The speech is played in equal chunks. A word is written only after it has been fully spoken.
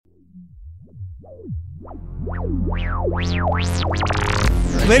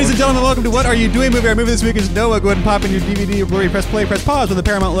Ladies and gentlemen, welcome to What Are You Doing Movie? Our movie this week is Noah. Go ahead and pop in your DVD or Blu-ray, press play, press pause. When the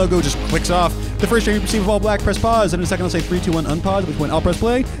Paramount logo just clicks off the first frame you perceive of all black, press pause. And in a second, I'll say 3, 2, 1, unpause, at which point I'll press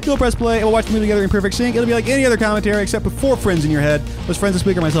play. You'll press play, and we'll watch the movie together in perfect sync. It'll be like any other commentary, except with 4 friends in your head. Those friends this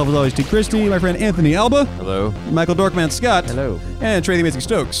week are myself, as always, T. Christie, my friend Anthony Alba. Hello. Michael Dorkman Scott. Hello. And Trey the Amazing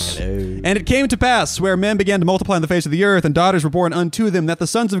Stokes. Hello. And it came to pass, where men began to multiply on the face of the earth, and daughters were born unto them, that the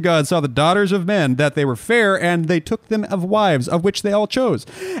sons of God saw the daughters of men, that they were fair, and they took them of wives, of which they all chose.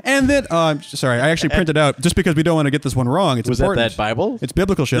 And that, sorry, I actually printed out, just because we don't want to get this one wrong. It's important. that Bible? It's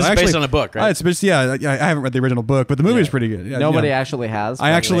biblical shit. This is based on a book, right? I haven't read the original book, but the movie is pretty good. Yeah, Nobody actually has.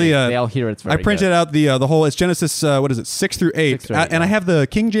 I actually, they all hear it's very I printed good. out the whole. It's Genesis. 6 through 8, 6 through 8, and I have the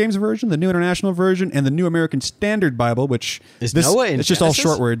King James version, the New International Version, and the New American Standard Bible, which Is Noah in it's just all Genesis?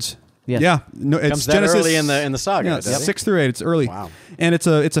 short words. Yes. Yeah, no, it's Comes that Genesis early in the saga. Yeah, does it? 6 through 8. It's early. Wow. And it's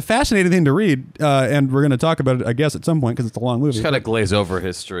a fascinating thing to read, and we're going to talk about it, I guess, at some point because it's a long movie. Just kind of glaze over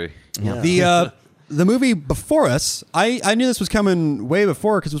history. The movie before us, I knew this was coming way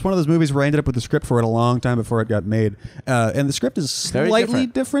before because it was one of those movies where I ended up with the script for it a long time before it got made, and the script is Very slightly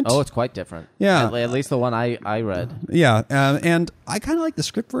different. Oh, it's quite different. Yeah. At least the one I read. Yeah, and I kind of like the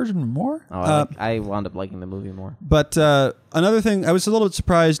script version more. Oh, I wound up liking the movie more. But another thing, I was a little bit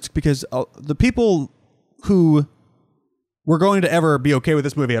surprised because the people who were going to ever be okay with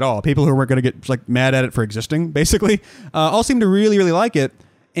this movie at all, people who weren't going to get like mad at it for existing, basically, all seemed to really, really like it.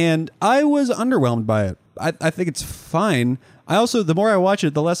 And I was underwhelmed by it. I think it's fine. I also, the more I watch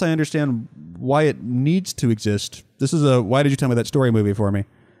it, the less I understand why it needs to exist. This is a Why Did You Tell Me That Story movie for me.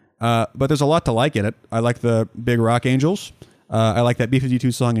 But there's a lot to like in it. I like the Big Rock Angels. I like that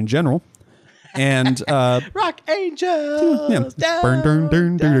B-52 song in general. And Rock Angels.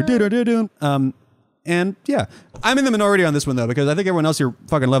 And yeah, I'm in the minority on this one though because I think everyone else here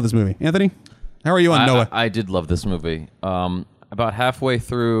fucking love this movie. Anthony, how are you on Noah? I did love this movie. About halfway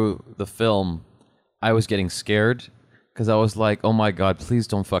through the film, I was getting scared because I was like, "Oh my god, please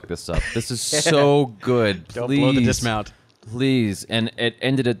don't fuck this up. This is so good. Don't please, blow the dismount. please." And it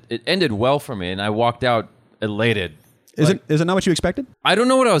ended well for me, and I walked out elated. Is it not what you expected? I don't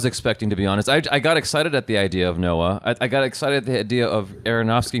know what I was expecting, to be honest. I got excited at the idea of Noah. I got excited at the idea of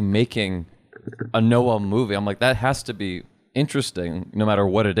Aronofsky making a Noah movie. I'm like, that has to be interesting, no matter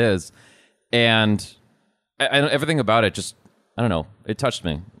what it is. And everything about it just, I don't know, it touched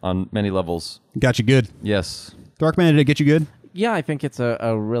me on many levels. Got you good. Yes. Darkman, did it get you good? Yeah, I think it's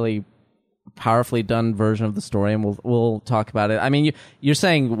a really powerfully done version of the story, and we'll talk about it. I mean, you're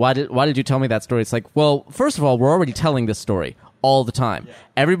saying why did you tell me that story? It's like, well, first of all, we're already telling this story all the time. Yeah.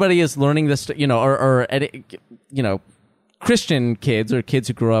 Everybody is learning this, or Christian kids or kids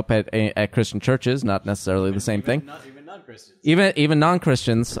who grew up at Christian churches, not necessarily the same thing. Even non-Christians. Even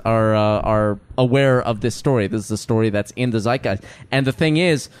non-Christians are aware of this story. This is a story that's in the zeitgeist. And the thing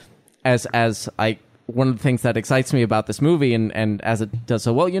is, one of the things that excites me about this movie, and as it does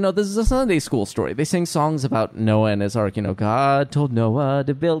so well, this is a Sunday school story. They sing songs about Noah and his ark. God told Noah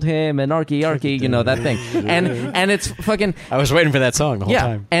to build him an arky, that thing. And it's fucking. I was waiting for that song the whole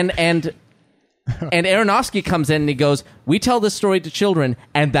time. And Aronofsky comes in and he goes, "We tell this story to children,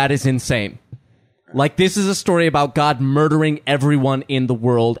 and that is insane. Like, this is a story about God murdering everyone in the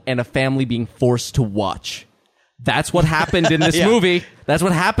world and a family being forced to watch. That's what happened in this movie. That's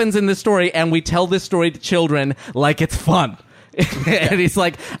what happens in this story, and we tell this story to children like it's fun." And he's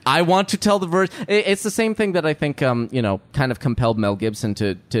like, I want to tell the version. It's the same thing that I think, kind of compelled Mel Gibson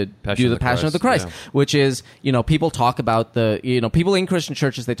to do the Passion of the Christ, which is, people talk about people in Christian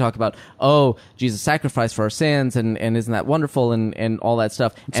churches, they talk about, oh, Jesus sacrificed for our sins, and isn't that wonderful, and all that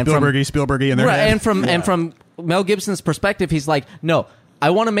stuff. And Spielbergy in their head. And from Mel Gibson's perspective, he's like, no,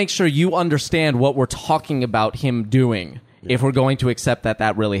 I want to make sure you understand what we're talking about him doing. If we're going to accept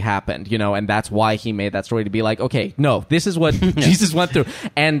that really happened, and that's why he made that story, to be like, okay, no, this is what Jesus went through,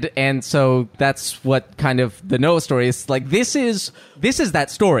 and so that's what kind of the Noah story is like. This is that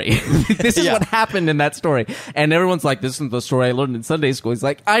story. This is what happened in that story, and everyone's like, this isn't the story I learned in Sunday school. He's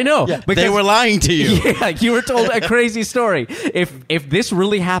like, I know, but they were lying to you. Yeah, you were told a crazy story. If this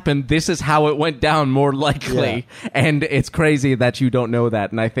really happened, this is how it went down, more likely, and it's crazy that you don't know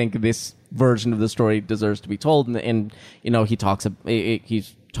that. And I think this version of the story deserves to be told, and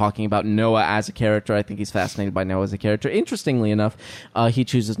he's talking about Noah as a character. I think he's fascinated by Noah as a character. Interestingly enough, he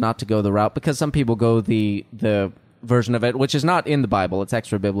chooses not to go the route, because some people go the version of it, which is not in the Bible, it's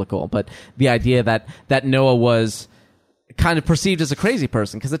extra biblical, but the idea that Noah was kind of perceived as a crazy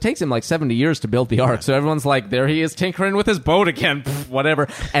person because it takes him like 70 years to build the ark. So everyone's like, there he is tinkering with his boat again, whatever.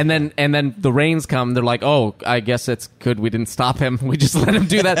 And then the rains come. They're like, oh, I guess it's good we didn't stop him. We just let him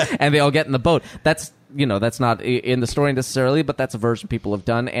do that. And they all get in the boat. That's not in the story necessarily, but that's a version people have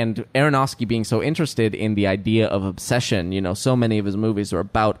done. And Aronofsky being so interested in the idea of obsession, so many of his movies are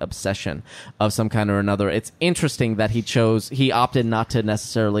about obsession of some kind or another. It's interesting that he opted not to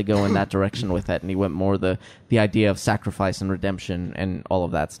necessarily go in that direction with it, and he went more the idea of sacrifice and redemption and all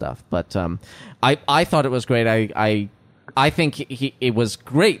of that stuff. But I thought it was great. I think it was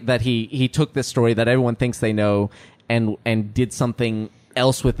great that he took this story that everyone thinks they know and did something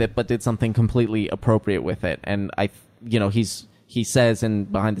else with it, but did something completely appropriate with it. And he says in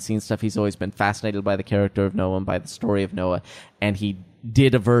behind the scenes stuff, he's always been fascinated by the character of Noah and by the story of Noah, and he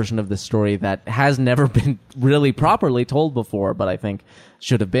did a version of the story that has never been really properly told before, but I think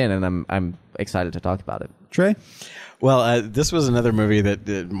should have been, and I'm excited to talk about it. Trey? Well, this was another movie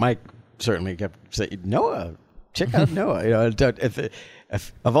that Mike certainly kept saying, Noah, check out Noah.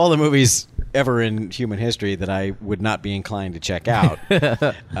 Of all the movies ever in human history that I would not be inclined to check out,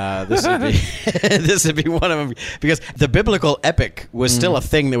 this would be one of them, because the biblical epic was still a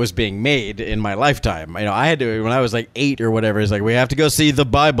thing that was being made in my lifetime. I had to, when I was like 8 or whatever, it's like, we have to go see the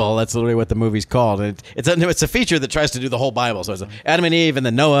Bible. That's literally what the movie's called. And it's a feature that tries to do the whole Bible. So it's Adam and Eve and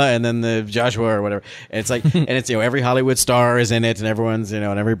then Noah and then the Joshua or whatever. And it's like, and it's, every Hollywood star is in it, and everyone's, and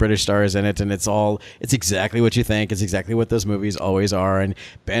every British star is in it, and it's exactly what you think. It's exactly what those movies always are. And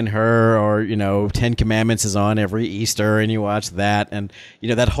Ben-Hur or, 10 Commandments is on every Easter, and you watch that. And,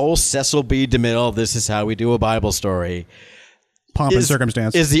 that whole Cecil B. DeMille, this is how we do a Bible story. Pomp and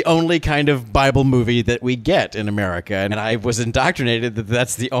circumstance. Is the only kind of Bible movie that we get in America. And I was indoctrinated that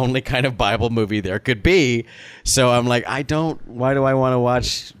that's the only kind of Bible movie there could be. So I'm like, why do I want to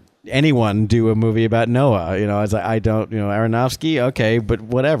watch anyone do a movie about Noah? It's like, I don't, Aronofsky, okay, but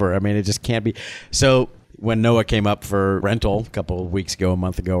whatever. I mean, it just can't be. So when Noah came up for rental a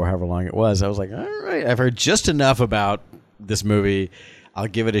month ago, or however long it was, I was like, all right, I've heard just enough about this movie. I'll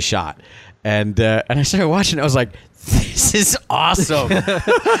give it a shot. And I started watching it. I was like, this is awesome.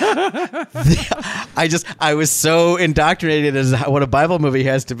 I was so indoctrinated as what a Bible movie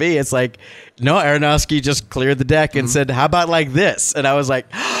has to be. It's like, no, Aronofsky just cleared the deck and said, how about like this? And I was like,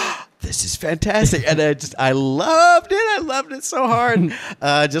 this is fantastic. And I loved it. I loved it so hard,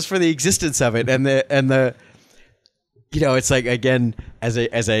 just for the existence of it. And the it's like, again, as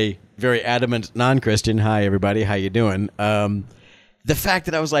a very adamant non-Christian, hi everybody, how you doing? The fact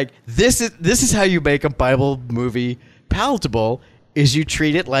that I was like, this is how you make a Bible movie palatable, is you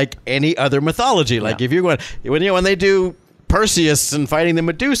treat it like any other mythology. Like if you're going, when they do Perseus and fighting the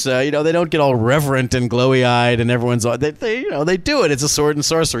Medusa, they don't get all reverent and glowy-eyed and everyone's all, they do it. It's a sword and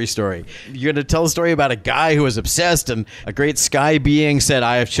sorcery story. You're going to tell a story about a guy who was obsessed, and a great sky being said,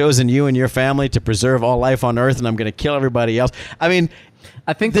 I have chosen you and your family to preserve all life on earth, and I'm going to kill everybody else. I mean,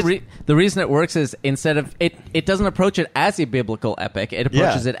 I think the reason it works is, instead of it doesn't approach it as a biblical epic. It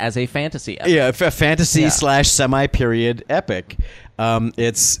approaches it as a fantasy epic. Yeah, a fantasy / semi-period epic.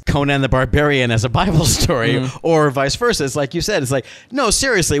 It's Conan the Barbarian as a Bible story, or vice versa. It's like you said. It's like, no,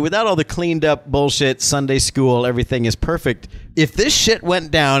 seriously, without all the cleaned up bullshit, Sunday school, everything is perfect. If this shit went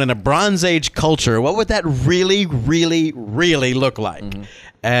down in a Bronze Age culture, what would that really, really, really look like?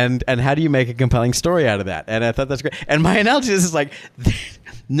 And how do you make a compelling story out of that? And I thought that's great. And my analogy is like,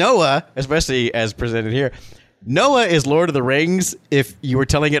 Noah, especially as presented here, Noah is Lord of the Rings if you were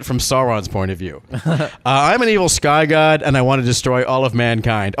telling it from Sauron's point of view. I'm an evil sky god, and I want to destroy all of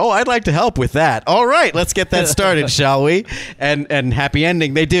mankind. Oh, I'd like to help with that. All right, let's get that started, shall we? And happy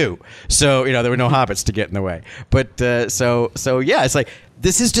ending, they do. So, there were no hobbits to get in the way. But so yeah, it's like,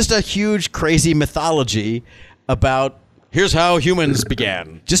 this is just a huge, crazy mythology about here's how humans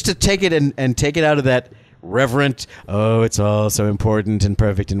began. Just to take it and take it out of that reverent, oh, it's all so important and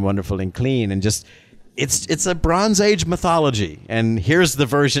perfect and wonderful and clean, and just it's a Bronze Age mythology, and here's the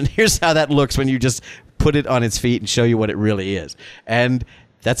version. Here's how that looks when you just put it on its feet and show you what it really is. And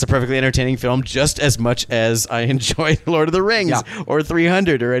that's a perfectly entertaining film, just as much as I enjoy Lord of the Rings or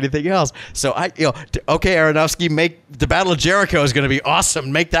 300 or anything else. So okay, Aronofsky, make the Battle of Jericho is going to be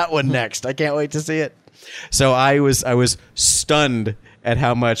awesome. Make that one next. I can't wait to see it. So I was stunned at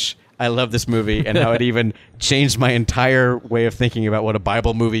how much I love this movie and how it even changed my entire way of thinking about what a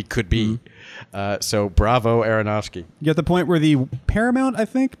Bible movie could be. So bravo, Aronofsky. You get the point where the Paramount, I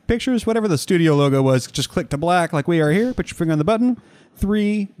think, Pictures, whatever the studio logo was, just click to black like we are here. Put your finger on the button.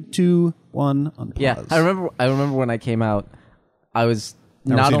 3, 2, 1 on pause. Yeah, I remember when I came out, I was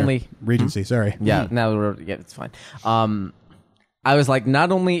not only Regency. Sorry. Yeah, now it's fine. I was like,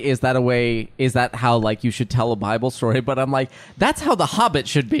 not only is that how like you should tell a Bible story, but I'm like, that's how The Hobbit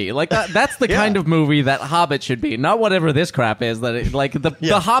should be. Like that's the kind of movie that Hobbit should be, not whatever this crap is. That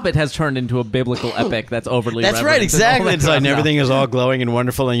the Hobbit has turned into a biblical epic that's overly. That's reverent right, exactly. and all that It's like crap now. everything is all glowing and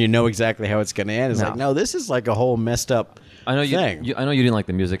wonderful, and you know exactly how it's going to end. It's No. like, no, this is like a whole messed up. I know thing. I know you didn't like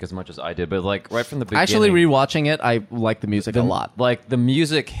the music as much as I did, but like right from the beginning, Actually, rewatching it, I like the music a lot. Like the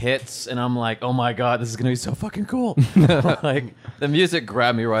music hits, and I'm like, oh my god, this is gonna be so fucking cool. Like the music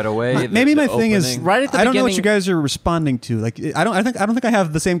grabbed me right away. Maybe The my thing is opening. Right at the I don't know what beginning- you guys are responding to. Like I don't think I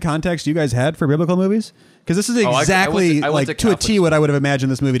have the same context you guys had for biblical movies. Because this is I exactly went to like to a T Catholic what I would have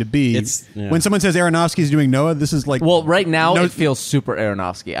imagined this movie to be. It's- yeah. When someone says Aronofsky's doing Noah, this is like Well, right now No- it feels super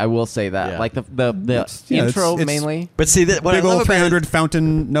Aronofsky. I will say that. Yeah. Like the yeah, intro it's- mainly. But see, that what big I love old about it- 300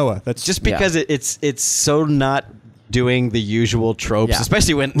 fountain Noah. That's just because it's so not doing the usual tropes, Yeah.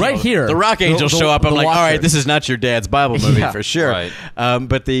 especially when Right here, the rock angels the- show up. I'm the like, all Watcher. right, this is not your dad's Bible movie Yeah. for sure. Right.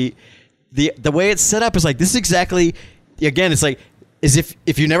 But the way it's set up is like this is exactly. Again, it's like as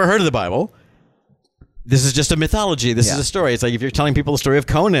if you never heard of the Bible. This is just a mythology. This is a story. It's like if you're telling people the story of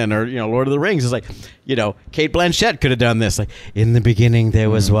Conan or Lord of the Rings. It's like Kate Blanchett could have done this. Like in the beginning there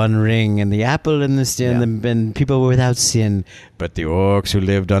was one ring and the apple and the sin and people were without sin, but the orcs who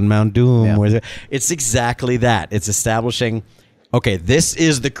lived on Mount Doom were there. It's exactly that. It's establishing. Okay, this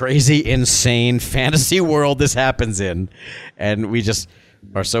is the crazy, insane fantasy world this happens in, and we just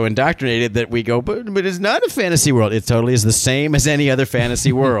are so indoctrinated that we go, but it's not a fantasy world. It totally is the same as any other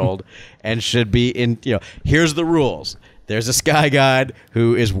fantasy world, and should be in. Here's the rules. There's a sky god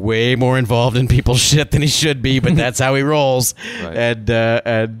who is way more involved in people's shit than he should be, but that's how he rolls, Right.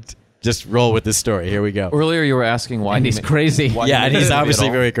 and just roll with this story. Here we go. Earlier, you were asking why And he's crazy. why Yeah, he and made he's the movie obviously at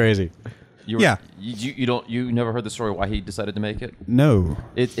all. very crazy. Yeah. You never heard the story why he decided to make it. no.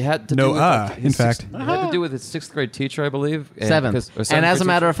 It had to No, do with like, in his fact. it had to do with his 6th grade teacher, I believe. Seventh. And as a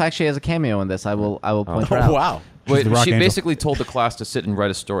matter of fact, she has a cameo in this. I will point her out. Oh, wow. Wait, the rock she angel. basically told the class to sit and write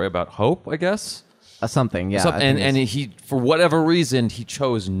a story about hope, I guess. Something, yeah. Some- I think and it's he, for whatever reason, he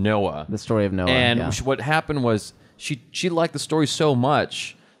chose Noah. the story of Noah. And yeah. what happened was she liked the story so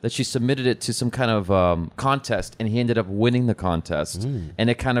much that she submitted it to some kind of contest, and he ended up winning the contest, and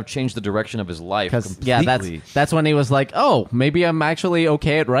it kind of changed the direction of his life completely. that's when he was like, oh, maybe I'm actually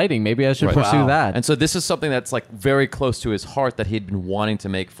okay at writing. Maybe I should Right. pursue Wow. that. And so this is something that's like very close to his heart that he'd been wanting to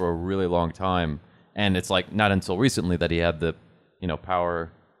make for a really long time, and it's like not until recently that he had the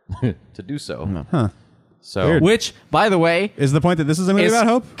power to do so. Huh. So Weird. Which, by the way, Is the point that this is a movie is about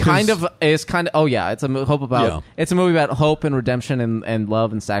hope? 'Cause Oh yeah, it's a hope about. Yeah. It's a movie about hope and redemption and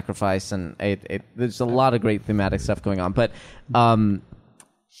love and sacrifice, and there's a lot of great thematic stuff going on. But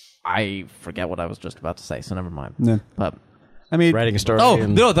I forget what I was just about to say, so never mind. Yeah. But I mean, Writing a story. oh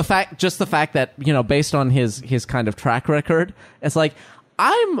and- no, the fact that based on his kind of track record, it's like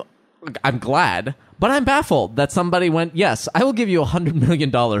I'm glad. But I'm baffled that somebody went, yes, I will give you $100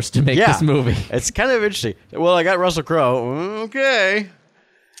 million to make this movie. It's kind of interesting. Well, I got Russell Crowe. Okay.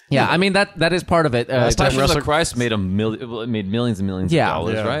 Yeah, I mean, that is part of it. Last time Passion of Russell- the Christ made made millions and millions Yeah. of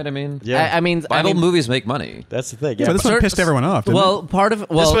dollars, Yeah. right? I mean, Yeah. I mean, Bible movies make money. That's the thing. but this one Cer- pissed everyone off. Didn't well, part of this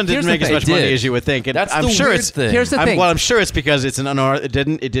one didn't here's the make as thing. much It money did. as you would think. And That's I'm the sure weird it's thing. Here's the thing. Well, I'm sure it's because it's it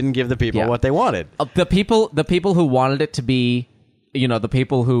didn't give the people Yeah. what they wanted. The people who wanted it to be, the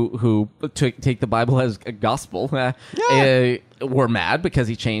people who take the Bible as a gospel were mad because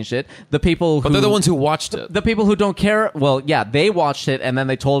he changed it. The people who But they're the ones who watched it. The people who don't care, well, yeah, they watched it and then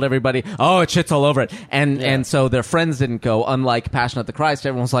they told everybody, oh, it shits all over it. And so their friends didn't go, unlike Passion of the Christ.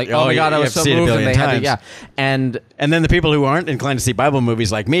 Everyone's like, oh, Oh, my God, you I was have so seen it a moved. And billion they had to, times. yeah. And then the people who aren't inclined to see Bible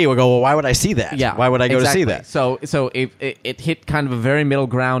movies like me will go, well, why would I see that? Yeah, Why would I go exactly. to see that? So it hit kind of a very middle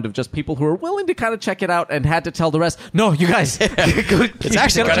ground of just people who were willing to kind of check it out and had to tell the rest, no, you guys, it's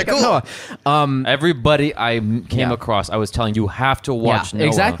actually kinda cool. Everybody I came Yeah. across, I was telling you have to watch Noah.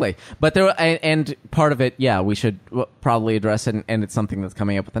 exactly. But there and part of it, yeah, we should probably address it, and it's something that's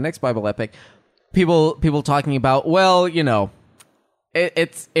coming up with the next Bible epic. People talking about, well,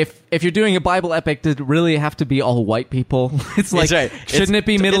 it's if you're doing a Bible epic, does it really have to be all white people? It's like, That's right. shouldn't it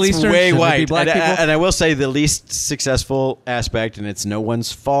be Middle it's Eastern? way Shouldn't white. it be black and, people? and I will say the least successful aspect, and it's no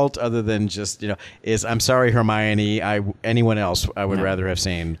one's fault other than just is I'm sorry, Hermione. Anyone else I would rather have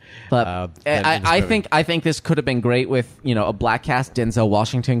seen. But than in this I movie. think this could have been great with a black cast. Denzel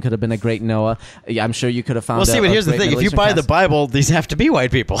Washington could have been a great Noah. Yeah, I'm sure you could have found. Well, see, a but here's the great thing: if Middle you Eastern buy the cast. Bible, these have to be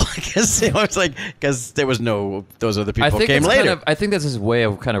white people because it's like because there was no those other people came it's later. Kind of, I think that's his way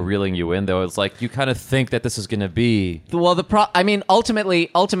of kind of reeling you in, though. It's like you kind of think that this is going to be. Well, ultimately,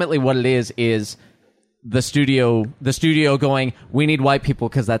 what it is the studio going, we need white people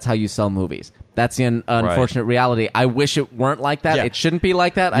because that's how you sell movies. That's the unfortunate reality. I wish it weren't like that. Yeah. It shouldn't be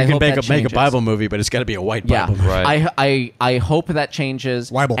like that. You I can hope that make a changes. Bible movie, but it's got to be a white Yeah, Bible movie. Right. I hope that changes,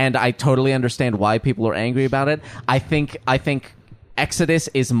 Bible. and I totally understand why people are angry about it. I think Exodus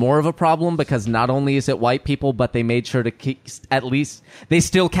is more of a problem because not only is it white people, but they made sure to keep, at least they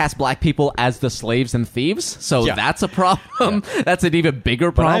still cast black people as the slaves and thieves. So Yeah. that's a problem. That's an even bigger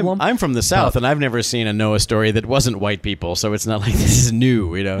But problem. I'm from the South, and I've never seen a Noah story that wasn't white people, so it's not like this is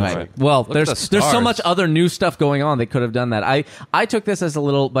new, you know? Right. Right. Well, Look at there's the so stars. much other new stuff going on. They could have done that. I took this as a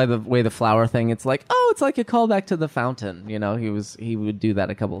little, by the way the flower thing. It's like, oh, it's like a callback to the fountain. You know, he would do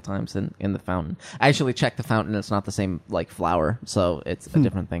that a couple of times in the fountain. I actually checked the fountain. It's not the same like flower, so it's a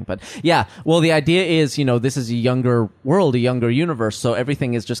different thing. But yeah, well, the idea is, you know, this is a younger world, a younger universe, so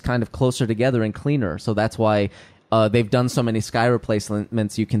everything is just kind of closer together and cleaner. So that's why. They've done so many sky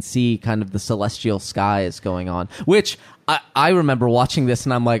replacements. You can see kind of the celestial skies going on, which I remember watching this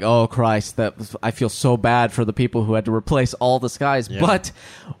and I'm like, oh Christ, I feel so bad for the people who had to replace all the skies. Yeah. But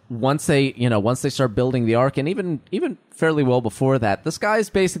once they start building the ark, and even fairly well before that, the skies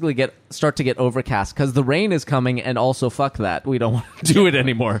basically start to get overcast because the rain is coming, and also fuck that, we don't want to do it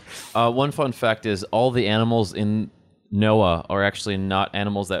anymore. One fun fact is all the animals in Noah are actually not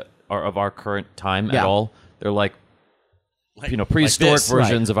animals that are of our current time at Yeah. all. They're like prehistoric this.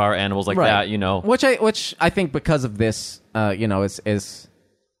 versions of our animals like that, you know. Which I think because of this, is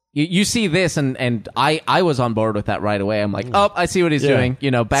you see this and I was on board with that right away. I'm like, oh, I see what he's Yeah. doing.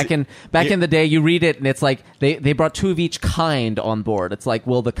 You know, back in the day, you read it and it's like they brought two of each kind on board. It's like,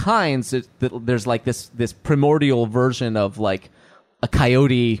 well, the kinds, there's like this primordial version of like a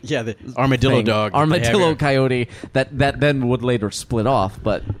coyote. Yeah, the armadillo thing. dog. Armadillo coyote that then would later split off.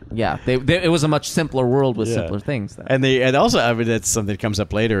 But yeah, it was a much simpler world with simpler things. Then. And also, I mean, that's something that comes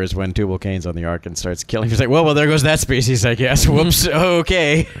up later is when Tubal Cain's on the ark and starts killing. He's like, well, there goes that species, I guess. Whoops.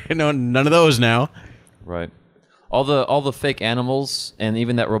 Okay. No, none of those now. Right. All the fake animals and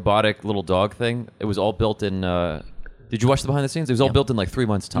even that robotic little dog thing, it was all built in did you watch the behind the scenes? It was all built in like 3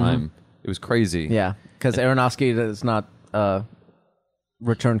 months time. It was crazy. Yeah, because Aronofsky does not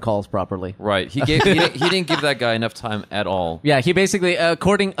return calls properly. Right. He didn't give that guy enough time at all. Yeah, he basically,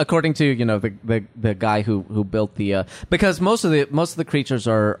 according to the guy who built the because most of the creatures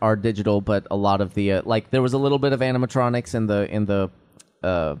are digital, but a lot of the like there was a little bit of animatronics in the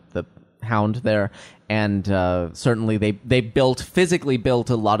hound there, and certainly they physically built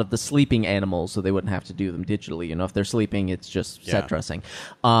a lot of the sleeping animals so they wouldn't have to do them digitally. You know, if they're sleeping, it's just set dressing.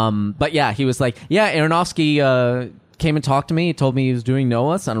 But yeah, he was like, yeah, Aronofsky came and talked to me. He told me he was doing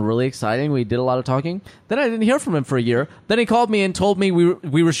Noah. Sounded really exciting. We did a lot of talking. Then I didn't hear from him for a year. Then he called me and told me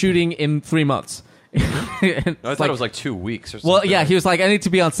we were shooting in 3 months. I thought it was like 2 weeks or something. Well, yeah, he was like, I need to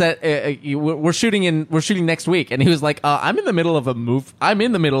be on set. We're shooting next week, and he was like, I'm in the middle of a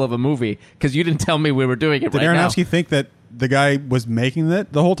movie because you didn't tell me we were doing it Did right now. Aronofsky think that the guy was making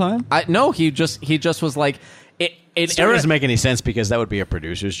that the whole time? No, he just was like, It doesn't make any sense because that would be a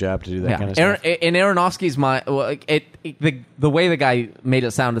producer's job to do that kind of stuff. In Aronofsky's mind, the way the guy made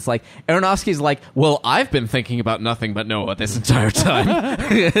it sound, it's like Aronofsky's like, well, I've been thinking about nothing but Noah this entire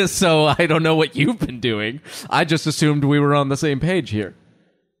time, so I don't know what you've been doing. I just assumed we were on the same page here.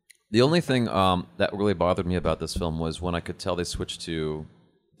 The only thing that really bothered me about this film was when I could tell they switched to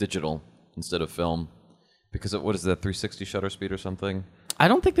digital instead of film, because what is that, 360 shutter speed or something? I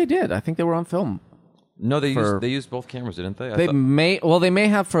don't think they did. I think they were on film. No, they used both cameras, didn't they? They may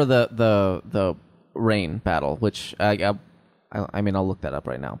have for the rain battle, which I mean I'll look that up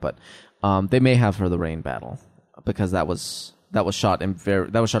right now, but they may have for the rain battle because that was shot at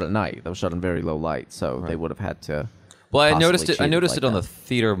night. That was shot in very low light, so they would have had to. Well, I possibly noticed it. I cheat noticed like it on that. the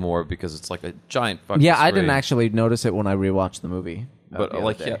theater more because it's like a giant fucking. Yeah, I didn't screen. actually notice it when I rewatched the movie. But the other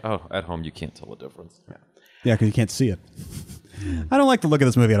like, day. at home you can't tell the difference. Yeah, because you can't see it. I don't like the look of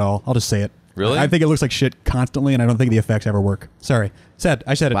this movie at all. I'll just say it. Really? I think it looks like shit constantly, and I don't think the effects ever work. Sorry.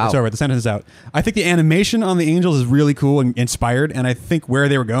 I said it. Wow. It's over. The sentence is out. I think the animation on the angels is really cool and inspired, and I think where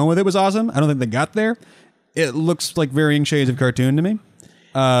they were going with it was awesome. I don't think they got there. It looks like varying shades of cartoon to me.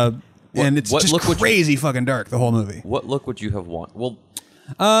 And it's what just look would you- crazy fucking dark, the whole movie. What look would you have want? Well,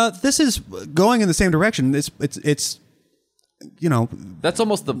 This is going in the same direction. It's you know, that's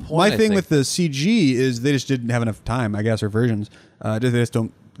almost the point. my I thing think. with the CG is they just didn't have enough time, I guess, or versions. They just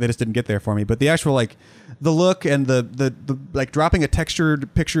didn't get there for me. But the actual like the look and the like dropping a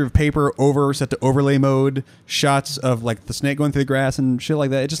textured picture of paper over set to overlay mode shots of like the snake going through the grass and shit like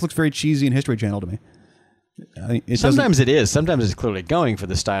that. It just looks very cheesy and History Channel to me. Sometimes it is. Sometimes it's clearly going for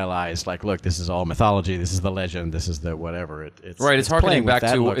the stylized. Like, look, this is all mythology. This is the legend. This is the whatever. It's right. It's harkening playing with back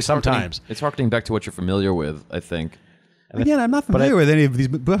that to look sometimes. It's harkening back to what you're familiar with. I think. Again, I'm not familiar with any of these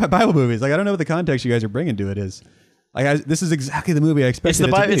Bible movies. Like, I don't know what the context you guys are bringing to it is. Like, this is exactly the movie I expected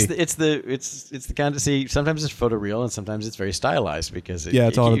it to be. It's the kind of see. Sometimes it's photoreal and sometimes it's very stylized because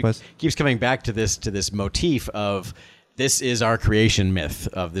it's all over the place. Keeps coming back to this motif of this is our creation myth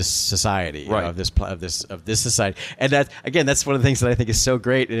of this society, right. of this society, and that's one of the things that I think is so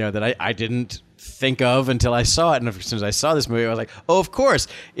great. That I didn't think of until I saw it, and as soon as I saw this movie, I was like, oh, of course,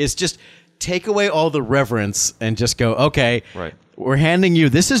 it's just take away all the reverence and just go, okay, right. We're handing you,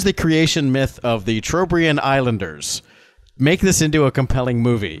 this is the creation myth of the Trobriand Islanders. Make this into a compelling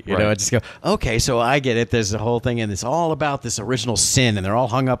movie, you know, and just go, okay, so I get it. There's a whole thing, and it's all about this original sin, and they're all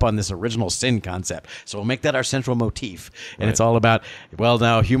hung up on this original sin concept. So we'll make that our central motif. And it's all about, well,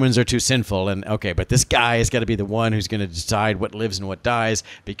 now humans are too sinful, and okay, but this guy has got to be the one who's going to decide what lives and what dies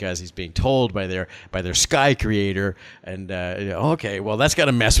because he's being told by their sky creator. And okay, well, that's got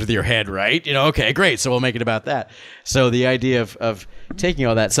to mess with your head, right? Okay, great. So we'll make it about that. So the idea of taking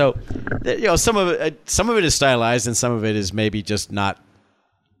all that, so some of it is stylized, and some of it is maybe just not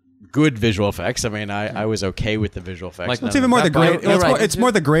good visual effects. I mean, I was okay with the visual effects. Like, it's even more the grade. It's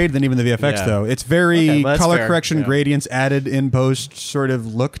more the grade than even the VFX, Yeah. though. It's very color fair. correction, Yeah. gradients added in post sort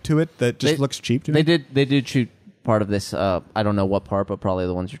of look to it that just looks cheap to me. They did shoot part of this. I don't know what part, but probably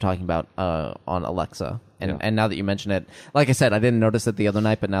the ones you're talking about on Alexa. And now that you mention it, like I said, I didn't notice it the other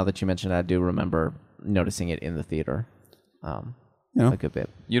night, but now that you mention it, I do remember noticing it in the theater. A good bit.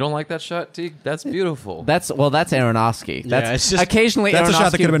 You don't like that shot, Teague? That's beautiful. That's Aronofsky. That's it's just- occasionally That's a shot that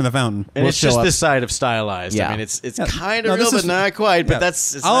Aronofsky- could have been in the fountain. And will it's just show up. this side of stylized. Yeah. I mean, it's Yeah. kind No, of this real, but is- not quite. But Yeah.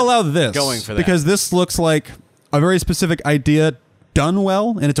 it's I'll not allow this going for that. because this looks like a very specific idea done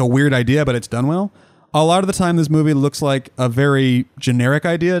well, and it's a weird idea, but it's done well. A lot of the time, this movie looks like a very generic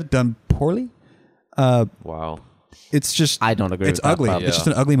idea done poorly. Wow. It's just I don't agree It's with that, ugly. Bob. It's just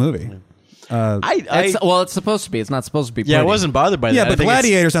an ugly movie. It's supposed to be. It's not supposed to be. Yeah, I pretty. wasn't bothered by Yeah, that. I but think it's-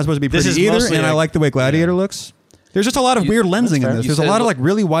 Gladiator's not supposed to be this pretty is either, mostly and I like- like the way Gladiator looks. There's just a lot of weird lensing in this. You There's a said lot it of like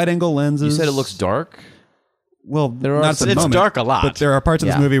really wide angle lenses. You said it looks dark? well. There are not at the it's moment, dark a lot. but there are parts of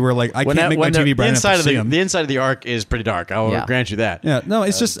this Yeah. movie where like I When can't make my TV the bright enough inside to of see 'em. the inside of the arc is pretty dark. I will Yeah. grant you that. Yeah, no,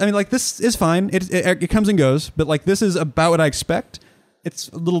 it's just. I mean, like this is fine. It comes and goes, but like this is about what I expect. It's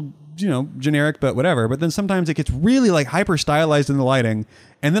a little generic, but whatever. But then sometimes it gets really like hyper stylized in the lighting,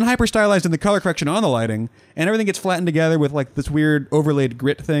 and then hyper stylized in the color correction on the lighting, and everything gets flattened together with like this weird overlaid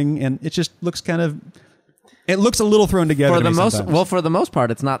grit thing, and it just looks kind of. It looks a little thrown together. For to the me most, sometimes. well, for the most part,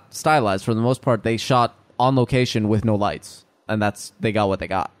 it's not stylized. For the most part, they shot on location with no lights, and they got what they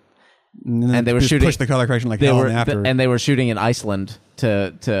got. And they were just shooting. push the color correction like They hell were, and after. and they were shooting in Iceland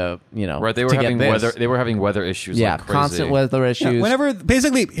to Right, they were to get having this. weather. They were having weather issues. Yeah, like crazy. constant weather issues. Yeah, whenever,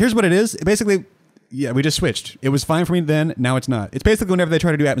 basically, here's what it is. Basically, yeah, we just switched. It was fine for me then. Now it's not. It's basically whenever they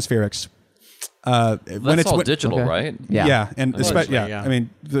try to do atmospherics. When That's it's all when- digital, Okay. right? Yeah, and Essentially, yeah. yeah. I mean,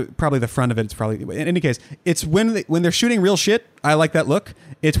 probably the front of it. It's probably in any case. It's when they're shooting real shit. I like that look.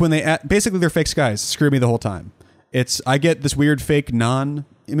 It's when basically they're fake skies. Screw me the whole time. I get this weird fake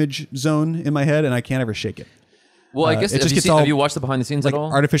non-image zone in my head, and I can't ever shake it. Well, I guess it just have, gets have all, you watched the behind the scenes Like at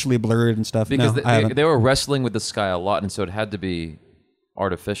all? artificially blurred and stuff. Because no, I haven't. they were wrestling with the sky a lot, and so it had to be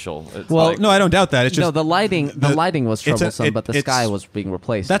artificial. It's Well, like- no, I don't doubt that. It's just no, the lighting was it's a- troublesome, but the it's- sky was being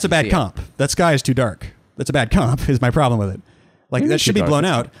replaced. That's a You bad see it. comp. That sky is too dark. That's a bad comp. Is my problem with it. Like Maybe that it's should too be dark. blown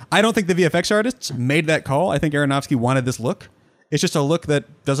out. I don't think the VFX artists made that call. I think Aronofsky wanted this look. It's just a look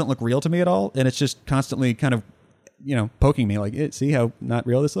that doesn't look real to me at all, and it's just constantly kind of, poking me. Like, see how not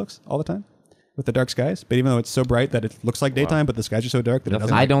real this looks all the time with the dark skies. But even though it's so bright that it looks like daytime, but the skies are so dark that it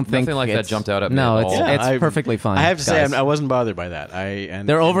doesn't. I don't think Nothing like that it's- jumped out at me No, at it's all. it's I- perfectly fine. I have to say, guys. I wasn't bothered by that.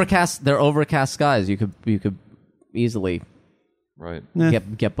 They're overcast. They're overcast skies. You could easily right.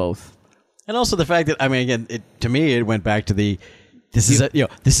 get both. and also the fact that again, to me, it went back to this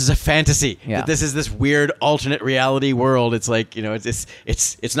is a fantasy. Yeah. That this is this weird alternate reality world. It's like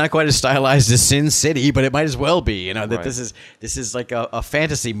it's not quite as stylized as Sin City, but it might as well be. That Right. this is like a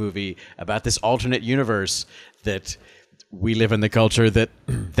fantasy movie about this alternate universe that we live in the culture that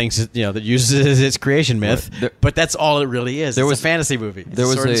thinks that uses it as its creation myth. Right. There- But that's all it really is. There It's was- a fantasy movie. It's there a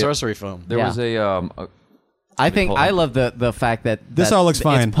was sword and a- sorcery film. There Yeah. was a I think hold I on. love the fact that This that all looks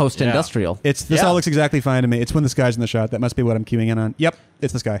fine. It's post-industrial. This Yeah. all looks exactly fine to me. It's when the sky's in the shot. That must be what I'm queuing in on. Yep,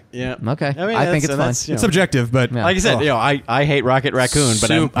 it's the sky. Yeah. Okay. I think that's- it's fine. that's, It's subjective, but Yeah. Like I said, Oh. I hate Rocket Raccoon,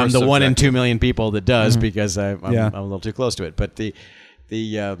 but I'm Super the 1 in subjective. 2 million people that does because I'm Yeah. a little too close to it. But the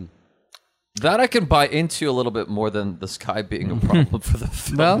That I can buy into a little bit more than the sky being a problem for the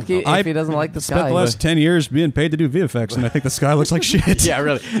film. Well, if he doesn't like the Spent sky, the last 10 years being paid to do VFX, and I think the sky looks like shit. Yeah,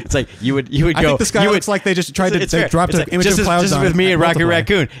 really. It's like you would I go. think the sky looks like they just tried to It's they fair. dropped It's an like, image just of clouds as on with it me and and Rocket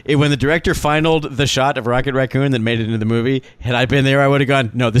multiply. Raccoon. When the director finaled the shot of Rocket Raccoon that made it into the movie, had I been there, I would have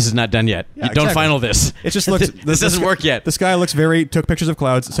gone, "No, this is not done yet. Yeah, You don't exactly. final this. It just looks. this doesn't work yet." The sky looks took pictures of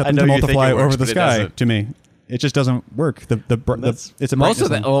clouds, set I them know to you think multiply it works, over the but it sky. doesn't. To me, it just doesn't work. It's a most of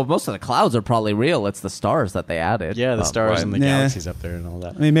brightness most of the clouds are probably real. It's the stars that they added. Yeah, the stars right. and the Nah. galaxies up there and all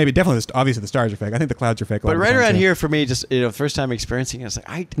that. I mean, maybe definitely. Obviously, the stars are fake. I think the clouds are fake. a lot But of the right time, around too. here for me, just first time experiencing it, I was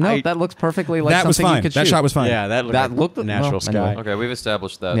like, No, that looks perfectly like that was something fine. you could That shoot. shot was fine. yeah, that looked That like looked- a natural well, sky. anyway. Okay, we've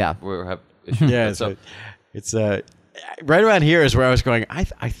established that. Yeah. We have issues. Yeah, so it's right around here is where I was going. I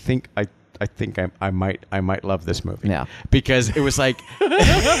think I might love this movie. Yeah. Because it was like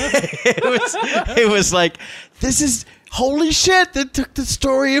it was like this is holy shit. They took the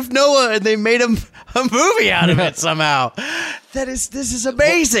story of Noah and they made a movie out of it somehow. This is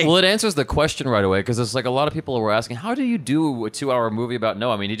amazing. Well, it answers the question right away because it's like a lot of people were asking, how do you do a 2-hour movie about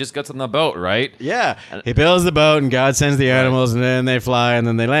Noah? I mean, he just gets on the boat, right? Yeah, he builds the boat and God sends the animals and then they fly and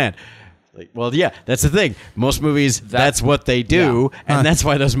then they land. Like, well, yeah, that's the thing. Most movies, that's what they do, and that's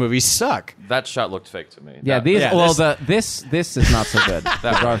why those movies suck. That shot looked fake to me. Yeah, That- these. yeah, well, this- this is not so good.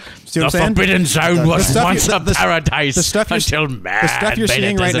 See what I'm saying? forbidden zone was stuff once you- a paradise The stuff until you're, man the stuff you're made a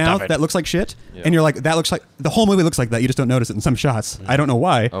seeing right desert now of it. that looks like shit, and you're like, that looks like the whole movie looks like that. You just don't notice it in some shots. I don't know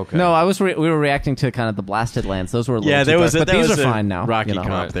why. Okay. No, we were reacting to kind of the blasted lands. Those were a little Yeah, too there was dark, a, but there these was are a fine now. rocky you know.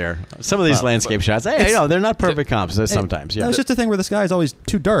 comp Right. there. Some of these landscape shots, hey, no, they're not perfect comps. Sometimes, yeah. No, it's just a thing where the sky is always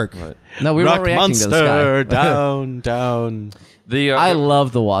too dark. Right. No, we Rock weren't reacting to monster the sky. down. The I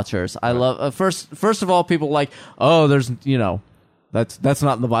love the Watchers. I love first of all, people like, oh, there's that's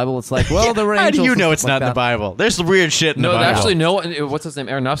not in the Bible. It's like, well, there were How angels. do you know and it's stuff not like in the that. Bible? There's weird shit in No, the Bible. actually, no. What's his name?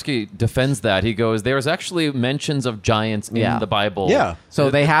 Aronofsky defends that. He goes, "There's actually mentions of giants in Yeah. the Bible." Yeah. So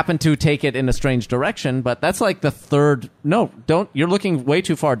they happen to take it in a strange direction, but that's like the third. No, don't. You're looking way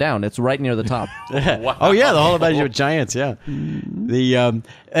too far down. It's right near the top. Wow. Oh yeah, the whole about you giants. Yeah, the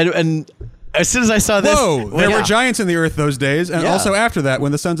and as soon as I saw this, Whoa! There yeah. were giants in the earth those days, and Yeah. also after that,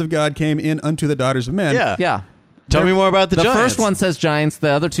 when the sons of God came in unto the daughters of men. yeah, Yeah. Tell me more about the The giants. first one says giants. The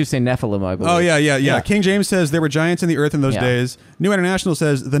other two say Nephilim, I believe. Oh yeah. Yeah. King James says there were giants in the earth in those Yeah. days. New International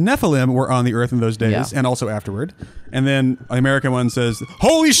says the Nephilim were on the earth in those days, Yeah. and also afterward. And then the American one says,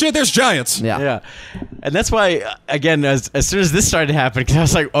 "Holy shit, there's giants!" Yeah. Yeah, and that's why again, as soon as this started to happen, because I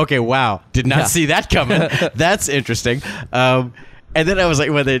was like, okay, wow, did not Yeah. see that coming. That's interesting. And then I was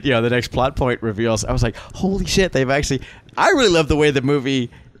like, when the next plot point reveals, I was like, holy shit, they've actually. I really love the way the movie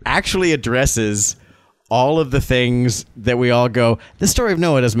actually addresses all of the things that we all go, the story of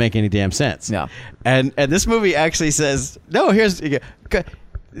Noah doesn't make any damn sense. Yeah. And this movie actually says, no,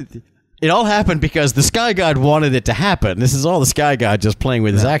 it all happened because the Sky God wanted it to happen. This is all the Sky God just playing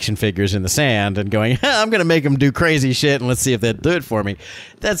with his action figures in the sand and going, I'm going to make them do crazy shit and let's see if they'll do it for me.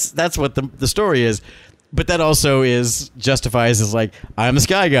 That's what the story is. But that also justifies as like, I'm the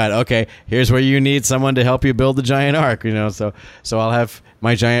Sky God. Okay, here's where you need someone to help you build the giant ark. So I'll have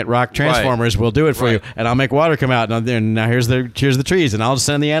my giant rock transformers will do it for you, Right. and I'll make water come out. And now here's the trees, and I'll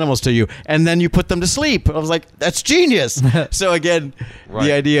send the animals to you, and then you put them to sleep. I was like, that's genius. So again, Right.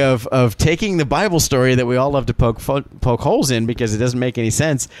 the idea of taking the Bible story that we all love to poke holes in because it doesn't make any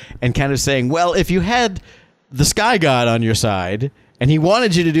sense, and kind of saying, well, if you had the Sky God on your side and he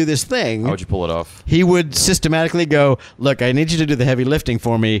wanted you to do this thing, How would you pull it off? he would systematically go, look, I need you to do the heavy lifting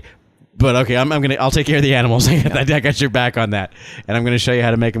for me, but okay, I'll take care of the animals. I got your back on that, and I'm gonna show you how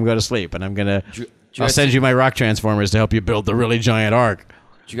to make them go to sleep, and I'll guys send see- you my rock transformers to help you build the really giant ark.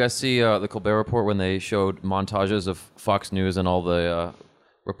 Did you guys see the Colbert Report when they showed montages of Fox News and all the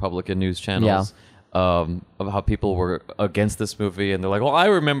Republican news channels? Of how people were against this movie, and they're like, "Well, I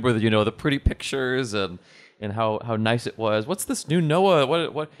remember the pretty pictures and how nice it was. What's this new Noah?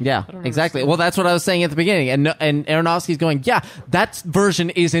 What? Yeah, I don't exactly. understand." Well, that's what I was saying at the beginning, and Aronofsky's going, yeah, that version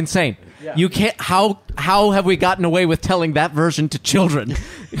is insane. You can't. How have we gotten away with telling that version to children,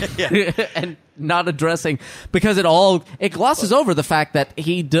 and not addressing because it glosses over the fact that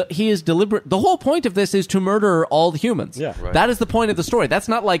he is deliberate. The whole point of this is to murder all the humans. Yeah. Right. That is the point of the story. That's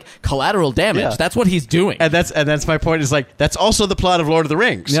not like collateral damage. Yeah. That's what he's doing. And that's my point. Is like that's also the plot of Lord of the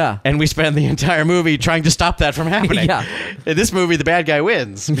Rings. Yeah. and we spend the entire movie trying to stop that from happening. Yeah. In this movie, the bad guy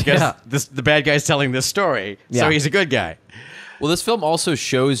wins because Yeah. the bad guy's telling this story, so Yeah. he's a good guy. Well, this film also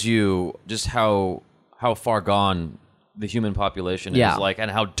shows you just how far gone the human population Yeah. is like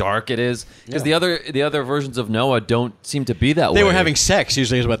and how dark it is. Because the other versions of Noah don't seem to be that way. They were having sex,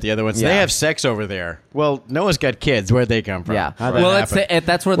 usually is what the other ones. Yeah. They have sex over there. Well, Noah's got kids. Where'd they come from? Yeah. How'd that Well, happen?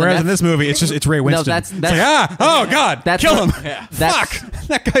 that's where the Whereas in this movie, it's Ray Winston. that's- It's like, oh God, that's kill what- him. that's- Fuck,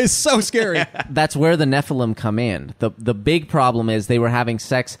 that guy is so scary. that's where the Nephilim come in. The big problem is they were having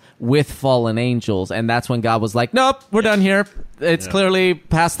sex with fallen angels, and that's when God was like, "Nope, we're done here. It's clearly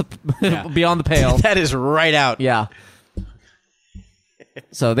past the beyond the pale." That is right out. Yeah.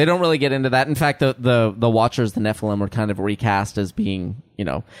 So they don't really get into that. In fact, the Watchers, the Nephilim, were kind of recast as being,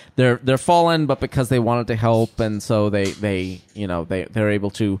 they're fallen, but because they wanted to help, and so they're able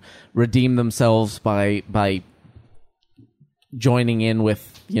to redeem themselves by joining in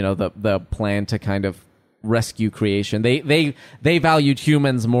with the plan to kind of rescue creation. They valued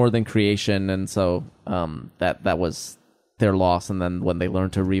humans more than creation, and so that was their loss. And then when they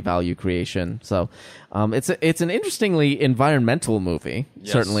learned to revalue creation, so it's an interestingly environmental movie.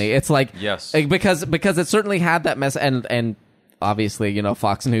 Yes. Certainly, it's like Yes. because it certainly had that mess, and obviously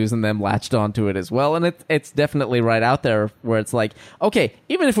Fox News and them latched onto it as well, and it's definitely right out there where it's like, okay,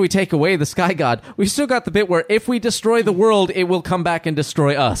 even if we take away the sky god, we still got the bit where if we destroy the world, it will come back and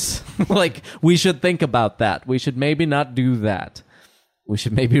destroy us. Like, we should think about that. We should maybe not do that. We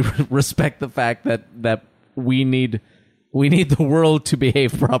should maybe respect the fact that we need the world to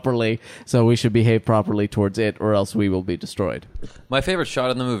behave properly, so we should behave properly towards it, or else we will be destroyed. My favorite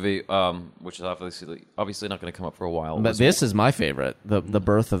shot in the movie, which is obviously not going to come up for a while. But was this is my favorite, the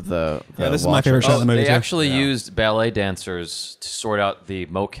birth of the This is my Watcher. favorite shot in the movie they too. actually used ballet dancers to sort out the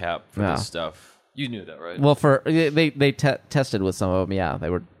mocap for Yeah. this stuff. You knew that, right? Well, they tested with some of them. Yeah, they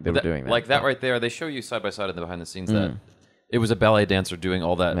were doing that. Like that right there. They show you side by side in the behind the scenes that it was a ballet dancer doing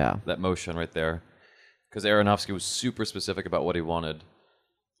all that Yeah. that motion right there. Because Aronofsky was super specific about what he wanted,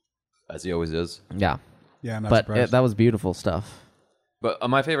 as he always is. Yeah, Yeah, I'm not but surprised. that was beautiful stuff. But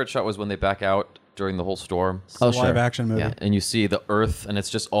my favorite shot was when they back out during the whole storm. It's a Oh, sure. live action movie. Yeah. And you see the earth, and it's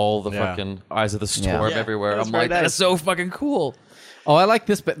just all the Yeah. fucking eyes of the Yeah. storm Yeah, everywhere. that's I'm very like, that nice. is so fucking cool. Oh, I like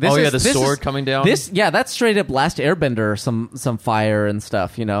this. But this Oh, is, yeah, the this sword is- coming down? That's straight up Last Airbender. Some fire and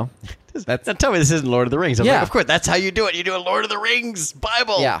stuff. That's Now tell me this isn't Lord of the Rings. I was Yeah. like, of course, that's how you do it. You do a Lord of the Rings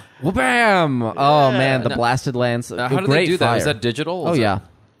Bible. yeah. Well, bam! Oh man, the Now- blasted lands. Now, how do great they do that? fire. Is that digital? Oh Is yeah,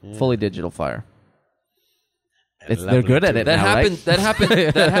 fully digital fire. They're good at it That now, happened. right? That happened.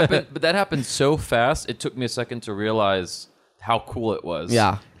 That happened. But that happened so fast. It took me a second to realize how cool it was.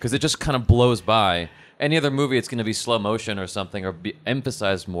 Yeah. Because it just kind of blows by. Any other movie, it's going to be slow motion or something, or be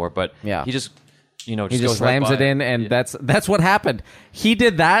emphasized more. But Yeah. he just, He just just goes right slams by it in, and that's what happened. He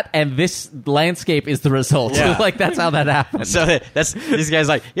did that, and this landscape is the result. Yeah. Like, that's how that happened. So that's these guys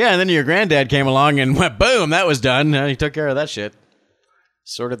like, yeah, and then your granddad came along and went, boom, that was done. He took care of that shit.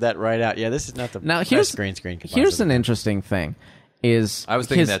 Sorted that right out. Yeah, this is not the Now, best here's green screen. here's an interesting thing. Is I was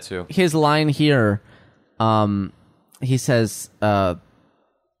thinking that too. His line here, he says, talking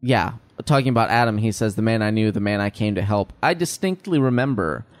about Adam, he says, "The man I knew, the man I came to help." I distinctly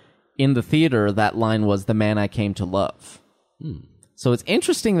remember in the theater that line was "the man I came to love." So it's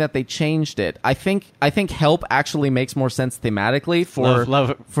interesting that they changed it. I think help actually makes more sense thematically for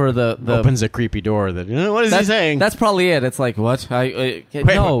Love for the opens a creepy door. That what is he saying? That's probably it. It's like what Wait,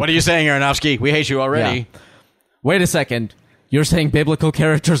 no. what are you saying, Aronofsky? We hate you already. Yeah. Wait a second. You're saying biblical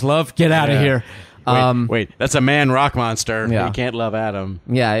characters love? Get out of Yeah. here. Wait, that's a man rock monster. Yeah. We can't love Adam.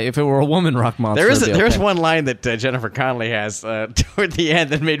 Yeah, if it were a woman rock monster, it'd be There's okay. one line that Jennifer Connelly has toward the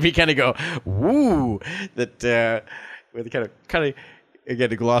end that made me kind of go, woo, that with kind of again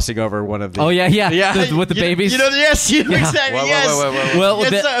glossing over one of the. Oh yeah. With the babies. Yes, exactly. Whoa, whoa, yes. whoa, whoa, whoa. Well,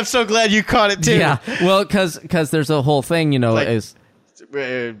 Yes, the- I'm so glad you caught it too. Yeah. Well, because there's a whole thing, Like- is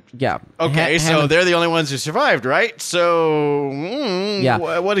yeah. Okay, so Hammond- they're the only ones who survived, right? So, Yeah.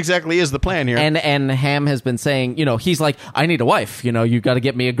 what exactly is the plan here? and Ham has been saying, he's like, I need a wife. You got to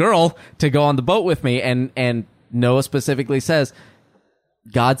get me a girl to go on the boat with me. And Noah specifically says,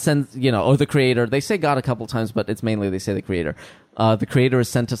 God sends, or the Creator. They say God a couple times, but it's mainly they say the Creator. The Creator has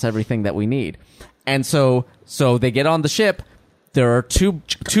sent us everything that we need. And so they get on the ship. There are two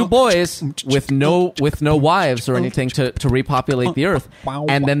boys with no wives or anything to repopulate the earth,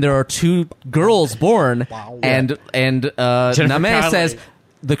 and then there are two girls born, and Name Connelly. says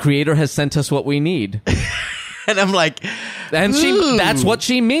the Creator has sent us what we need, And I'm like, and that's what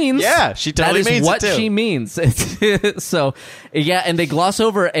she means. Yeah, she totally that is means it what too. she means. So yeah, and they gloss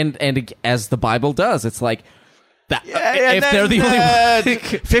over and as the Bible does, it's like that and if then, they're the only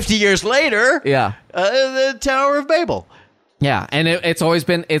 50 years later, yeah. the Tower of Babel. Yeah, and it's always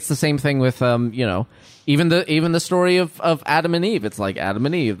been it's the same thing with even the story of Adam and Eve. It's like Adam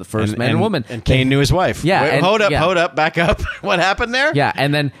and Eve, the first man and woman, and Cain knew his wife. Yeah, Wait, and- hold yeah. up, back up. What happened there? Yeah,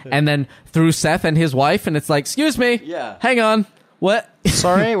 and then through Seth and his wife, and it's like, excuse me, Yeah. hang on, what?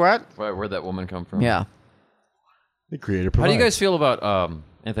 Sorry, what? Where'd that woman come from? Yeah, The creator. How do you provides. guys feel about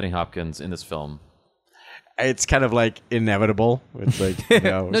Anthony Hopkins in this film? It's kind of like inevitable. It's like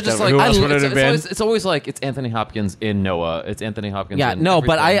No, it's just kind like of- who else would it have been? it's always like it's Anthony Hopkins in Noah. It's Anthony Hopkins. yeah, in no,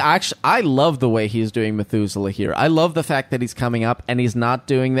 but everything. I love the way he's doing Methuselah here. I love the fact that he's coming up and he's not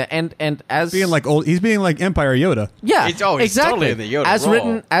doing that, and as Being like old, he's being like Empire Yoda. yeah, He's exactly. totally in the Yoda as role.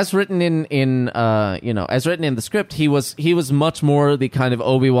 written in the script, he was much more the kind of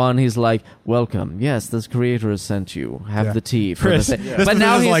Obi-Wan. He's like, welcome, yes, this creator has sent you. Have Yeah. the tea for Chris, the this but movie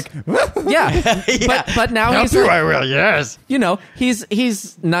now is he's like, yeah, but now Help he's you, I will. Yes. he's he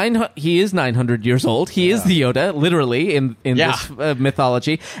is 900 years old. He is the Yoda, literally in Yeah. this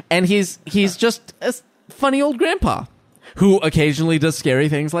mythology, and he's just a funny old grandpa who occasionally does scary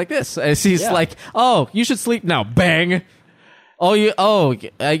things like this. As he's Yeah. like, "Oh, you should sleep now." Bang.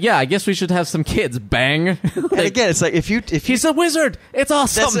 Yeah. I guess we should have some kids. Bang. And again, it's like if you He's a wizard. It's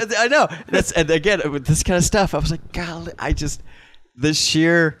awesome. I know and again with this kind of stuff, I was like, golly, the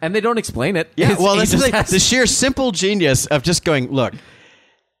sheer and they don't explain it. yeah. It's- Well, he that's just like has- the sheer simple genius of just going, look.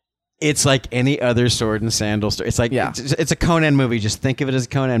 It's like any other sword and sandal story. It's like Yeah. it's a Conan movie. Just think of it as a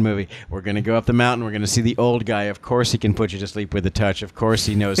Conan movie. We're going to go up the mountain. We're going to see the old guy. Of course, he can put you to sleep with a touch. Of course,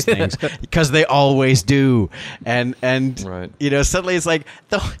 he knows things because they always do. And Right. suddenly it's like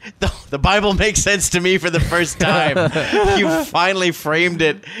the Bible makes sense to me for the first time. You finally framed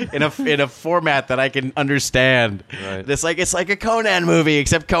it in a format that I can understand. Right. It's like a Conan movie,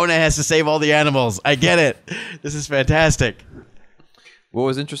 except Conan has to save all the animals. I get it. This is fantastic. What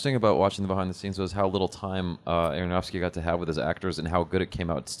was interesting about watching the behind the scenes was how little time Aronofsky got to have with his actors and how good it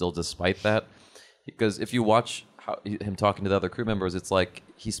came out still despite that. Because if you watch him talking to the other crew members, it's like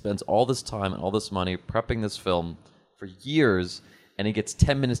he spends all this time and all this money prepping this film for years, and he gets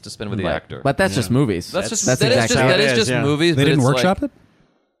 10 minutes to spend with the actor. But that's just movies. that's just that's that is exactly just how that it is is, just yeah. movies. they but didn't it's workshop like, it,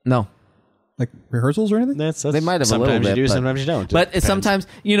 no. like rehearsals or anything. They might have sometimes a little bit. you do, but, sometimes you don't. But It it's depends. sometimes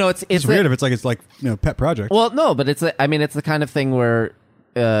it's It's weird if it's like pet project. Well, no, but it's the kind of thing where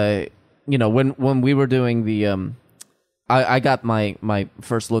when we were doing the I got my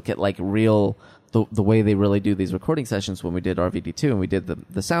first look at like real the way they really do these recording sessions when we did RVD2 and we did the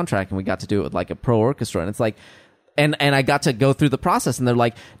soundtrack and we got to do it with like a pro orchestra and it's like and I got to go through the process and they're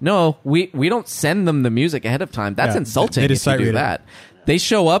like, no, we don't send them the music ahead of time. That's Yeah, insulting they if just you sight do read it. that. They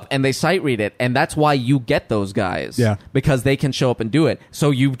show up and they sight read it, and that's why you get those guys. Yeah. Because they can show up and do it. So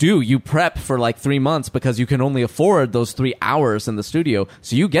you prep for like 3 months because you can only afford those 3 hours in the studio.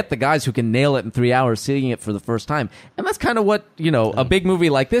 So you get the guys who can nail it in 3 hours seeing it for the first time. And that's kind of what, a big movie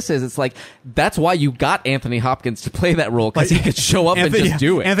like this is. It's like, that's why you got Anthony Hopkins to play that role, because he could show up and just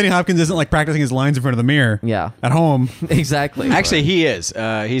do it. Anthony Hopkins isn't like practicing his lines in front of the mirror. Yeah. At home. Exactly. Actually, he is.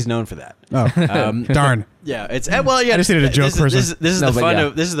 He's known for that. Oh, darn. Yeah, it's well. Yeah, I just needed a joke person. This is No, the but fun yeah.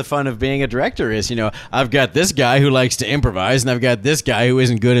 of the fun of being a director. Is I've got this guy who likes to improvise, and I've got this guy who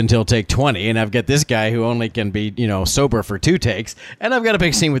isn't good until take 20, and I've got this guy who only can be sober for 2 takes, and I've got a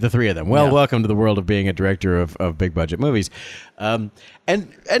big scene with the 3 of them. Well, Yeah. welcome to the world of being a director of big budget movies.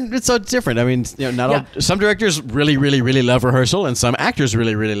 And it's so different. I mean, not all, some directors really, really, really love rehearsal, and some actors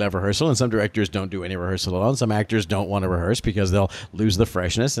really, really love rehearsal, and some directors don't do any rehearsal at all. And some actors don't want to rehearse because they'll lose the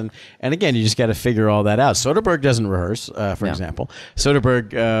freshness. And again, you just got to figure all that out. Soderbergh doesn't rehearse, for example.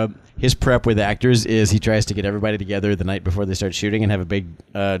 Soderbergh, his prep with actors is he tries to get everybody together the night before they start shooting and have a big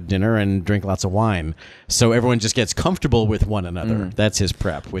dinner and drink lots of wine, so everyone just gets comfortable with one another. That's his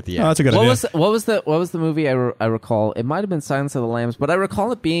prep with the Oh, that's a good What idea. was the movie I recall? It might have been Silence of the Lambs, but I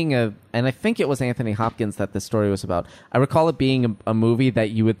recall it being and I think it was Anthony Hopkins that this story was about. I recall it being a movie that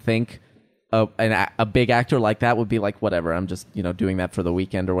you would think a big actor like that would be like, whatever, I'm just doing that for the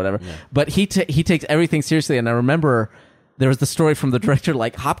weekend or whatever. Yeah. But he takes everything seriously, and I remember there was the story from the director,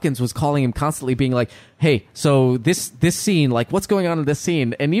 like Hopkins was calling him constantly, being like, "Hey, so this scene, like, what's going on in this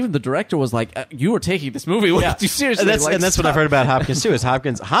scene?" And even the director was like, "You were taking this movie way too seriously." And that's what I've heard about Hopkins too. Is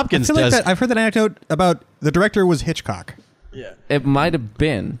Hopkins I feel does like that, I've heard that anecdote about the director was Hitchcock. yeah. It might have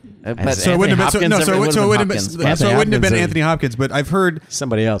been. But So it wouldn't have been Hopkins, so it would've wouldn't been have Hopkins. been so it wouldn't have been Hopkins, Anthony Hopkins. But I've heard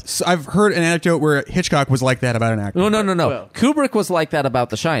somebody else. I've heard an anecdote where Hitchcock was like that about an actor. No. Kubrick was like that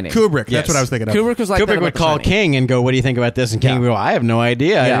about The Shining. Kubrick. Yes. That's what I was thinking of. Kubrick was like that Kubrick about would The call Shining. King and go, "What do you think about this?" And King would go, "I have no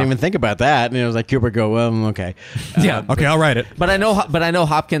idea. I Yeah. didn't even think about that." And it was like Kubrick go, "Well, okay." Yeah. Okay, I'll write it. But I know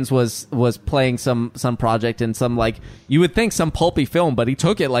Hopkins was playing some project in some, like, you would think some pulpy film, but he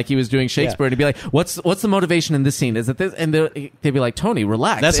took it like he was doing Shakespeare, and he'd be like, "What's the motivation in this scene? Is it this?" And they'd be like, "Tony,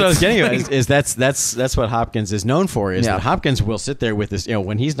 relax." That's what I was It's- getting at. Is that's what Hopkins is known for. Is Yeah. that Hopkins will sit there with this.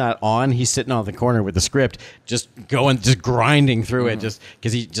 When he's not on, he's sitting on the corner with the script, just grinding through it, just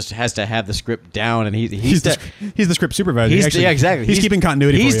because he just has to have the script down, and he's the script supervisor. He's, Actually, yeah, exactly. He's keeping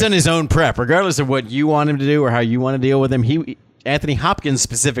continuity. He's for you. done his own prep, regardless of what you want him to do or how you want to deal with him. Anthony Hopkins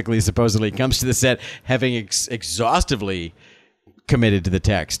specifically, supposedly, comes to the set having exhaustively committed to the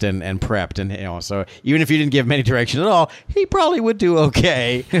text and prepped, and so even if you didn't give him any direction at all, he probably would do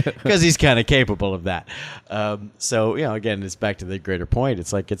okay because he's kind of capable of that. So again, it's back to the greater point.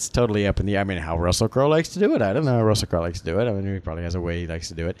 It's like it's totally up in the. I mean, how Russell Crowe likes to do it, I don't know how Russell Crowe likes to do it. I mean, he probably has a way he likes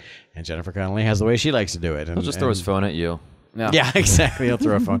to do it, and Jennifer Connelly has the way she likes to do it. And, He'll just throw his phone at you. Yeah, exactly. He'll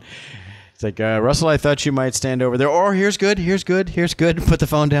throw a phone. It's like, Russell, I thought you might stand over there. Or here's good. Put the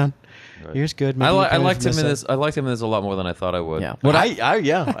phone down. Here's good. I liked him in this. I liked him in this a lot more than I thought I would. Yeah. What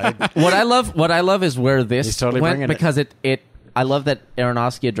What I love is where this He's totally went, bringing it. because it I love that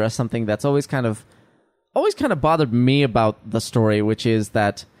Aronofsky addressed something that's always kind of bothered me about the story, which is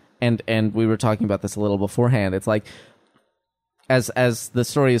that, and we were talking about this a little beforehand. It's like, as the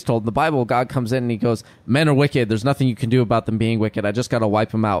story is told in the Bible, God comes in and he goes, "Men are wicked. There's nothing you can do about them being wicked. I just got to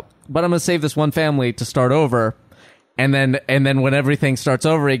wipe them out. But I'm going to save this one family to start over." And then when everything starts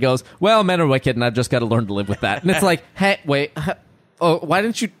over, he goes, "Well, men are wicked, and I've just got to learn to live with that." And it's like, hey, wait, why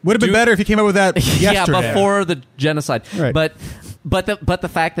didn't you? Would have been better if you came up with that yesterday. Yeah, before the genocide. Right. But the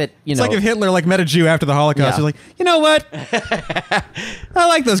fact that It's like if Hitler met a Jew after the Holocaust. Yeah. He's like, you know what? I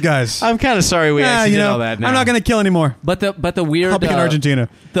like those guys. I'm kind of sorry we actually did all that now. I'm not going to kill anymore. but the weird I'll be in Argentina.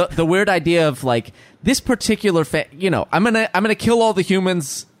 The weird idea of like this particular I'm gonna kill all the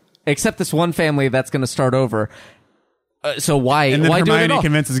humans except this one family that's gonna start over. So why? And then why do it at Hermione all?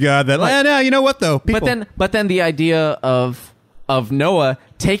 convinces God that, Right. no, you know what though? People. But then the idea of Noah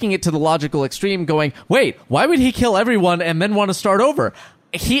taking it to the logical extreme, going, wait, why would he kill everyone and then want to start over?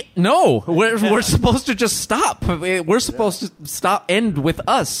 We're supposed to just stop. We're supposed to stop. End with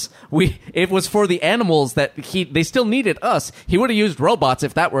us. It was for the animals that they still needed us. He would have used robots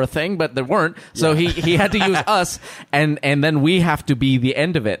if that were a thing, but there weren't. So he had to use us, and then we have to be the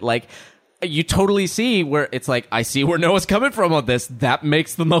end of it. Like, you totally see where it's like, I see where Noah's coming from on this. That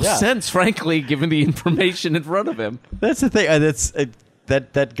makes the most sense, frankly, given the information in front of him. That's the thing.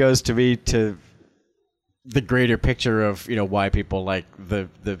 That goes to me to the greater picture of why people like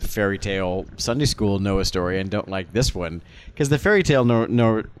the fairy tale Sunday school Noah story and don't like this one, because the fairy tale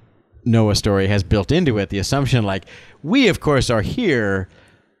Noah story has built into it the assumption like we of course are here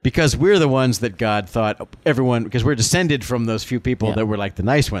because we're the ones that God thought everyone, because we're descended from those few people that were like the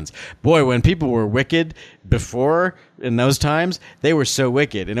nice ones. Boy, when people were wicked before, in those times, they were so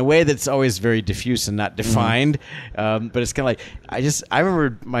wicked in a way that's always very diffuse and not defined. But it's kind of like, I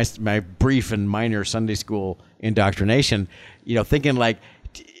remember my brief and minor Sunday school indoctrination, thinking like,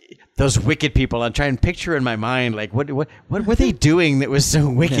 those wicked people. I'm trying to picture in my mind, like, what were they doing that was so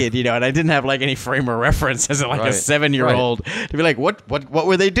wicked, And I didn't have like any frame of reference as like a 7-year-old to be like, what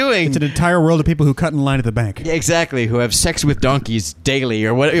were they doing? It's an entire world of people who cut in line at the bank. Yeah, exactly, who have sex with donkeys daily,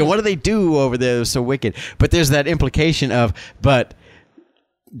 or what do they do over there that's so wicked? But there's that implication of, but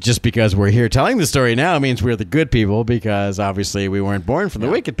just because we're here telling the story now means we're the good people, because obviously we weren't born from the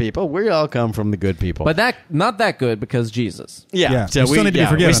wicked people. We all come from the good people. But not that good, because Jesus. Yeah, so we still need to be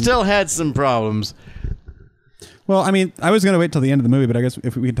forgiven. We still had some problems. Well, I mean, I was going to wait till the end of the movie, but I guess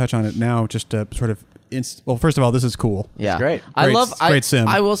if we can touch on it now, just to sort of. Well, first of all, this is cool. Yeah, great. Great sim.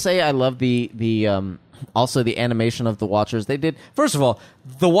 I will say I love the also the animation of the Watchers. They did, first of all,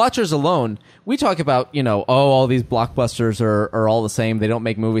 the Watchers alone. We talk about, all these blockbusters are all the same. They don't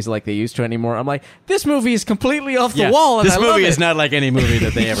make movies like they used to anymore. I'm like, this movie is completely off the wall. And this I love movie it. is not like any movie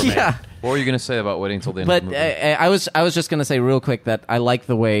that they ever made. Yeah. What were you going to say about waiting till the end But of the movie? I was just going to say real quick that I like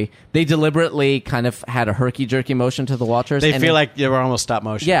the way they deliberately kind of had a herky-jerky motion to the Watchers. They and feel like they were almost stop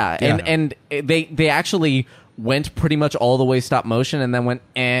motion. Yeah, and they actually went pretty much all the way stop motion and then went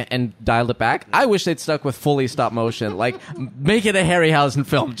and dialed it back. I wish they'd stuck with fully stop motion. Like, make it a Harryhausen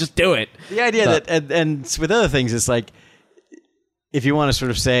film. Just do it. The idea But- that, and with other things, it's like, if you want to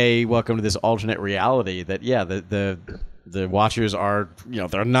sort of say, welcome to this alternate reality, that, the the Watchers are,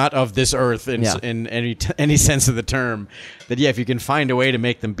 they're not of this earth in Yeah. in any sense of the term. That if you can find a way to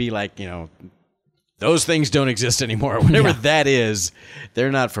make them be like, those things don't exist anymore. Whatever that is,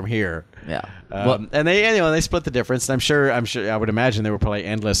 they're not from here. Yeah. And they split the difference. And I'm sure I would imagine there were probably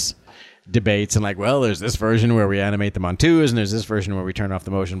endless debates and there's this version where we animate them on twos, and there's this version where we turn off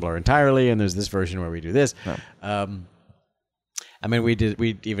the motion blur entirely, and there's this version where we do this.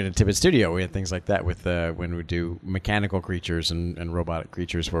 We even in Tibbet Studio we had things like that with when we do mechanical creatures and robotic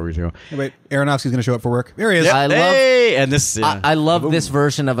creatures where we do. Hey, wait, Aronofsky's going to show up for work. Here he is. I love this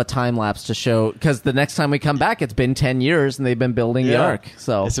version of a time lapse to show, because the next time we come back, it's been 10 years and they've been building the Ark.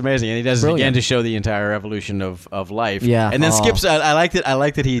 So it's amazing, and he does it again to show the entire evolution of life. Yeah, and then skips. I like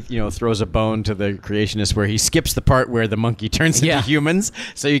that he throws a bone to the creationists where he skips the part where the monkey turns into humans,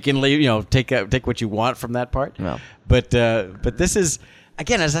 so you can leave. Take what you want from that part. Yeah. But this is,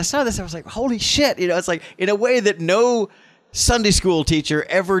 again, as I saw this, I was like, holy shit! It's like in a way that no Sunday school teacher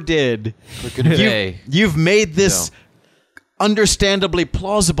ever did. You've made this understandably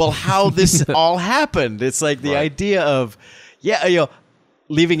plausible how this all happened. It's like the idea of,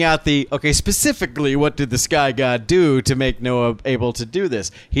 leaving out specifically what did the sky god do to make Noah able to do this?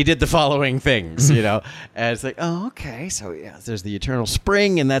 He did the following things, and it's like, oh, okay, so there's the eternal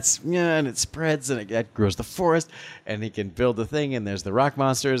spring, and and it spreads, and that grows the forest, and he can build the thing, and there's the rock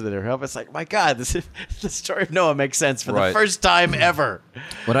monsters that are helping. It's like, my God, the story of Noah makes sense for the first time ever.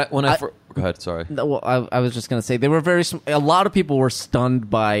 Go ahead, sorry. Well, I was just going to say, they were a lot of people were stunned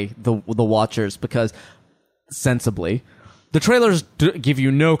by the Watchers because, sensibly, the trailers give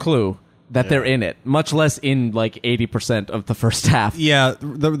you no clue that they're in it, much less in 80% of the first half. Yeah,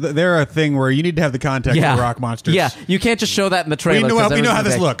 they're a thing where you need to have the context of the rock monsters. Yeah, you can't just show that in the trailer. We know how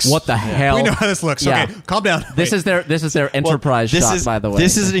this looks. What the hell? We know how this looks. Okay, calm down. This is their enterprise shot, by the way.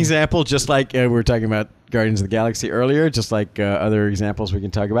 This is an example, just like we were talking about Guardians of the Galaxy earlier, just like other examples we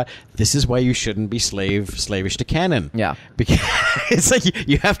can talk about. This is why you shouldn't be slavish to canon. Yeah. Because it's like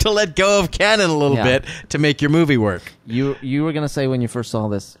you have to let go of canon a little bit to make your movie work. You were going to say when you first saw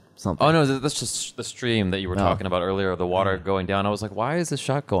this something. Oh, no, that's just the stream that you were talking about earlier, of the water going down. I was like, why is this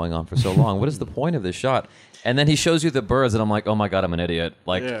shot going on for so long? What is the point of this shot? And then he shows you the birds, and I'm like, oh my God, I'm an idiot.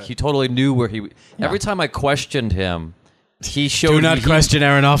 He totally knew where he... Every time I questioned him, he showed me... Do not question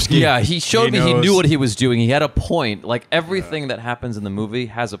Aronofsky. Yeah, he showed me he knew what he was doing. He had a point. Everything that happens in the movie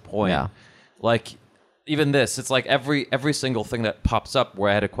has a point. Yeah. Even this, it's like every single thing that pops up where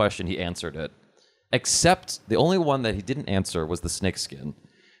I had a question, he answered it. Except the only one that he didn't answer was the snake skin.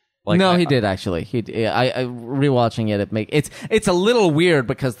 He did actually. I rewatching it. It's a little weird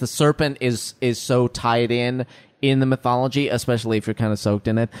because the serpent is so tied in the mythology, especially if you're kind of soaked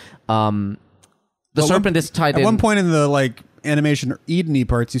in it. The serpent is tied in. At one point in the animation Eden-y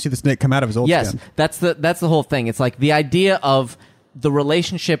parts, you see the snake come out of his old skin. Yes, that's the whole thing. It's like the idea of the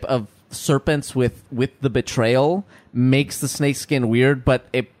relationship of serpents with the betrayal makes the snake skin weird, but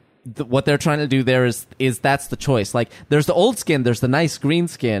what they're trying to do there is that's the choice. There's the old skin, there's the nice green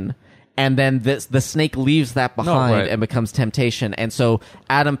skin, and then the snake leaves that behind and becomes temptation. And so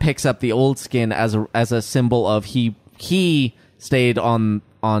Adam picks up the old skin as a symbol of he stayed on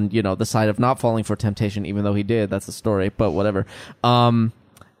the side of not falling for temptation, even though he did. That's the story, but whatever. And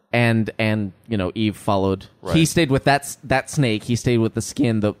Eve followed. Right. He stayed with that snake. He stayed with the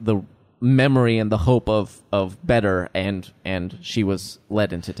skin, the memory and the hope of better, and she was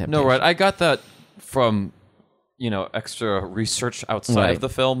led into temptation. No, right. I got that from extra research outside of the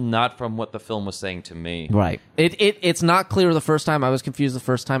film, not from what the film was saying to me. Right. It's not clear the first time. I was confused the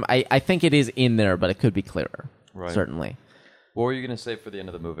first time. I think it is in there, but it could be clearer. Right. Certainly. What were you going to say for the end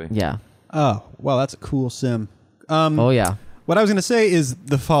of the movie? Yeah. Oh, well, that's a cool sim. Oh yeah. What I was going to say is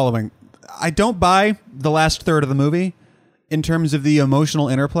the following. I don't buy the last third of the movie in terms of the emotional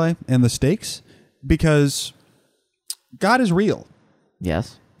interplay and the stakes, because God is real.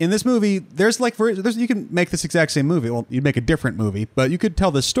 Yes. In this movie, you can make this exact same movie. Well, you'd make a different movie, but you could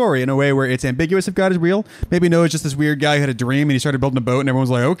tell the story in a way where it's ambiguous if God is real. Maybe Noah's just this weird guy who had a dream and he started building a boat and everyone's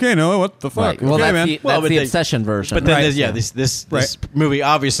like, okay, Noah, what the fuck? Right. Well, okay, that's the obsession version. But then, this movie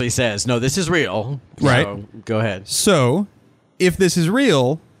obviously says, no, this is real. Right. So go ahead. So, if this is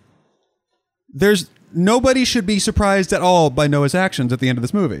real, nobody should be surprised at all by Noah's actions at the end of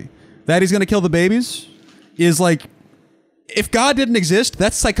this movie. That he's going to kill the babies is like... If God didn't exist,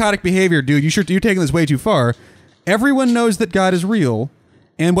 that's psychotic behavior, dude. You're taking this way too far. Everyone knows that God is real,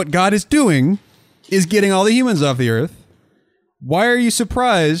 and what God is doing is getting all the humans off the earth. Why are you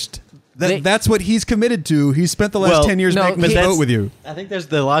surprised That's what he's committed to. He spent the last 10 years making this boat with you. I think there's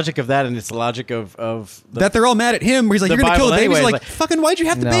the logic of that, and it's the logic of That they're all mad at him. Where he's like, the "You're going to kill the Bible babies." anyway, Like, like- fucking, why'd you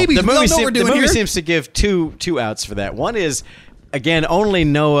have the No. babies? the We all movie, know what we're doing here. seems to give two outs for that. One is, again, only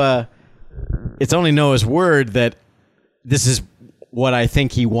Noah. It's only Noah's word that this is what I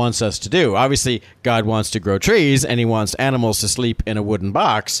think he wants us to do. Obviously, God wants to grow trees, and he wants animals to sleep in a wooden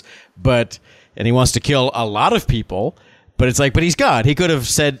box, and he wants to kill a lot of people. But it's like, but he's God. He could have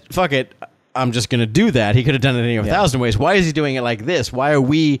said, "Fuck it, I'm just going to do that." He could have done it in a thousand ways. Why is he doing it like this? Why are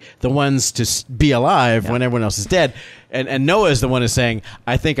we the ones to be alive when everyone else is dead? And Noah is the one who's saying,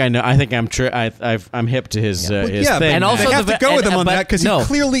 "I think I know. I think I'm I'm hip to his thing." And also they have the- to go with him on but that because no. he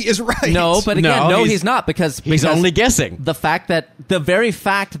clearly is right. No, but again, No, he's not because he's only guessing. The very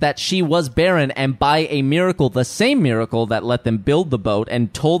fact that she was barren, and by a miracle, the same miracle that let them build the boat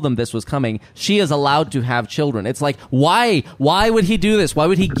and told them this was coming, she is allowed to have children. It's like, why? Why would he do this? Why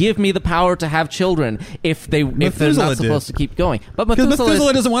would he give me the power to have children if they're Methuselah not supposed did. to keep going? But Because Methuselah,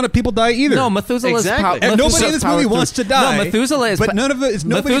 Methuselah doesn't want people die either. no, Methuselah is Exactly. And nobody in this movie wants to die. No, Methuselah is. But none of it is.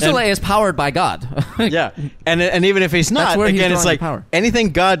 Methuselah is powered by God. Yeah, and even if he's not, That's where he's again, it's drawing like the power. anything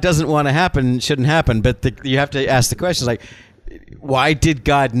God doesn't want to happen shouldn't happen. But you have to ask the questions like, why did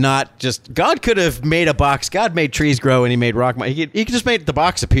God not just? God could have made a box. God made trees grow, and he made rock. He could just make the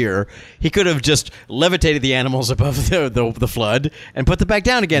box appear. He could have just levitated the animals above the flood and put them back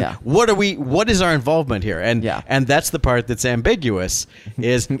down again. Yeah. What is our involvement here? And and that's the part that's ambiguous.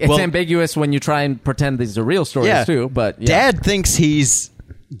 Is It's ambiguous when you try and pretend these are real stories too. But Dad thinks he's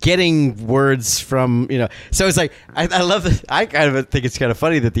getting words from so it's like I love it. I kind of think it's kind of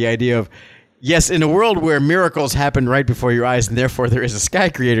funny that the idea of yes, in a world where miracles happen right before your eyes and therefore there is a sky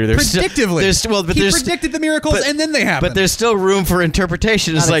creator, Predictively. He there's predicted the miracles and then they happen. but there's still room for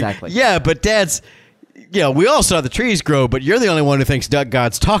interpretation. It's Not like exactly. yeah, but Dad's we all saw the trees grow, but you're the only one who thinks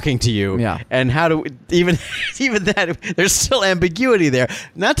God's talking to you. Yeah. And how do even that? There's still ambiguity there.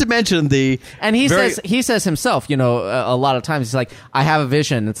 Not to mention And he says himself, a lot of times he's like, I have a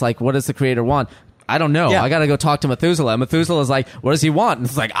vision. It's like, what does the creator want? I don't know. Yeah. I got to go talk to Methuselah. Methuselah's like, what does he want? And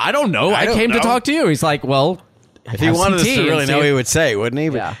it's like, I don't know. I don't came to know. talk to you. He's like, well, if he wanted us to really know, he would say, wouldn't he?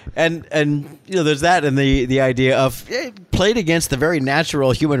 Yeah. And there's that, and the idea of played against the very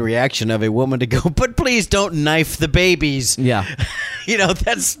natural human reaction of a woman to go, but please don't knife the babies. Yeah.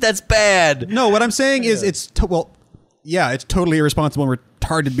 That's bad. no, what I'm saying is it's totally irresponsible and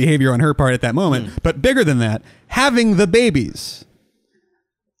retarded behavior on her part at that moment. But bigger than that, having the babies.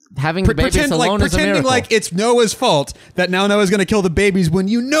 Having the babies alone is a pretending miracle. like it's Noah's fault that now Noah's going to kill the babies when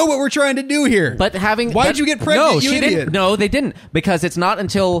you know what we're trying to do here. But why'd you get pregnant? No, you she idiot? didn't. No, they didn't, because it's not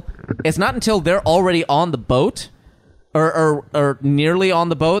until they're already on the boat, or nearly on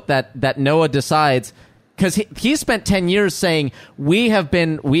the boat that Noah decides, because he spent 10 years saying we have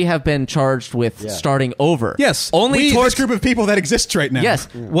been charged with starting over. Yes, only this group of people that exists right now. Yes,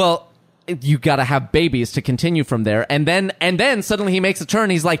 well. You got to have babies to continue from there, and then suddenly he makes a turn.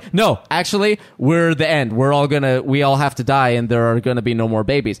 He's like, "No, actually, we're the end. We all have to die, and there are gonna be no more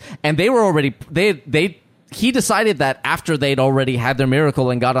babies." And they were already he decided that after they'd already had their miracle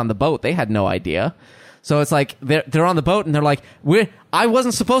and got on the boat. They had no idea. So it's like they're on the boat and they're like, I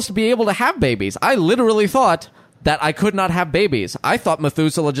wasn't supposed to be able to have babies. I literally thought that I could not have babies. I thought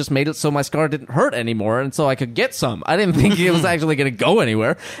Methuselah just made it so my scar didn't hurt anymore, and so I could get some. I didn't think it was actually going to go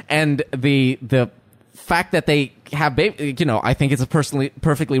anywhere. And the fact that they have baby, I think it's a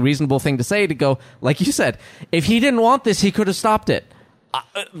perfectly reasonable thing to say, to go, like you said, if he didn't want this, he could have stopped it.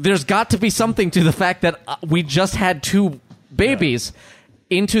 There's got to be something to the fact that we just had 2 babies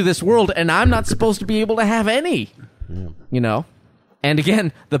into this world, and I'm not supposed to be able to have any. And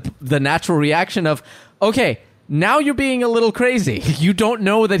again, the natural reaction of, okay, now you're being a little crazy. You don't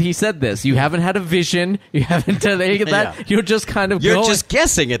know that he said this. You haven't had a vision. You haven't done any of that. Yeah. You're just kind of You're just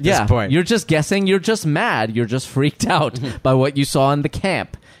guessing at this point. You're just guessing. You're just mad. You're just freaked out by what you saw in the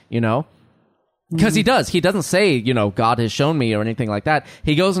camp, Because he does. He doesn't say, God has shown me or anything like that.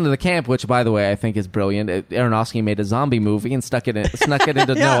 He goes into the camp, which, by the way, I think is brilliant. Aronofsky made a zombie movie and snuck it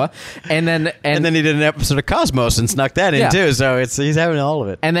into Yeah. Noah. And then he did an episode of Cosmos and snuck that in too. So he's having all of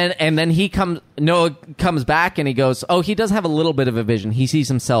it. And then Noah comes back and he goes, oh, he does have a little bit of a vision. He sees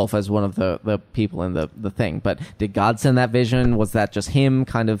himself as one of the people in the thing. But did God send that vision? Was that just him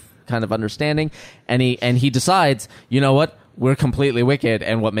kind of understanding? And he decides, you know what? We're completely wicked,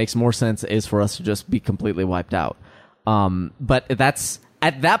 and what makes more sense is for us to just be completely wiped out. But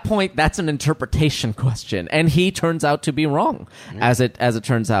at that point, that's an interpretation question, and he turns out to be wrong. As it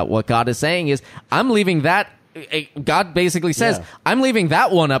turns out, what God is saying is, I'm leaving that. God basically says, I'm leaving that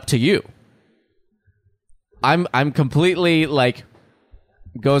one up to you. I'm completely like,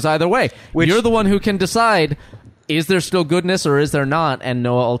 goes either way. You're the one who can decide, is there still goodness or is there not? And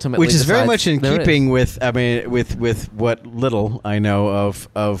Noah ultimately Which is very decides much in there keeping is. with, I mean, with what little I know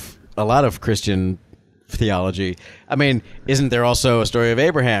of a lot of Christian theology. I mean, isn't there also a story of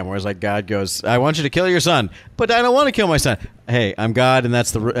Abraham where it's like God goes, I want you to kill your son, but I don't want to kill my son. Hey, I'm God, and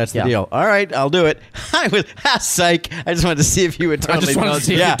that's the Yeah. deal. All right, I'll do it. I was psych. I just wanted to see if you would totally just wanted know. to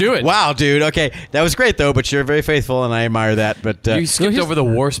see if you'd do it. Wow, dude. Okay, that was great though. But you're very faithful, and I admire that. But You skipped over the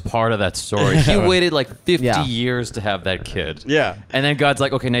worst part of that story. He waited like 50 Yeah. years to have that kid. Yeah. And then God's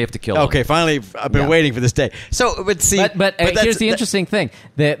like, okay, now you have to kill him. okay, finally, I've been Yeah. waiting for this day. So, but see, But that's- here's the interesting thing: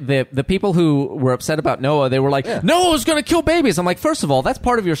 the people who were upset about Noah, they were like, Noah was going to kill babies. I'm like, first of all, that's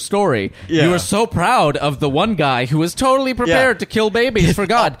part of your story. Yeah. You were so proud of the one guy who was totally prepared to kill babies for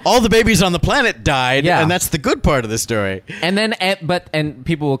God. all the babies on the planet died, Yeah. and that's the good part of the story. And then, and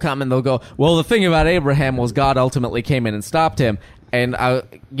people will come and they'll go, well, the thing about Abraham was God ultimately came in and stopped him, and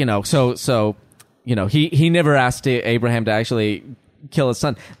he never asked Abraham to actually kill his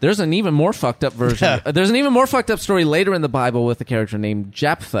son. There's an even more fucked up version. There's an even more fucked up story later in the Bible with a character named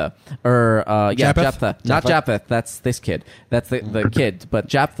Jephthah, Jephthah, not Japheth. That's this kid. That's the kid, but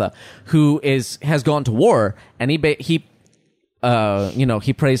Jephthah, who has gone to war, and he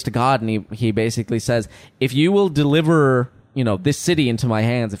prays to God, and he basically says, if you will deliver, this city into my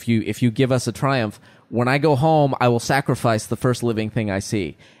hands, if you give us a triumph, when I go home, I will sacrifice the first living thing I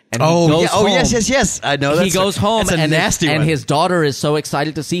see. And he goes home. yes. I know. He goes home, that's a and nasty one. and his daughter is so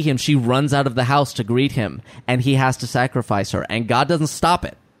excited to see him, she runs out of the house to greet him, and he has to sacrifice her, and God doesn't stop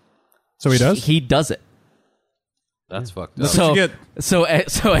it. So he does. He does it. That's fucked up. So, you get? so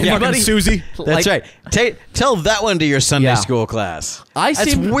anybody, Susie. That's right. Tell that one to your Sunday Yeah. school class.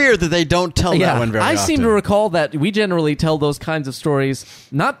 That's weird that they don't tell that one very I often. seem to recall that we generally tell those kinds of stories,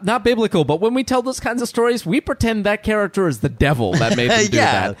 not biblical, but when we tell those kinds of stories, we pretend that character is the devil that made them do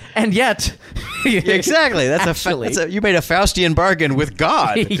Yeah. that. And yet... Exactly. Actually. You made a Faustian bargain with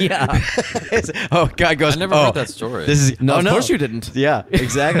God. Yeah. God goes. I never heard that story. This is No, of course you didn't. Yeah,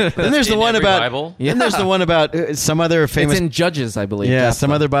 exactly. Then there's the in one every about. Bible? Then there's the one about some other famous. It's in Judges, I believe. Yeah, Jephthah.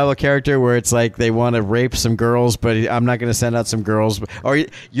 some other Bible character where it's like they want to rape some girls, but I'm not going to send out some girls. Or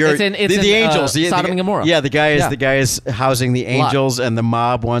you're It's in the angels. Sodom and Gomorrah. Yeah, the guy Yeah. is housing the angels, and the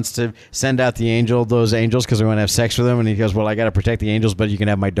mob wants to send out those angels because they want to have sex with them, and he goes, "Well, I got to protect the angels, but you can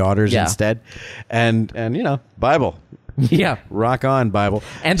have my daughters Yeah. instead." And Bible, Yeah. rock on Bible,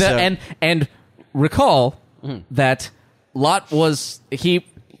 And and recall that Lot was he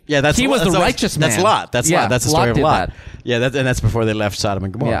Yeah, he was the that's righteous man. That's Lot. That's Yeah, Lot. That's the Lot story of did Lot. that. Yeah, that's before they left Sodom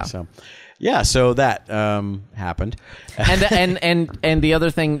and Gomorrah. Yeah. So that happened. and the other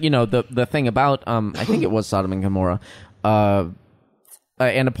thing, the thing about I think it was Sodom and Gomorrah,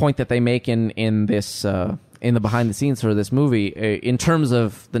 and a point that they make in this in the behind the scenes for this movie in terms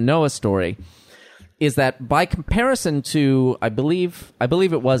of the Noah story is that by comparison to I believe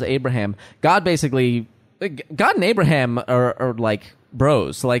it was Abraham, God and Abraham are like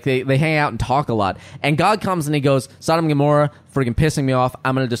bros. Like they hang out and talk a lot. And God comes and he goes, Sodom and Gomorrah, freaking pissing me off.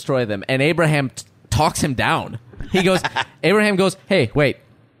 I'm going to destroy them. And Abraham talks him down. He goes, Abraham goes, hey, wait,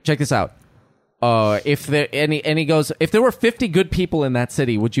 check this out. If there he goes, if there were 50 good people in that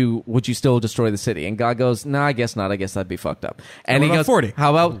city, would you still destroy the city? And God goes, no, I guess not. I guess that'd be fucked up. And How he about goes, 40?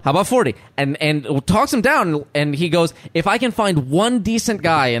 How about 40? And talks him down. And he goes, if I can find one decent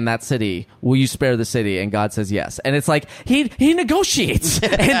guy in that city, will you spare the city? And God says yes. And it's like he negotiates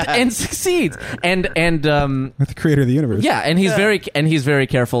and succeeds. And With the creator of the universe. yeah, and he's very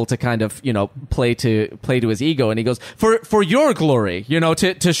careful to kind of play to his ego, and he goes for your glory,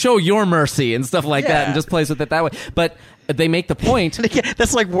 to show your mercy and stuff like that, Yeah. and just plays with it that way. But they make the point.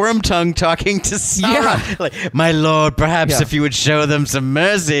 That's like Wormtongue talking to Sauron. Yeah. Like, my lord, perhaps Yeah. if you would show them some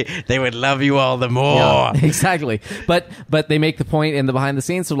mercy, they would love you all the more. Yeah, exactly. But they make the point in the behind the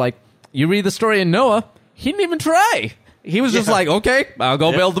scenes. So like, you read the story in Noah, he didn't even try. He was just like, okay, I'll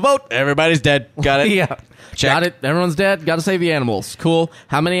go build the boat. Everybody's dead. Got it. Yeah. Check. Got it. Everyone's dead. Got to save the animals. Cool.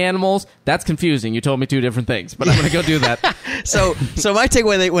 How many animals? That's confusing. You told me two different things, but I'm going to go do that. So my take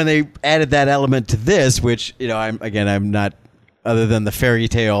when they added that element to this, which I'm not, other than the fairy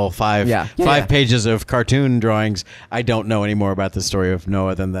tale five pages of cartoon drawings, I don't know any more about the story of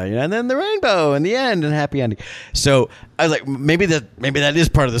Noah than and then the rainbow and the end and happy ending. So I was like, maybe that is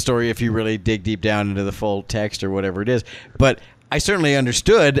part of the story if you really dig deep down into the full text or whatever it is. But I certainly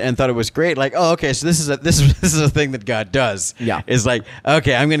understood and thought it was great. Like, oh, okay, so this is a thing that God does. Yeah. Is like,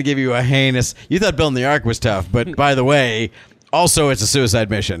 okay, I'm going to give you a heinous. You thought building the ark was tough, but by the way, also it's a suicide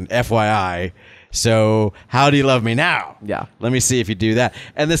mission. FYI. So how do you love me now? Yeah. Let me see if you do that.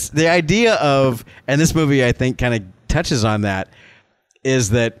 And the idea of, and this movie I think kind of touches on that, is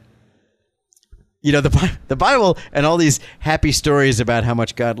that, you know, the Bible and all these happy stories about how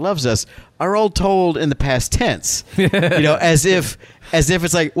much God loves us are all told in the past tense. You know, as if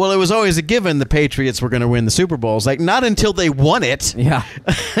it's like, well, it was always a given the Patriots were going to win the Super Bowl. It's like, not until they won it. Yeah.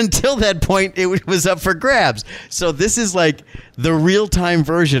 Until that point, it was up for grabs. So this is like the real-time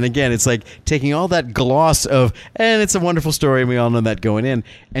version. Again, it's like taking all that gloss of, and it's a wonderful story, and we all know that going in,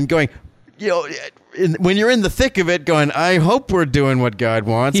 and going, you know, when you're in the thick of it, going, I hope we're doing what God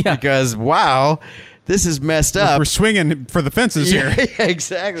wants, because, wow, this is messed up. We're swinging for the fences here. Yeah,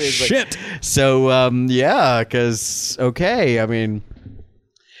 exactly. It's Shit. Like, so, yeah, because, okay, I mean,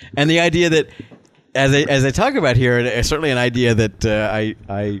 and the idea that, as I talk about here, certainly an idea that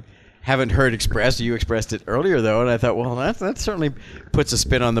I haven't heard expressed. You expressed it earlier, though, and I thought, well, that certainly puts a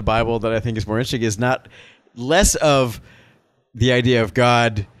spin on the Bible that I think is more interesting, is not less of the idea of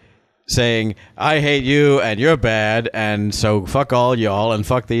God saying, I hate you and you're bad, and so fuck all y'all and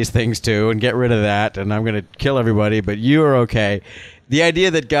fuck these things too and get rid of that, and I'm going to kill everybody, but you are okay. The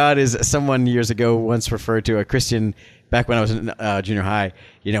idea that God is, someone years ago once referred to a Christian, back when I was in junior high,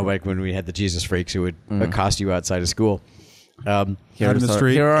 you know, like when we had the Jesus freaks who would accost you outside of school. Out in the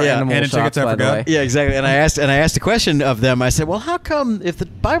street. Here are animal and shots, tickets I by the way. forgot. Yeah, exactly. And I asked a question of them. I said, well, how come, if the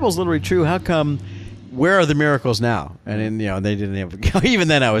Bible's literally true, how come, where are the miracles now? And then, you know, they didn't have, even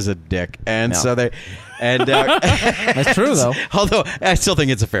then I was a dick. And so they, and That's true, though. Although I still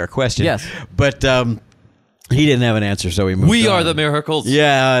think it's a fair question. Yes. But he didn't have an answer, so we moved We on. are the miracles.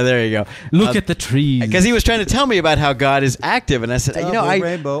 Yeah, there you go. Look at the trees. Because he was trying to tell me about how God is active, and I said, you know,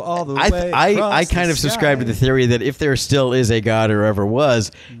 rainbow all the way I across kind the of subscribe to sky. the theory that if there still is a God or ever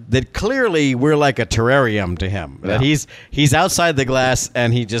was, that clearly we're like a terrarium to him. That he's outside the glass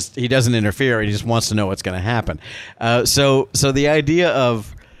and he doesn't interfere. He just wants to know what's going to happen. So the idea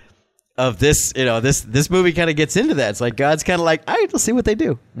of this, you know, this movie kind of gets into that. It's like God's kind of like, all right, let's see what they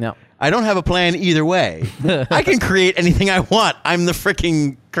do. No. I don't have a plan either way. I can create anything I want. I'm the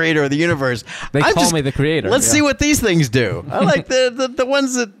freaking creator of the universe. They call me the creator. Let's see what these things do. I like the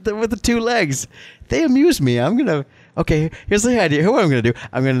ones that with the two legs. They amuse me. Okay, here's the idea. Here's what I'm going to do.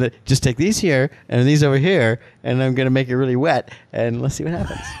 I'm going to just take these here and these over here, and I'm going to make it really wet, and let's see what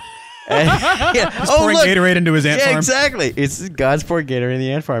happens. Pouring Gatorade into his ant yeah, farm. exactly. It's God's pouring Gatorade in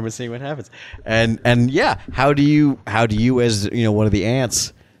the ant farm and seeing what happens. And yeah, how do you as, you know, one of the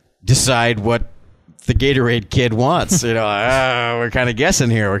ants decide what the Gatorade kid wants? You know, we're kind of guessing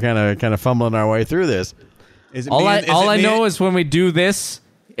here. We're kind of fumbling our way through this. Is it All me and- I me know and- is when we do this,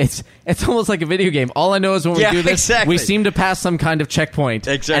 it's almost like a video game. All I know is when we Yeah, do this, exactly. we seem to pass some kind of checkpoint,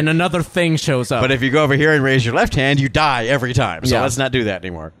 Exactly. and another thing shows up. But if you go over here and raise your left hand, you die every time. So Yeah. let's not do that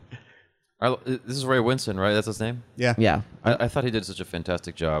anymore. This is Ray Winston, right? That's his name? Yeah. yeah, I thought he did such a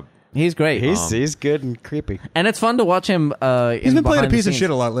fantastic job. he's great. He's good and creepy. And it's fun to watch him. He's been playing a piece of shit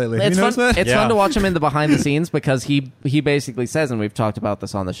a lot lately. Have It's you fun. noticed that? It's Yeah. fun to watch him in the behind the scenes because he basically says, and we've talked about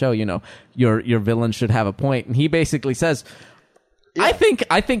this on the show. You know, your villain should have a point, and he basically says, I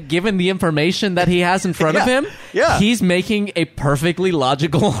think given the information that he has in front of him, he's making a perfectly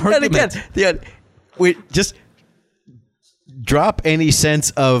logical argument. And again, we just drop any sense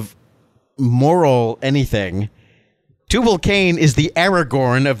of moral anything. Tubal Cain is the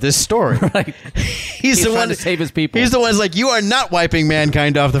Aragorn of this story. Right. He's the trying one to save his people. He's the one who's like, you are not wiping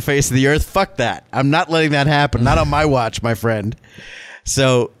mankind off the face of the earth. Fuck that. I'm not letting that happen. Not on my watch, my friend.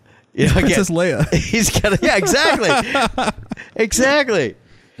 So, you know, Princess Leia. He's got yeah, exactly, exactly.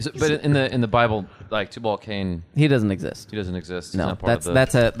 But in the Bible, like Tubal Cain, He doesn't exist. he doesn't exist. He's No, not part of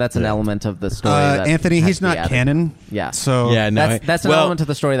the, that's an element of the story. that Anthony, has he's to be not added. canon. Yeah. So Yeah, no, That's an element to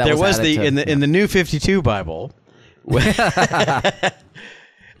the story that there was added the to- in the New 52 Bible.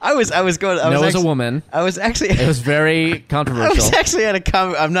 I was Noah's a woman. I was actually It was very I controversial. was actually at a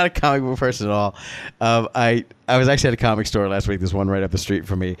comic. I'm not a comic book person at all. I was actually at a comic store last week. There's one right up the street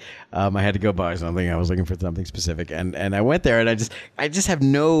from me. I had to go buy something. I was looking for something specific, and I went there, and I just have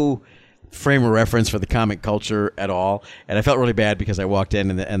no frame of reference for the comic culture at all. And I felt really bad because I walked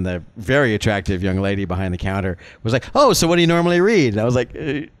in, and the very attractive young lady behind the counter was like, "Oh, so what do you normally read?" And I was like.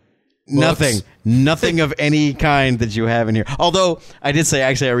 Nothing of any kind that you have in here. Although I did say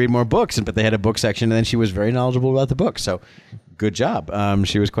actually I read more books, but they had a book section, and then she was very knowledgeable about the book. So good job.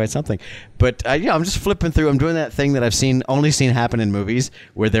 She was quite something. But I'm just flipping through. I'm doing that thing that I've only seen happen in movies,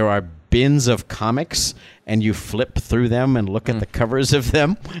 where there are bins of comics, and you flip through them and look at the covers of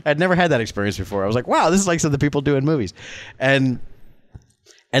them. I'd never had that experience before. I was like, wow, this is like something people do in movies, and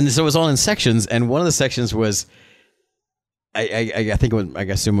so it was all in sections, and one of the sections was. I think I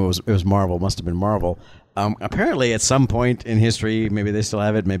assume it was Marvel. Must have been Marvel. Apparently, at some point in history, maybe they still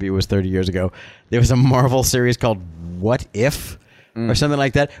have it. Maybe it was 30 years ago. There was a Marvel series called What If, or something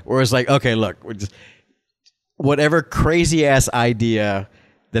like that. Or it's like, okay, look, we're just, whatever crazy ass idea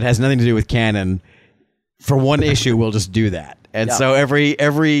that has nothing to do with canon, for one issue, we'll just do that. And so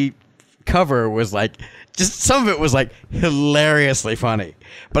every cover was like, just some of it was like hilariously funny,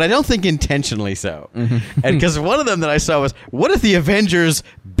 but I don't think intentionally so. And because one of them that I saw was, what if the Avengers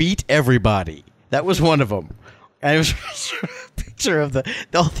beat everybody? That was one of them. And it was a picture of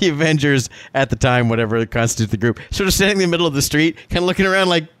all the Avengers at the time, whatever constitutes the group, sort of standing in the middle of the street, kind of looking around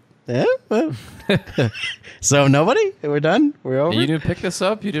like, well. So nobody? We're done? We're over? You didn't pick this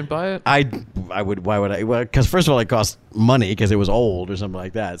up? You didn't buy it? I would. Why would I? Well, because first of all, it cost money because it was old or something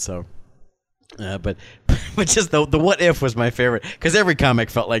like that. So, but just the what if was my favorite because every comic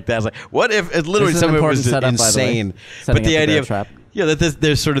felt like that. It's like, what if? It's literally This is an some of it important was setup, by the way. insane. Setting But the up the idea bear of trap. that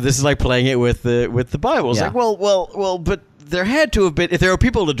there's sort of this is like playing it with the Bible. It's Yeah. like well, but there had to have been if there were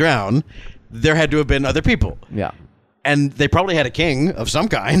people to drown, there had to have been other people. Yeah. And they probably had a king of some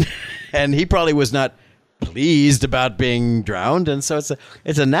kind, and he probably was not pleased about being drowned. And so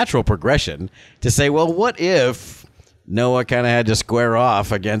it's a natural progression to say, well, what if Noah kind of had to square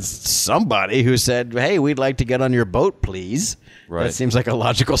off against somebody who said, hey, we'd like to get on your boat, please. Right. That seems like a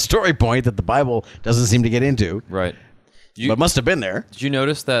logical story point that the Bible doesn't seem to get into, Right. but must have been there. Did you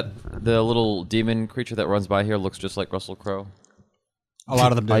notice that the little demon creature that runs by here looks just like Russell Crowe? A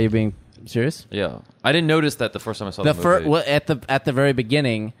lot of them do. Are you being serious? Yeah. I didn't notice that the first time I saw the movie. Well, at the very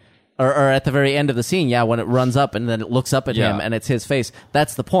beginning, or at the very end of the scene, when it runs up and then it looks up at Yeah. him and it's his face.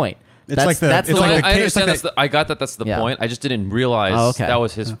 That's the point. It's that's, like the- that's it's the like way- the- I understand it's like I got that's the Yeah. point. I just didn't realize Oh, okay. that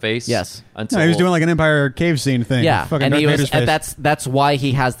was his face. Yes. Until No, he was doing like an Empire cave scene thing. Yeah, Fucking and Darth he was. Vader's face. And that's why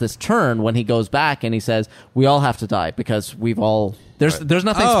he has this turn when he goes back and he says, "We all have to die because we've all." There's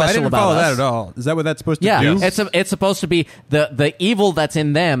nothing Oh, special I didn't about follow us. that at all. Is that what that's supposed to Yeah, do? it's supposed to be the evil that's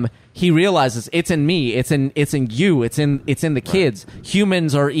in them. He realizes it's in me, it's in you, it's in the kids.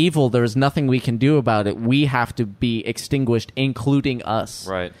 Humans are evil. There's nothing we can do about it. We have to be extinguished, including us.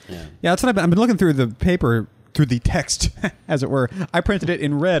 Right. Yeah, that's what I've been looking through the paper, through the text, as it were. I printed it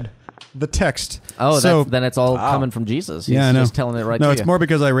in red, the text. Oh, so then it's all coming from Jesus. He's yeah, I know. just telling it right no, to it's you. more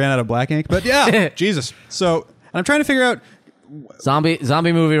because I ran out of black ink. But yeah, Jesus. So I'm trying to figure out.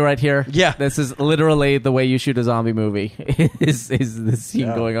 Zombie movie right here. Yeah. This is literally the way you shoot a zombie movie. is the scene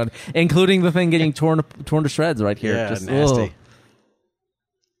going on, including the thing getting torn to shreds right here. Yeah, Just, nasty. ugh.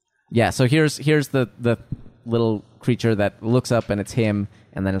 Yeah, so here's the little creature that looks up and it's him,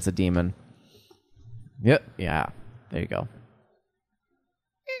 and then it's a demon. Yep. Yeah. There you go.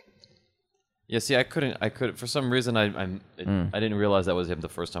 Yeah. See, I couldn't. For some reason, I didn't realize that was him the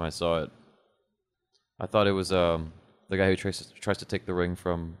first time I saw it. I thought it was the guy who tries to take the ring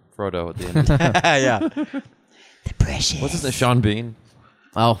from Frodo at the end. Yeah. The precious. What's his name? Sean Bean.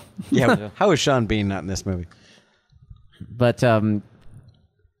 Oh, Yeah. How is Sean Bean not in this movie? but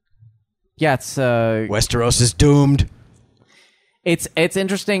yeah, it's Westeros is doomed. it's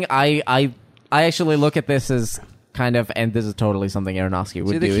interesting. I actually look at this as kind of, and this is totally something Aronofsky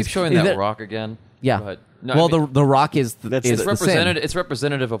would See, they do. keep is- showing is that rock again. Yeah. But, no, well, I mean, the rock is That's- is it's it's the sin. representative. It's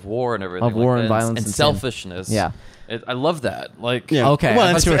representative of war and everything. Of war like and that, violence and and sin. selfishness. Yeah. I love that. Like, Yeah. Okay, Well,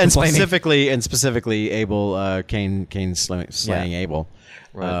 I thought you were and complaining. specifically, Abel, Cain slaying Abel.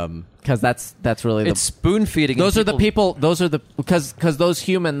 Right. Because that's really it's spoon feeding. those are the people. Those are the because those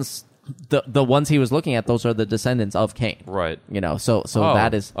humans, the ones he was looking at, those are the descendants of Cain. Right. You know, so Oh,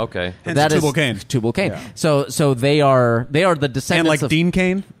 that is okay. Hence that is Tubal-Cain. Tubal-Cain. So they are the descendants And like of Dean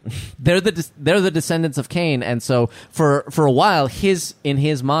Cain. they're the descendants of Cain, and so for a while, in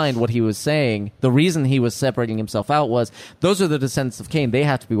his mind, what he was saying, the reason he was separating himself out was those are the descendants of Cain. They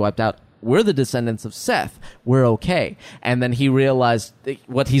have to be wiped out. We're the descendants of Seth. We're okay. And then he realized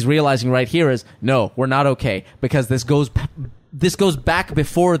what he's realizing right here is no, we're not okay because this goes back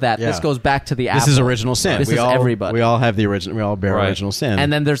before that. Yeah. This goes back to the This apple. is original sin. This we is all, everybody. We all have the original. We all bear Right. original sin.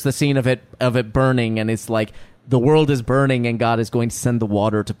 And then there's the scene of it burning, and it's like the world is burning, and God is going to send the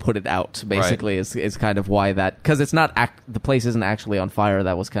water to put it out. Basically, is kind of why that, because it's not the place isn't actually on fire.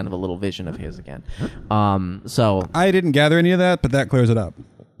 That was kind of a little vision of his again. So I didn't gather any of that, but that clears it up.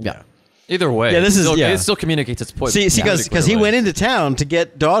 yeah, Either way, Yeah, this is- still, yeah. it still communicates its point. see, pretty because he clearly. went into town to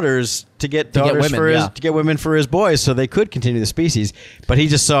get daughters, get women, women, yeah. to get women for his boys, so they could continue the species. But he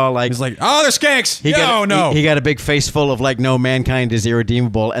just saw like He's like, oh, they're skanks. he got no. he got a big face full of like, no, mankind is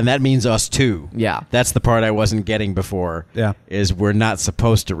irredeemable, and that means us too. Yeah. That's the part I wasn't getting before. Yeah. Is we're not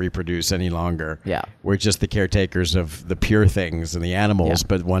supposed to reproduce any longer. Yeah. We're just the caretakers of the pure things and the animals. Yeah.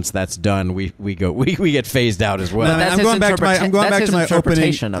 But once that's done, we get phased out as well. No, that's I'm his going back to my. I'm going that's back his to my opening.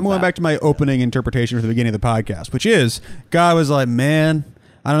 interpretation of I'm going that. back to my opening interpretation for the beginning of the podcast, which is God was like, man,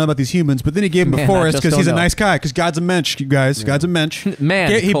 I don't know about these humans, but then he gave him a Man, I forest just because he's a don't know. nice guy. Because God's a mensch, you guys. God's a mensch. Man,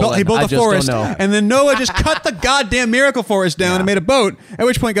 He built I a just don't forest, know. and then Noah just cut the goddamn miracle forest down and made a boat. At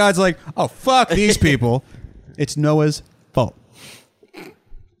which point God's like, "Oh fuck these people! It's Noah's fault."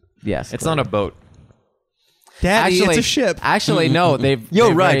 Yes, It's not a boat. Daddy, actually, it's a ship. Actually, no. You're they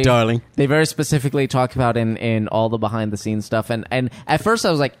right, very- darling. They very specifically talk about in all the behind the scenes stuff, and at first I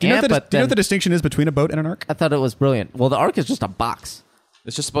was like, Do you know yeah, what the, but do you know then what the distinction is between a boat and an ark? I thought it was brilliant. Well, the ark is just a box.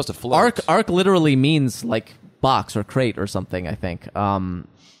 It's just supposed to float. Ark literally means like box or crate or something. I think.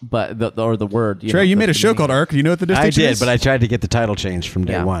 But the word. Trey, you made a show meaning. called Ark. Do you know what the I distinction did, is? but I tried to get the title changed from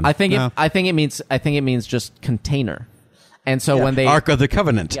day Yeah. one. I think No. it means just container. And so Yeah. when they Ark of the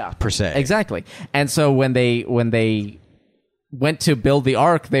Covenant, Yeah. per se. Exactly. And so when they went to build the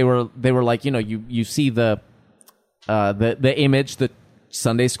ark, they were like, you see the image, the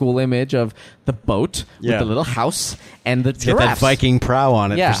Sunday school image of the boat with Yeah. the little house and the Get that giraffes. Viking prow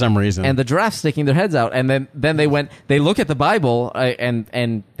on it Yeah. for some reason. And the giraffes sticking their heads out. And then they look at the Bible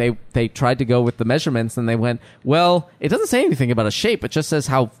and they tried to go with the measurements and they went, well, it doesn't say anything about a shape. It just says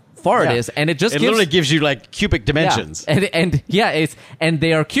how far Yeah. it is. And it just gives, literally gives you like cubic yeah. dimensions. And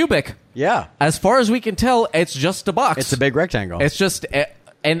they are cubic. Yeah. As far as we can tell, it's just a box. It's a big rectangle. It's just,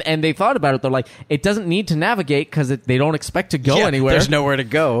 and they thought about it. They're like, it doesn't need to navigate because they don't expect to go Yeah, anywhere. There's nowhere to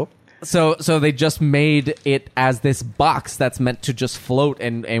go. So they just made it as this box that's meant to just float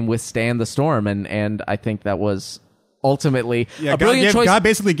and withstand the storm. And I think that was ultimately yeah, a brilliant choice. God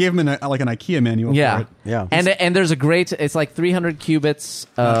basically gave him like an IKEA manual yeah, for it. Yeah. And there's a great. It's like 300 cubits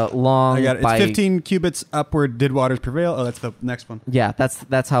long. I got it. It's by 15 cubits upward. Did waters prevail? Oh, that's the next one. Yeah,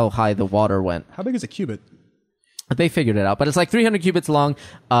 that's how high the water went. How big is a cubit? They figured it out, but it's like 300 cubits long,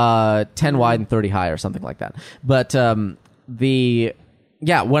 10 wide, and 30 high, or something like that. But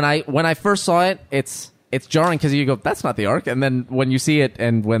when I first saw it, it's jarring because you go, that's not the ark, and then when you see it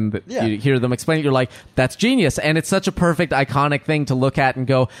and when you hear them explain it, you're like, that's genius, and it's such a perfect, iconic thing to look at and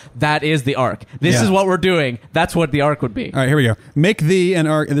go, that is the ark. This Yeah. is what we're doing. That's what the ark would be. All right, here we go. Make thee an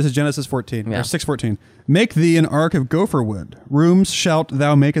ark. And this is Genesis 14 Yeah. or 6:14. Make thee an ark of gopher wood. Rooms shalt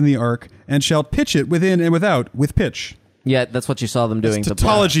thou make in the ark, and shalt pitch it within and without with pitch. Yeah, that's what you saw them doing. It's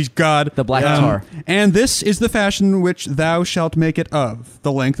tautology, God. the black tar. And this is the fashion which thou shalt make it of.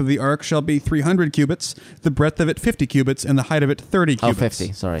 The length of the ark shall be 300 cubits, the breadth of it 50 cubits, and the height of it 30 Oh, cubits.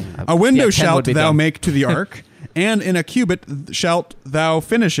 50. Sorry. A window 10 shalt would be thou done. make to the ark, and in a cubit shalt thou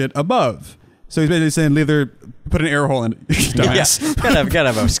finish it above. So he's basically saying, put an air hole in it. Dumbass. Yeah.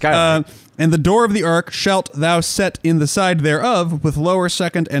 gotta have a skylight. And the door of the ark shalt thou set in the side thereof, with lower,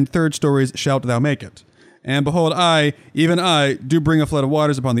 second, and third stories shalt thou make it. And behold, I, even I, do bring a flood of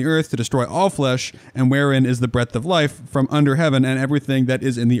waters upon the earth to destroy all flesh, and wherein is the breadth of life from under heaven, and everything that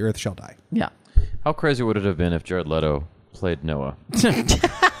is in the earth shall die. Yeah. How crazy would it have been if Jared Leto played Noah? Because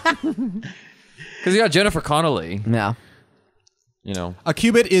you got Jennifer Connelly, Yeah. you know. A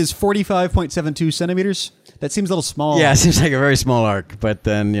cubit is 45.72 centimeters. That seems a little small. Yeah, it seems like a very small arc, but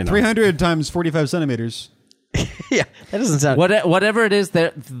then, 300 times 45 centimeters. yeah, that doesn't sound. Whatever it is,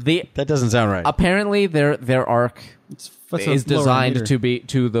 That doesn't sound right. apparently their arc What's a is lower designed meter? to be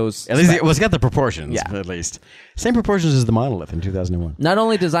to those. At least specs. it's got the proportions. Yeah. At least same proportions as the monolith in 2001. Not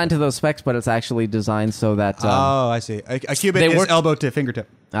only designed to those specs, but it's actually designed so that Oh, I see. A cubit They is work- elbow to fingertip.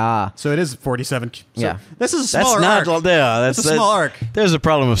 ah So it is 47. So Yeah. This is a That's smaller not. arc. Yeah, That's a small arc. There's a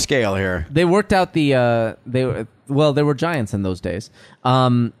problem of scale here. they worked out the there were giants in those days.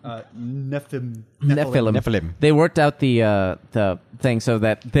 Nephilim. Nephilim. They worked out the thing so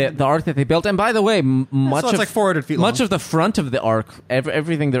that the arc that they built, and by the way, much it's of like 400 feet much long. of the front of the arc,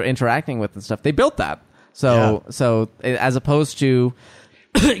 everything they're interacting with and stuff, they built that. So as opposed to,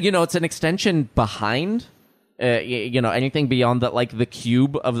 it's an extension behind, anything beyond that, like the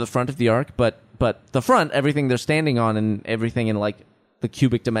cube of the front of the arc, but the front, everything they're standing on and everything in like the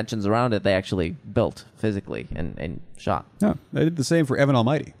cubic dimensions around it, they actually built physically and shot. No, they did the same for Evan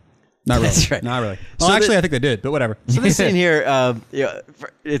Almighty. Not really. That's right. Not really. So Well, actually, the- I think they did, but whatever. So this scene here,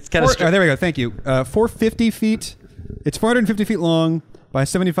 it's kind of. There we go. Thank you. 450 feet. It's 450 feet long by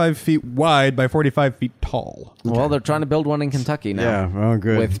 75 feet wide by 45 feet tall. Well, they're trying to build one in Kentucky now. Yeah. Oh,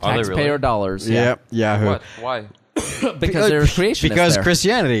 good. With Are they taxpayer really? dollars. Yep. Yahoo. What? Why? Because they're creationists Because there.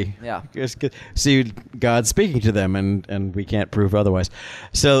 Christianity. Yeah. See God speaking to them, and we can't prove otherwise.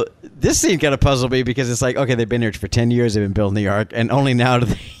 So this scene kind of puzzled me because it's like, okay, they've been here for 10 years. They've been building the ark, and only now do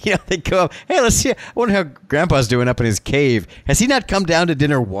they, they go up. Hey, let's see. I wonder how Grandpa's doing up in his cave. Has he not come down to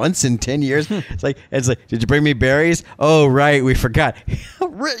dinner once in 10 years? It's like, did you bring me berries? Oh, right, we forgot.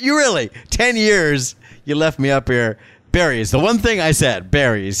 You really? 10 years you left me up here. Berries. The one thing I said,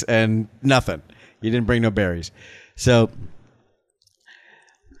 berries, and nothing. You didn't bring no berries. So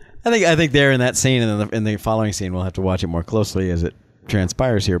I think there in that scene and in the following scene, we'll have to watch it more closely as it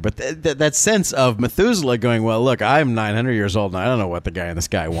transpires here. But that sense of Methuselah going, well, look, I'm 900 years old and I don't know what the guy in the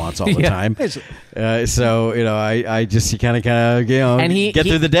sky wants all the time. So I just you kind of And get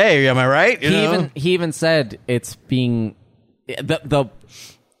through the day. Am I right? He even said it's being the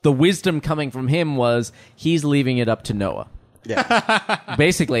wisdom coming from him was he's leaving it up to Noah. Yeah.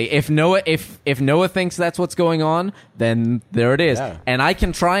 Basically, if Noah thinks that's what's going on, then there it is. Yeah. And I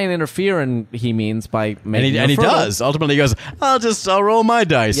can try and interfere, and he means by making and he does. Ultimately, he goes, I'll roll my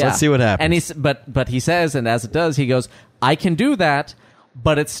dice. Yeah. Let's see what happens. And but he says, and as it does, he goes, I can do that,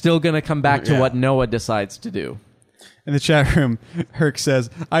 but it's still going to come back to what Noah decides to do. In the chat room, Herc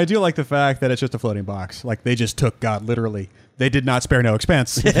says, I do like the fact that it's just a floating box. Like, they just took God literally. They did not spare no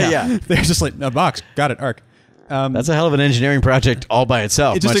expense. Yeah. They're just like, a box. Got it, Ark. That's a hell of an engineering project all by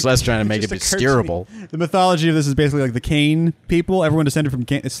itself, It just much less trying to make it just occurred to steerable. me. The mythology of this is basically like the Cain people. Everyone descended from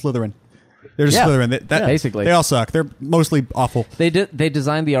Cain. It's Slytherin. They're just Slytherin. Basically. They all suck. They're mostly awful. They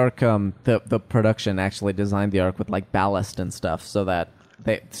designed the Ark. The production actually designed the Ark with like ballast and stuff, so that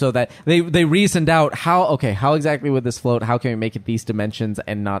they reasoned out how exactly would this float? How can we make it these dimensions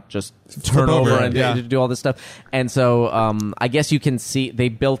and not just turn over and do all this stuff? And so I guess you can see they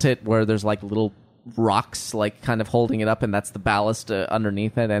built it where there's like little rocks like kind of holding it up, and that's the ballast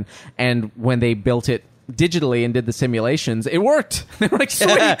underneath it. And when they built it digitally and did the simulations, it worked. They were like,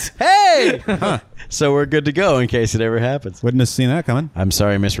 sweet. Hey! So we're good to go in case it ever happens. Wouldn't have seen that coming. I'm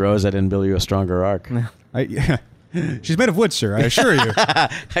sorry, Miss Rose, I didn't build you a stronger arc. She's made of wood, sir. I assure you.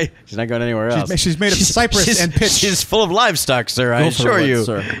 She's not going anywhere else. She's made of cypress and pitch. She's full of livestock, sir. I assure you.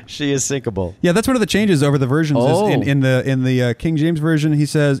 Sir. She is sinkable. Yeah, that's one of the changes over the versions. Oh. Is in the King James version, he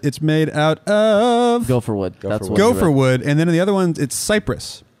says it's made out of Gopher wood. That's what gopher wood, and then in the other ones, it's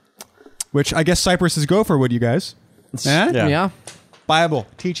cypress, which I guess cypress is gopher wood. You guys, eh? Yeah. Bible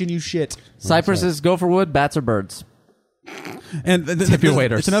teaching you shit. Cypress is gopher wood. Bats are birds. And Tip your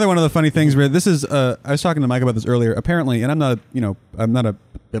waiters. It's another one of the funny things where this is. I was talking to Mike about this earlier. Apparently, and I'm not a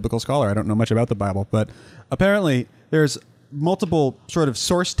biblical scholar. I don't know much about the Bible, but apparently there's multiple sort of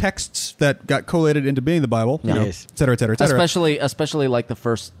source texts that got collated into being the Bible, Yes. et cetera, et cetera, et cetera. Especially like the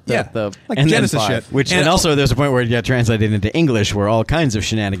first, like And Genesis then, shit. and also there's a point where it got translated into English where all kinds of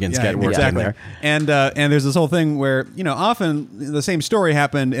shenanigans got worked in there. And there's this whole thing where often the same story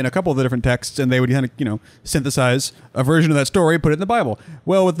happened in a couple of the different texts, and they would kind of synthesize a version of that story, put it in the Bible.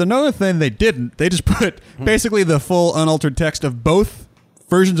 Well, with the Noah thing, they didn't. They just put basically the full unaltered text of both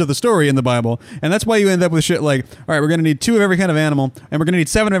versions of the story in the Bible, and that's why you end up with shit like, all right, we're going to need 2 of every kind of animal, and we're going to need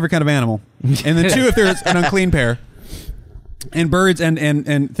 7 of every kind of animal, and then 2 if there's an unclean pair, and birds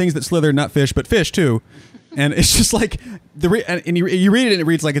and things that slither, not fish, but fish too. And it's just like and you read it and it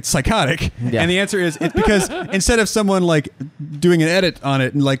reads like it's psychotic. Yeah. And the answer is it's because instead of someone like doing an edit on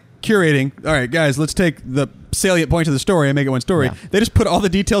it and like curating, all right, guys, let's take the salient points of the story and make it one story. Yeah. They just put all the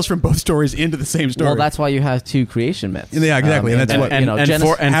details from both stories into the same story. Well, that's why you have 2 creation myths. Yeah, exactly. And that's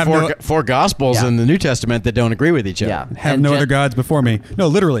what And four gospels in the New Testament that don't agree with each other. Yeah. have And no other gods before me. No,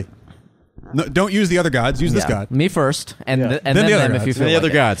 literally. No, don't use the other gods. Use this god. Me first, and then Then the other them if you gods. feel And the like other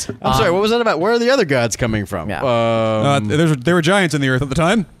it. gods. I'm sorry, what was that about? Where are the other gods coming from? Yeah. There were giants in the earth at the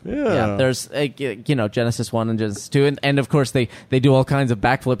time. Yeah, there's Genesis 1 and Genesis 2, and of course they do all kinds of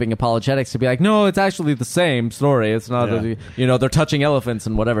backflipping apologetics to be like, no, it's actually the same story. It's not, they're touching elephants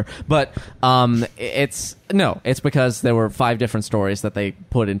and whatever. But it's because there were 5 different stories that they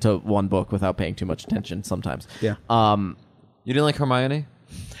put into one book without paying too much attention sometimes. Yeah. You didn't like Hermione?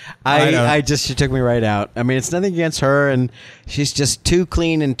 She took me right out. I mean, it's nothing against her, and she's just too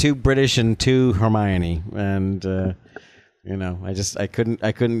clean and too British and too Hermione, and I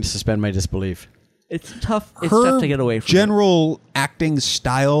couldn't suspend my disbelief. It's tough. It's Her tough to get away from. general acting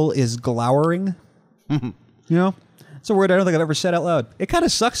style is glowering. It's a word I don't think I've ever said out loud. It kind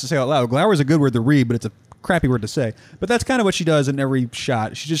of sucks to say out loud. Glower is a good word to read, but it's a crappy word to say. But that's kind of what she does in every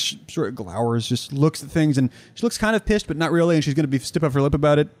shot. She just sort of glowers, just looks at things, and she looks kind of pissed, but not really, and she's going to be stiff up her lip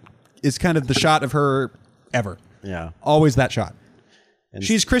about it. Is kind of the shot of her ever. Yeah. Always that shot. And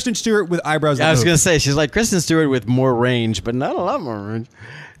She's Kristen Stewart with eyebrows that I was move. going to say, she's like Kristen Stewart with more range, but not a lot more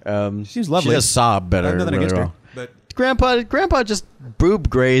range. She's lovely. She does sob better. I have nothing really against well. her. But Grandpa just boob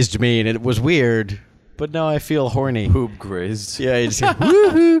grazed me, and it was weird. But now I feel horny. Boob grazed. Yeah, you just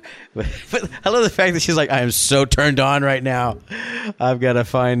woohoo. But I love the fact that she's like, I am so turned on right now. I've got to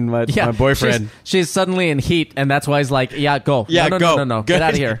find my boyfriend. She's suddenly in heat, and that's why he's like, yeah, go. Yeah, no, go. No. Get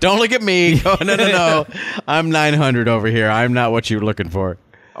out of here. Don't look at me. Go, no. I'm 900 over here. I'm not what you're looking for.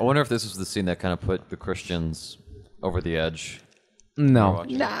 I wonder if this was the scene that kind of put the Christians over the edge. No,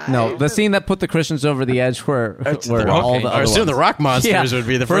 no. The scene that put the Christians over the edge were all the I other assume ones. the rock monsters would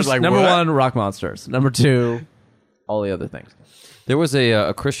be the first. Like, number what? one, rock monsters. Number two, all the other things. There was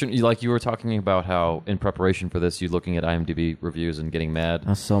a Christian, like you were talking about how in preparation for this, you looking at IMDb reviews and getting mad. I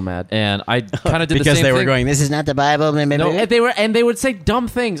was so mad. And I kind of did the Because same they were thing. going, this is not the Bible. No, and they would say dumb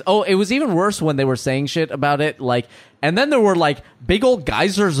things. Oh, it was even worse when they were saying shit about it. Like, and then there were like big old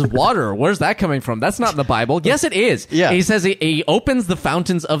geysers of water. Where's that coming from? That's not in the Bible. Yes, it is. Yeah. He says he opens the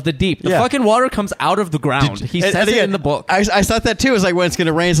fountains of the deep. The Yeah. fucking water comes out of the ground. He says it in the book. I thought that too. It's like when it's going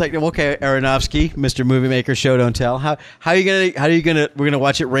to rain. It's like, okay, Aronofsky, Mr. Movie Maker, show don't tell. How are you gonna we're gonna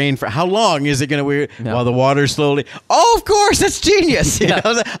watch it rain for how long is it gonna while the water slowly? Oh, of course, that's genius. You know? I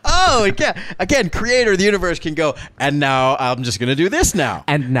was like, oh, yeah. Again, creator of the universe can go. And now I'm just gonna do this now.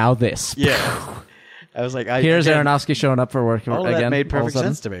 And now this. Yeah. I was like, Here's Aronofsky showing up for work all of again. that made all of a perfect sudden.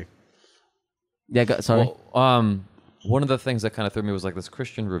 sense to me. Yeah, sorry. Well, one of the things that kind of threw me was like this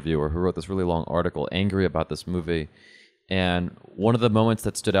Christian reviewer who wrote this really long article angry about this movie. And one of the moments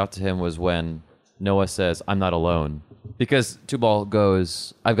that stood out to him was when Noah says, I'm not alone. Because Tubal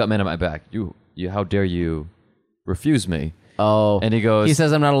goes, I've got men at my back. You how dare you refuse me? Oh. And he goes... He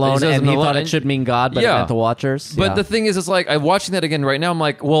says I'm not alone, says, and "I'm he not thought alone." it should mean God, but it Yeah. meant the Watchers. But Yeah. the thing is, it's like, I'm watching that again right now. I'm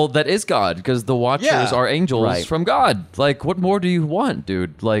like, well, that is God, because the Watchers Yeah. are angels Right. from God. Like, what more do you want,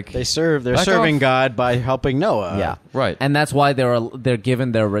 dude? Like, They're back serving off. God by helping Noah. Yeah. Right. And that's why they're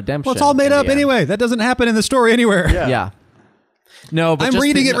given their redemption. Well, it's all made in the up end. anyway. That doesn't happen in the story anywhere. Yeah. No, but I'm just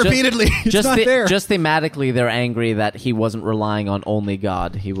reading it repeatedly. It's not there. Just thematically, they're angry that he wasn't relying on only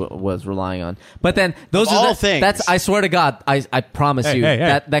God. He was relying on. But then those Of are all things. That's I swear to God. I promise Hey, you hey,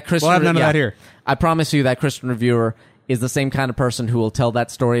 hey. that Christian. We'll have none of that here. I promise you that Christian reviewer is the same kind of person who will tell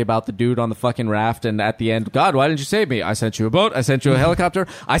that story about the dude on the fucking raft, and at the end, God, why didn't you save me? I sent you a boat. I sent you a helicopter.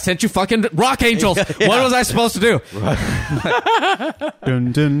 I sent you fucking rock angels. What was I supposed to do?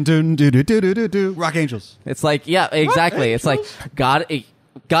 Dun, dun, dun, do, do, do, do, do, do. Rock Angels. It's like, yeah, exactly. It's like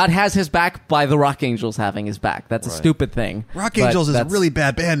God has his back by the Rock Angels having his back. That's a stupid thing. Rock But Angels is a that's- really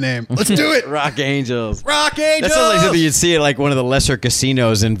bad band name. Let's do it. Rock Angels. Rock Angels. That sounds like something you'd see at like one of the lesser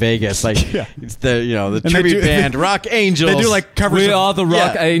casinos in Vegas. Like it's the the they tribute do- band Rock Angels. They do like covers. We of, are the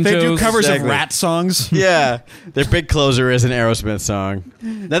Rock Yeah, Angels. They do covers Exactly. of Rat songs. yeah. Their big closer is an Aerosmith song.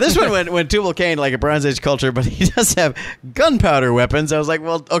 Now this one when Tubal Cain, like a Bronze Age culture, but he does have gunpowder weapons. I was like,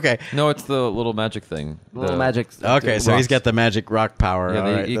 well, okay. No, it's the little magic thing. Little The- magic. Okay, so he's rocks. got the magic rock power. Yeah,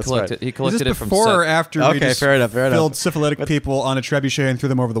 All right, he that's collected. right. He Is collected this it from before or Seth. after we Okay, just fair enough, fair enough. filled syphilitic people on a trebuchet and threw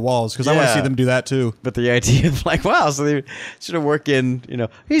them over the walls? Because I want to Yeah. see them do that too. But the idea of like, wow, so they sort of work in,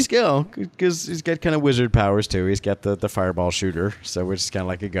 he's because he's got kind of wizard powers too. He's got the fireball shooter, so which is kind of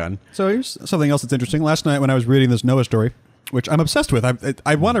like a gun. So here's something else that's interesting. Last night when I was reading this Noah story, which I'm obsessed with,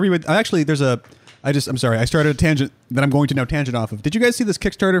 I want to read it. Actually, I'm sorry. I started a tangent that I'm going to now tangent off of. Did you guys see this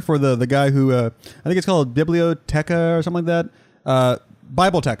Kickstarter for the guy who I think it's called Biblioteca or something like that?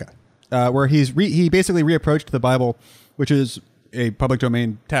 Bibleteca, where he basically reapproached the Bible, which is a public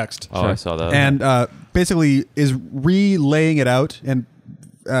domain text. Oh, I saw that. And basically is relaying it out and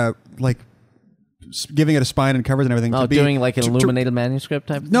like giving it a spine and covers and everything. Oh, to be, doing like an to- illuminated manuscript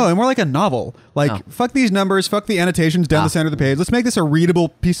type? No, and more like a novel. Like, Oh. fuck these numbers, fuck the annotations down the center of the page. Let's make this a readable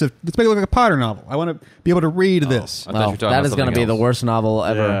piece of. Let's make it look like a Potter novel. I want to be able to read this. I thought you were Well, talking that about is going to something be the else. worst novel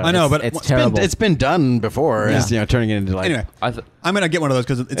ever. Yeah. I know, but it's it's terrible. It's been done before. Yeah. Is turning it into like Anyway, I th- I'm gonna get one of those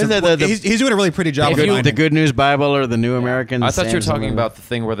because it's. Isn't that the- he's doing a really pretty job. the of good, finding- the Good News Bible or the New American. I thought you were Standard talking something. about the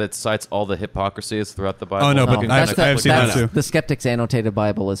thing where it cites all the hypocrisies throughout the Bible. Oh, no, You but can I kinda have click seen with that too. The Skeptic's Annotated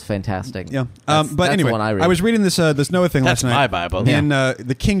Bible is fantastic. Yeah, That's but the anyway, one I read. I was reading this this Noah thing That's last night. my Bible. in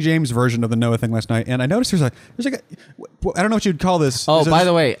the King James version of the Noah thing last night, and I noticed there's like I don't know what you'd call this. Oh, There's by this-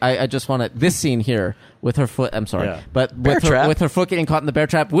 the way, I just want to this scene here with her foot. I'm sorry, Yeah. but Bear with trap. her foot getting caught in the bear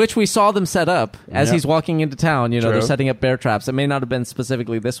trap, which we saw them set up as Yeah. he's walking into town. They're True. setting up bear traps. It may not have been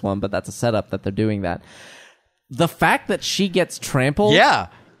specifically this one, but that's a setup that they're doing that. The fact that she gets trampled, Yeah,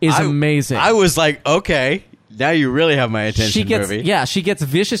 is I- amazing. I was like, okay, now you really have my attention. she gets movie. she gets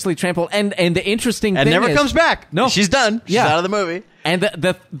viciously trampled, and the interesting and thing never is, comes back. No, she's done. She's Yeah. out of the movie. And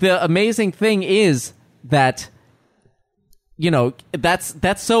the amazing thing is that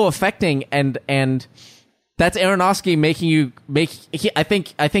that's so affecting and that's Aronofsky making you I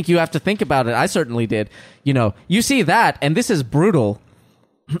think you have to think about it. I certainly did. You see that and this is brutal.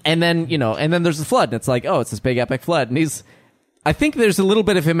 And then there's the flood and it's like, oh, it's this big epic flood and he's I think there's a little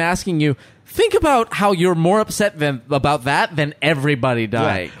bit of him asking you, think about how you're more upset about that than everybody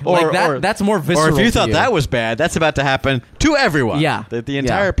dying. That's more visceral. Or if you to thought that was bad, that's about to happen to everyone. Yeah. The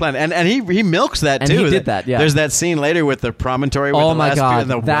entire planet. And he milks that, And too. he did that, yeah. There's that scene later with the promontory with Oh the my last God,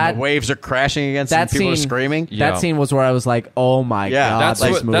 when the waves are crashing against and people are screaming. Yeah. That scene was where I was like, oh my God.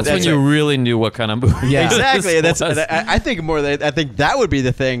 That's movie. when you really knew what kind of movie. Yeah. Exactly. this That's was. I think I think that would be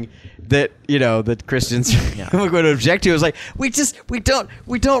the thing that that Christians are going to object to is like we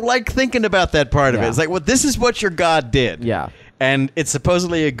don't like thinking about that part of it. Yeah. It's like, well, this is what your God did. Yeah. And it's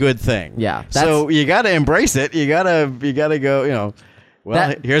supposedly a good thing. Yeah, So you got to embrace it. You got to go,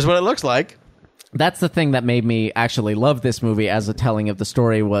 well, here's what it looks like. That's the thing that made me actually love this movie as a telling of the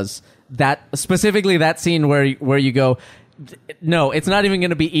story was that specifically that scene where you go, no, it's not even going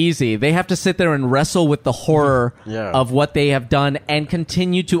to be easy. They have to sit there and wrestle with the horror of what they have done and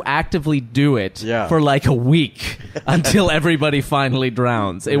continue to actively do it for like a week until everybody finally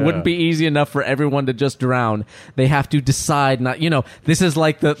drowns. It wouldn't be easy enough for everyone to just drown. They have to decide not, this is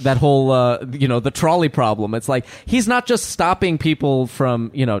like that whole, the trolley problem. It's like, he's not just stopping people from,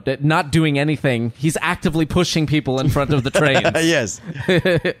 not doing anything. He's actively pushing people in front of the trains. Yes.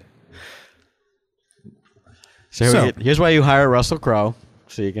 So here's why you hire Russell Crowe,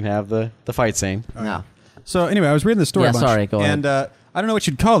 so you can have the fight scene. Yeah. So anyway, I was reading the story. Yeah, a bunch, sorry, go ahead. And I don't know what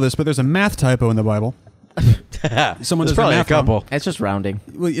you'd call this, but there's a math typo in the Bible. Someone There's does probably a math wrong. couple. It's just rounding.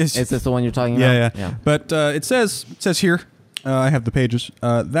 Well, Is this the one you're talking about? Yeah. But it says here. I have the pages.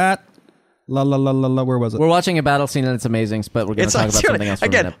 That la la la la la. Where was it? We're watching a battle scene and it's amazing, but we're going to talk about something else for a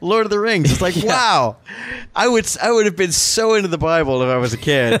again. minute. Lord of the Rings. It's like wow, I would have been so into the Bible if I was a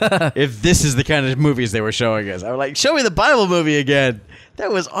kid. If this is the kind of movies they were showing us, I was like, show me the Bible movie again.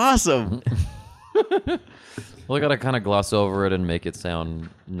 That was awesome. Well, I gotta kind of gloss over it and make it sound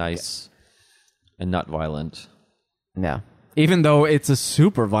nice and not violent. Yeah. Even though it's a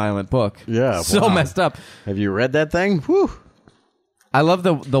super violent book. Yeah, So wow. messed up. Have you read that thing? Whew. I love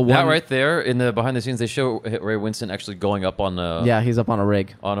the one. That right there in the behind the scenes, they show Ray Winston actually going up on a Yeah, he's up on a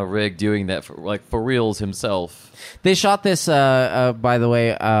rig. doing that for reals himself. They shot this, by the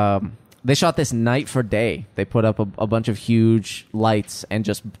way, they shot this night for day. They put up a bunch of huge lights and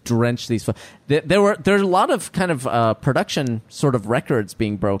just drenched these. There's a lot of kind of production sort of records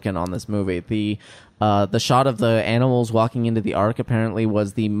being broken on this movie. The shot of the animals walking into the ark apparently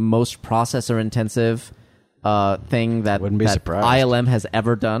was the most processor intensive thing that Wouldn't be surprised. ILM has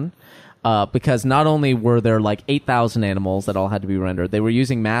ever done. Because not only were there like 8,000 animals that all had to be rendered, they were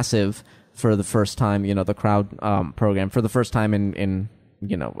using Massive for the first time, the crowd program for the first time in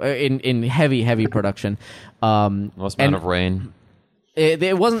heavy production. Most amount of rain.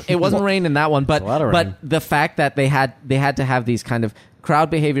 It wasn't rain in that one, but a lot of rain. but the fact that they had to have these kind of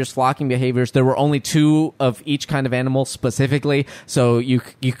crowd behaviors, flocking behaviors. There were only 2 of each kind of animal specifically, so you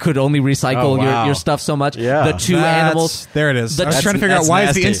could only recycle Oh, wow. your stuff so much. Yeah. The 2 animals. There it is. I was That's- trying to figure out that's why is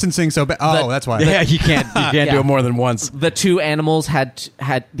the nasty. instancing so bad. Oh, that's why. Yeah, you can't do it more than once. The 2 animals had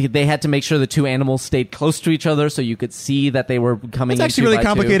to make sure the 2 animals stayed close to each other, so you could see that they were coming. It's actually in 2 really by 2.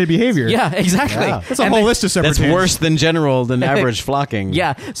 complicated behavior. Yeah, exactly. Yeah. That's a And whole they- list of separate. That's things. worse than average flocking.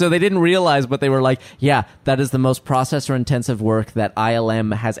 Yeah, so they didn't realize, but they were like, yeah, that is the most processor-intensive work that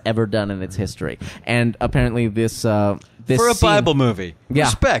ILM has ever done in its history. And apparently this For a scene- Bible movie. Yeah.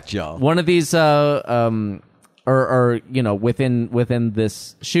 Respect, y'all. One of these within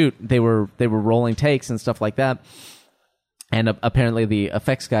this shoot, they were rolling takes and stuff like that. And apparently the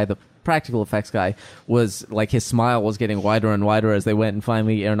effects guy, the practical effects guy, was like, his smile was getting wider and wider as they went, and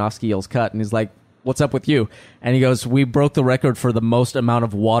finally Aronofsky yells cut, and he's like, what's up with you? And he goes, we broke the record for the most amount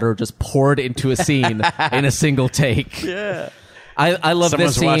of water just poured into a scene in a single take. Yeah. I love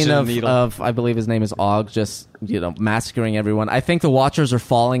Someone's this watching scene a needle. of I believe his name is Og, just massacring everyone. I think the Watchers are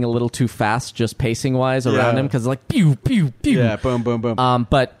falling a little too fast, just pacing wise around Yeah. him, because like pew pew pew. Yeah, boom, boom, boom.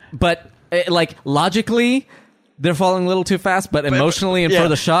 But like logically, they're falling a little too fast, but emotionally and yeah. for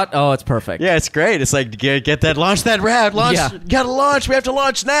the shot, oh, it's perfect. Yeah, it's great. It's like get that, launch that round, launch. Yeah. Gotta launch. We have to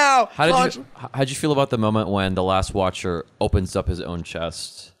launch now. Launch. How'd you feel about the moment when the Last Watcher opens up his own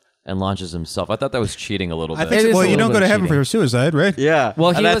chest and launches himself? I thought that was cheating a little I bit. think. It is Well, a you little don't go bit to heaven cheating. for suicide, right? Yeah. Well,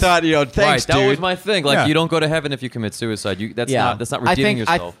 and he I was- thought, thanks, right, that dude. was my thing. Like, Yeah. you don't go to heaven if you commit suicide. That's not redeeming I think,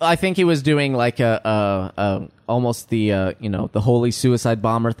 yourself. I think he was doing like a almost the the holy suicide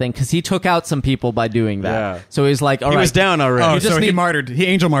bomber thing, because he took out some people by doing that. Yeah. So he's like, all He right, was down already. Oh, You just so he need- martyred. He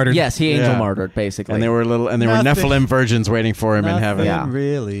angel martyred. yes, he angel Yeah. martyred basically. and there were Nothing- Nephilim virgins waiting for him in heaven. Yeah.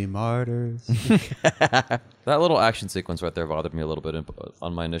 really martyrs. That little action sequence right there bothered me a little bit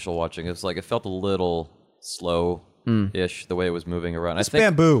on my initial watching. It's like it felt a little slow ish, the way it was moving around. It's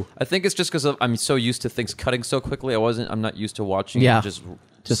bamboo. I think it's just because I'm so used to things cutting so quickly. I'm not used to watching Yeah. it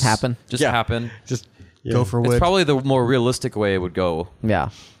just happen. Just Yeah. happen. Just Go for It's wood. probably the more realistic way it would go, Yeah.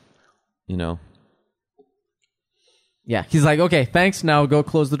 you know. Yeah. He's like, okay, thanks. Now go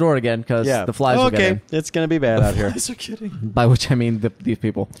close the door again because the flies will get Okay, in. it's gonna be bad out here. Are kidding. By which I mean these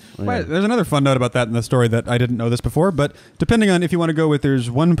people. Wait, there's another fun note about that in the story that I didn't know this before, but depending on if you want to go with there's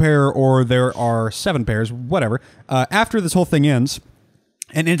one pair or there are 7 pairs, whatever, after this whole thing ends,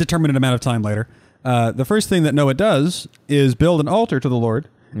 an indeterminate amount of time later, the first thing that Noah does is build an altar to the Lord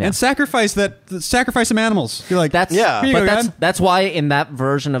and sacrifice some animals. You're like, That's Yeah. Here you but go, that's God. that's why in that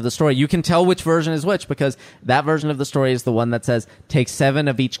version of the story you can tell which version is which because that version of the story is the one that says take 7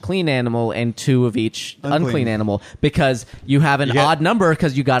 of each clean animal and 2 of each unclean animal because you have an odd number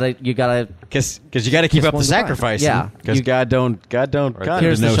because you gotta Because you got to keep up the one to find. sacrifice. Yeah. Because God don't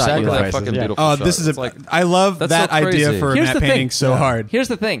Here's the no shot you like. sacrifices. Fucking Yeah. beautiful Oh, shot. this is It's like, I love that's that so idea crazy. for Here's map the painting thing. so hard. Here's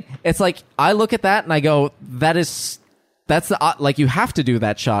the thing. It's like I look at that and I go, that's the like you have to do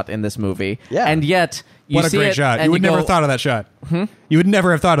that shot in this movie. Yeah. And yet you What a see great it shot. and You would never go, have thought of that shot. You would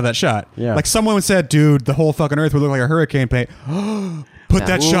never have thought of that shot. Yeah. Like someone said, dude, the whole fucking earth would look like a hurricane paint. Put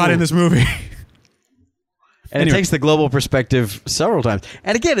that shot in this movie. And Anyway. it takes the global perspective several times.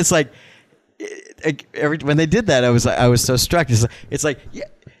 And again, it's like when they did that, I was so struck. It's like yeah,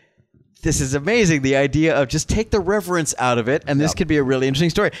 this is amazing. The idea of just take the reverence out of it, and this could be a really interesting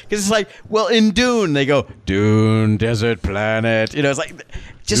story. Because it's like, well, in Dune, they go Dune, desert planet. You know, it's like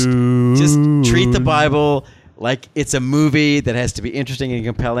just treat the Bible like it's a movie that has to be interesting and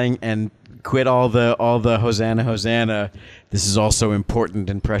compelling, and quit all the Hosanna, Hosanna. This is also important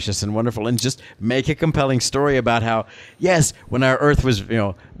and precious and wonderful, and just make a compelling story about how, yes, when our earth was,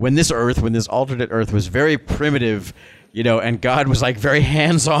 when this alternate earth was very primitive, and God was like very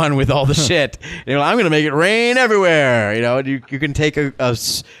hands-on with all the shit. I'm going to make it rain everywhere. You can take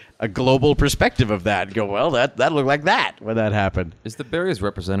a global perspective of that and go, well, that looked like that when that happened. is the berries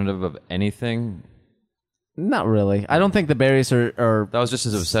representative of anything? Not really. I don't think the berries are That was just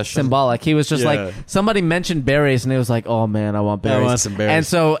his obsession. symbolic. He was just Yeah. like somebody mentioned berries, and he was like, "Oh man, I want berries." I want some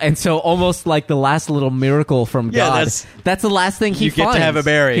berries. And so, almost like the last little miracle from Yeah, God. That's the last thing he you get to finds. have a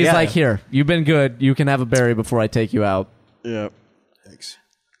berry, He's yeah. like, "Here, you've been good. You can have a berry before I take you out." Yeah. Thanks.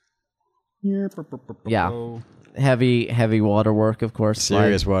 Yeah, heavy water work, of course.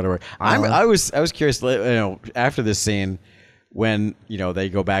 Serious Like, waterwork. I was curious. After this scene, when they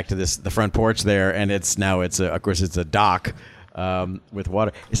go back to the front porch there, and it's a dock with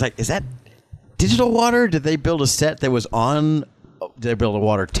water. It's like, is that digital water? Did they build a set that was on? Did they build a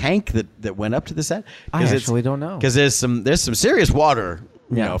water tank that went up to the set? I actually don't know. Because there's some serious water.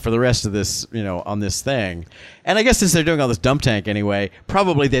 Yeah. For the rest of this, on this thing. And I guess since they're doing all this dump tank anyway,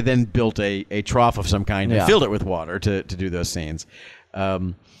 probably they then built a trough of some kind and Yeah. filled it with water to do those scenes.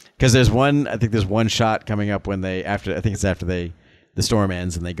 Because there's one shot coming up when after the storm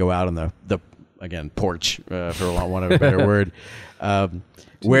ends and they go out on the again, porch, for want of a better word,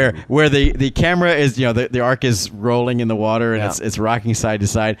 where the camera is, the ark is rolling in the water and it's rocking side to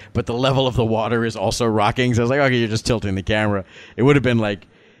side, but the level of the water is also rocking. So I was like, okay, you're just tilting the camera. It would have been like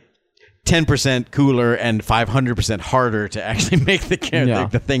 10% cooler and 500% harder to actually make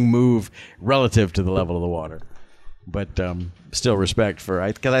the thing move relative to the level of the water. But still respect for,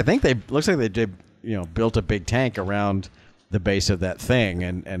 because I think looks like they did, built a big tank around the base of that thing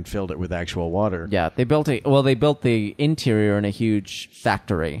and filled it with actual water. Yeah, they built the interior in a huge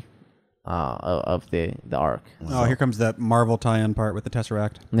factory of the ark. Oh, here comes that Marvel tie-in part with the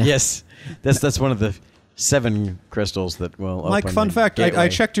Tesseract. Yes, that's one of the 7 crystals that will. Mike, open fun the fact: gateway. I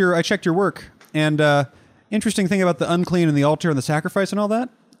checked your work, and interesting thing about the unclean and the altar and the sacrifice and all that.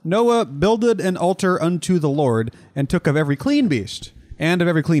 Noah builded an altar unto the Lord, and took of every clean beast and of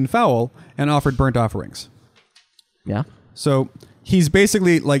every clean fowl, and offered burnt offerings. Yeah. So he's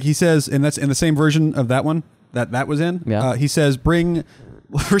basically, like he says, and that's in the same version of that one that was in. Yeah. He says bring 2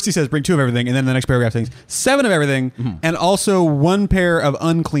 of everything, and then the next paragraph says 7 of everything, and also 1 pair of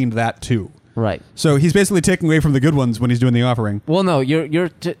uncleaned that too. Right. So he's basically taking away from the good ones when he's doing the offering. Well, no,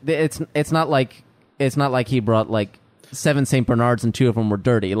 it's not like he brought like 7 Saint Bernards and 2 of them were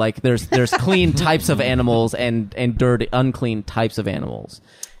dirty. Like there's clean types of animals and dirty unclean types of animals.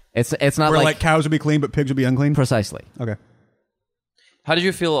 It's not Where like cows would be clean, but pigs would be unclean. precisely. Okay. How did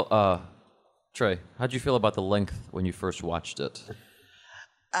you feel, Trey? How did you feel about the length when you first watched it?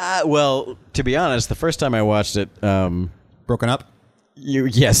 Well, to be honest, the first time I watched it, Broken up.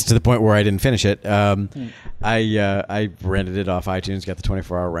 yes, to the point where I didn't finish it. I rented it off iTunes, got the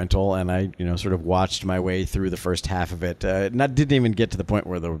 24-hour rental, and I sort of watched my way through the first half of it. Didn't even get to the point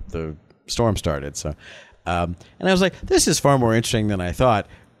where the storm started. So, And I was like, this is far more interesting than I thought,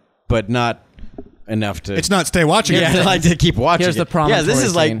 but not enough to. It's not stay watching it. Yeah, I like to keep watching. Here's it. the promontory Yeah,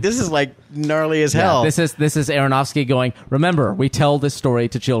 scene. this is like gnarly as Yeah, hell. this is Aronofsky going, remember, we tell this story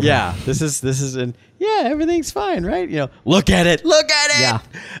to children. Yeah, this is and yeah, everything's fine, right? Look at it. Yeah.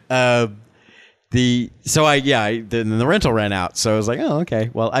 Then the rental ran out, so I was like, oh, okay.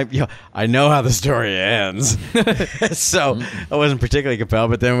 Well, I know how the story ends, so I wasn't particularly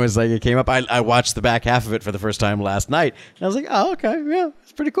compelled. But then it came up. I watched the back half of it for the first time last night, and I was like, oh, okay, yeah,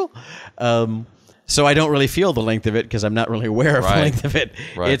 it's pretty cool. So I don't really feel the length of it because I'm not really aware of the length of it.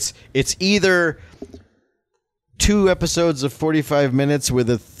 Right. It's either 2 episodes of 45 minutes with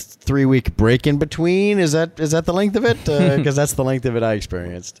a 3-week break in between. Is that the length of it? Because that's the length of it I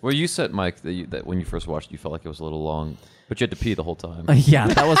experienced. Well, you said, Mike, that when you first watched it, you felt like it was a little long, but you had to pee the whole time. Yeah,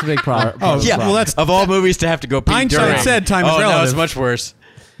 that was a big problem. Yeah, well, that's of all movies to have to go pee Hindsight during. said time is No, relative. it's much worse.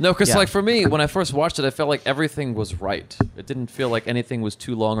 No, because Yeah. for me, when I first watched it, I felt like everything was right. It didn't feel like anything was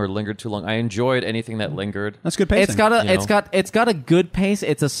too long or lingered too long. I enjoyed anything that lingered. That's good pacing. It's got a good pace.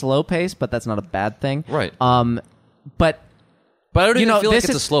 It's a slow pace, but that's not a bad thing. Right. But But I don't even feel like this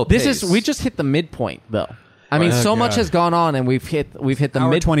it's a slow This pace. is we just hit the midpoint though. I mean, Oh, so much God. has gone on, and we've hit the Hour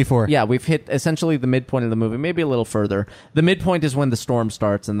mid 24. Yeah, we've hit essentially the midpoint of the movie, maybe a little further. The midpoint is when the storm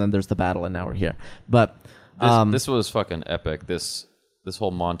starts, and then there's the battle, and now we're here. But This was fucking epic. This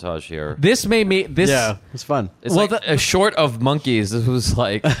whole montage here. this made me Yeah, it's fun. It's well, like a short of monkeys. It was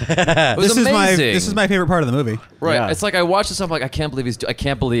like it was This amazing. is my favorite part of the movie. right. Yeah. It's like I watched this. I'm like, I can't believe he's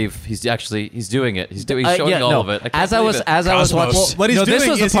doing it. He's showing yeah, all no. of it. I can't As I believe was it. watching, Well, what he's this doing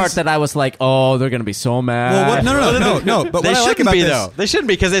was the is part he's- that I was like, oh, they're gonna be so mad. Well, no. But They what I like shouldn't about be this, though. They shouldn't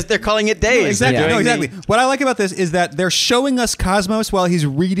be because they're calling it days. Exactly. They're No, doing exactly. the- What I like about this is that they're showing us Cosmos while he's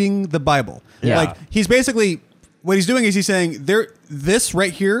reading the Bible. Yeah. Like he's basically what he's doing is he's saying this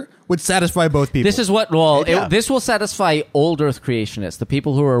right here would satisfy both people. This is what, this will satisfy old Earth creationists, the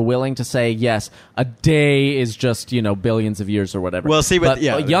people who are willing to say, yes, a day is just, billions of years or whatever. Well, see, but,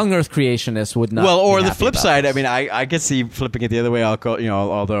 yeah. young Earth creationists would not. Well, or be the happy flip about side. this. I mean, I could see flipping it the other way. I'll call,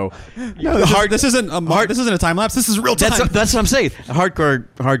 although no, this isn't a time lapse. This is real time. That's what I'm saying.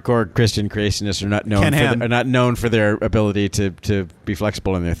 Hardcore Christian creationists are not known Ken Ham. are not known for their ability to be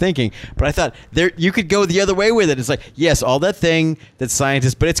flexible in their thinking. But I thought you could go the other way with it. It's like, yes, all that thing that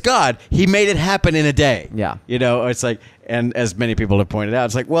scientists, but it's God. He made it happen in a day. Yeah. It's like, and as many people have pointed out,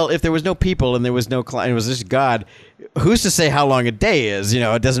 it's like, well, if there was no people and there was no it was just God, who's to say how long a day is?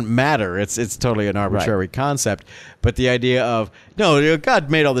 It doesn't matter. It's totally an arbitrary concept. But the idea of God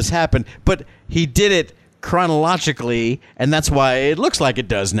made all this happen, but He did it chronologically, and that's why it looks like it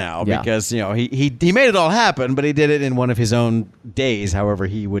does now. Yeah. Because he made it all happen, but he did it in one of his own days, however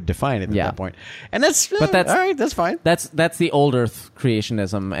he would define it at that point. And that's all right. That's fine. That's the old Earth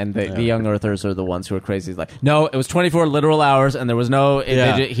creationism, and the young Earthers are the ones who are crazy. Like, no, it was 24 literal hours, and there was no.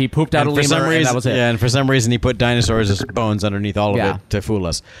 He pooped out And a lemur, and that was it. Yeah, and for some reason he put dinosaurs as bones underneath all of Yeah. it to fool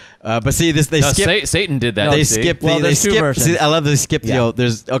us. But see, they skip. Satan did that. They see? skip. Well, They there's two skip. versions. See, I love that they skip.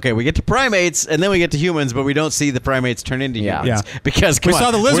 Yeah. We get to primates, and then we get to humans, but we don't see the primates turn into Yeah. humans Yeah. because we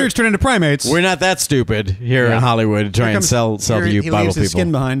saw the lizards turn into primates. We're not that stupid here in Hollywood to try and sell to you he Bible leaves his people.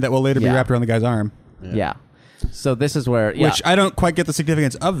 skin behind that will later be Yeah. wrapped around the guy's arm. Yeah. So this is where, Which I don't quite get the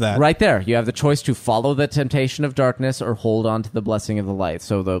significance of that. right there, you have the choice to follow the temptation of darkness or hold on to the blessing of the light.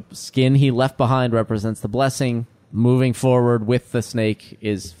 So the skin he left behind represents the blessing. Moving forward with the snake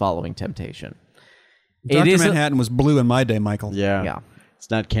is following temptation. Dr. Manhattan was blue in my day, Michael. Yeah. Yeah. It's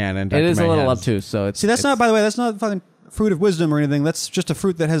not canon. It is a little Manhattan's- obtuse. So it's See, that's not, by the way, that's not fucking fruit of wisdom or anything. That's just a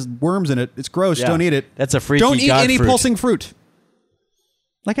fruit that has worms in it. It's gross. Yeah. Don't eat it. That's a freaky Don't eat God any fruit. pulsing fruit.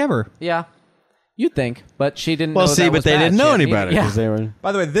 Like ever. Yeah, you'd think, but she didn't. Well, know see, that but was they bad. didn't She know hadn't any eaten- better because they were.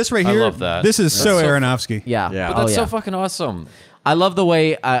 By the way, this right I here, love that. this is so so- Aronofsky. Yeah, Yeah. But Oh, that's yeah. so fucking awesome. I love the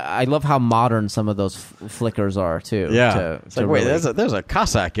way I love how modern some of those flickers are too. Yeah. It's like, wait, really- there's a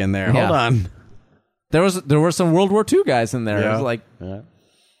Cossack in there. Yeah. Hold on. there were some World War II guys in there. It Yeah. was like,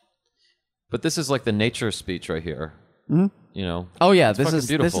 But this is like the nature speech right here. oh yeah, this fucking is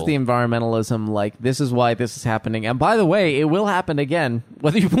beautiful. the environmentalism. Like, this is why this is happening. And by the way, it will happen again,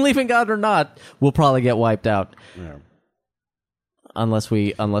 whether you believe in God or not. We'll probably get wiped out. Unless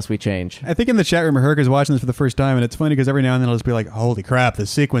we change. I think in the chat room, Herc is watching this for the first time, and it's funny because every now and then he'll just be like, holy crap,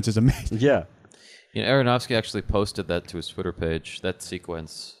 this sequence is amazing. Yeah. Aronofsky actually posted that to his Twitter page, that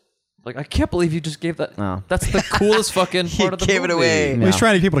sequence. Like, I can't believe you just gave that. Oh. That's the coolest fucking part of the gave it movie. away. Well, he's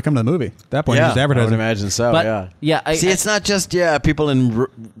trying to get people to come to the movie. At that point, he's just I would advertising. imagine so. But yeah. See, it's not just people in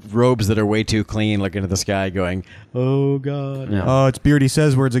robes that are way too clean looking at the sky, going, "Oh God." Yeah. Oh, it's Beardy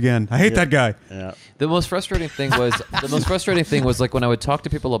says words again. I hate that guy. Yeah. The most frustrating thing was like when I would talk to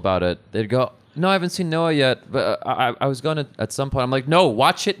people about it, they'd go, No, I haven't seen Noah yet, but I was gonna at some point. I'm like, no,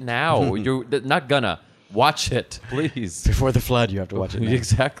 watch it now. You're not gonna watch it, please. Before the flood, you have to watch it. Now.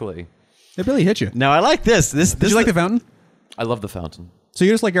 Exactly. It really hit you. Now I like this. Did you like The Fountain? I love The Fountain. So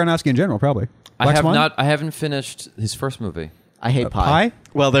you just like Aronofsky in general, probably. I Black have Swan? not. I haven't finished his first movie. I hate pie. Pie?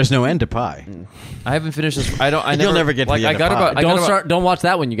 Well, there's no end to pie. I haven't finished this. I don't. I You'll never get to like. the I end got of about. Pie. I got Don't about- start. Don't watch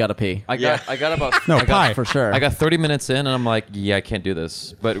that when you gotta pee. I got about. No, I got, Pie. For sure. I got 30 minutes in, and I'm like, yeah, I can't do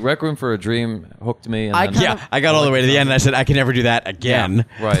this. But Requiem for a Dream hooked me. And I then- kinda- Yeah, I got all the way to the end, and I said I can never do that again.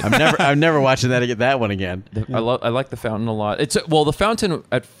 Yeah, right. I'm never watching that one again. I like The Fountain a lot. It's The Fountain.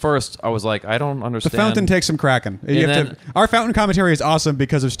 At first, I was like, I don't The understand. Fountain takes some cracking. You have then- our Fountain commentary is awesome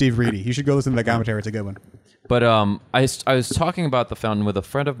because of Steve Reedy. You should go listen to that commentary. It's a good one. But I was talking about The Fountain with a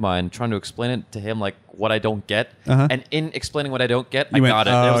friend of mine, trying to explain it to him, like what I don't get. And in explaining what I don't get, I went, got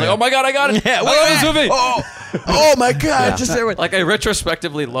it. And I was "Oh, like, yeah." oh my god, I got it! I love this movie. Oh my God! Just everyone. Like I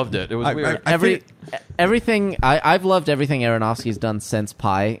retrospectively loved it. It was weird. Everything I've loved everything Aronofsky's done since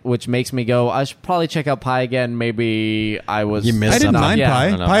Pie, which makes me go, I should probably check out Pie again. Maybe I was. You missed I didn't something. mind Yeah.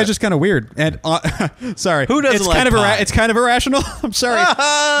 Pie. No, no, Pie I- is just kind of weird. And sorry, Who doesn't it's like kind of Pie? It's kind of irrational. I'm sorry.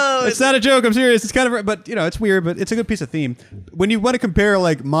 Oh, It's not a joke. I'm serious. It's kind of, but it's weird. But it's a good piece of theme. When you want to compare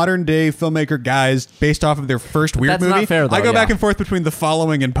like modern day filmmaker guys based off of their first weird That's movie, not fair, though, I go back yeah. and forth between The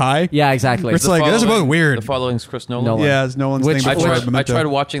Following and Pie. Yeah, exactly. It's like this is both weird. The Following's Chris Nolan. Nolan. Yeah, it's Nolan's Which- thing. I Before tried, I Memento. tried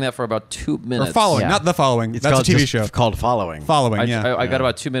watching that for about 2 minutes. Or Following, Yeah. not The Following. It's That's a called TV just show. called Following. Following. Yeah. I got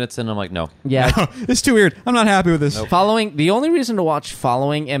about 2 minutes in. And I'm like, no. Yeah. It's too weird. I'm not happy with this. Following, the only reason to watch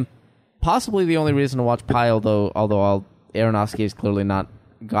Following, and possibly the only reason to watch Pie, although Aronofsky has clearly not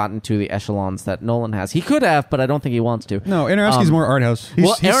gotten to the echelons that Nolan has. He could have, but I don't think he wants to. No, Aronofsky's more art house. He's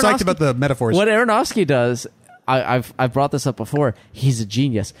psyched Aronofsky- about the metaphors. What Aronofsky does, I've brought this up before. He's a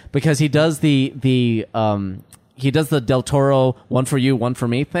genius because he does the Del Toro one for you, one for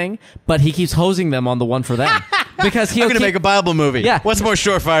me thing, but he keeps hosing them on the one for them because he'll I'm going to make a Bible movie. Yeah. What's more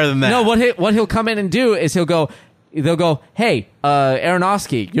surefire than that? No, what he'll come in and do is they'll go, hey,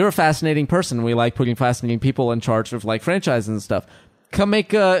 Aronofsky, you're a fascinating person. We like putting fascinating people in charge of like franchises and stuff. Come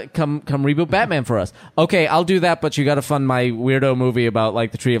reboot Batman for us. Okay, I'll do that, but you got to fund my weirdo movie about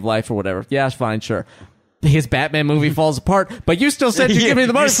like the Tree of Life or whatever. Yeah, fine, sure. His Batman movie falls apart, but you still said you give me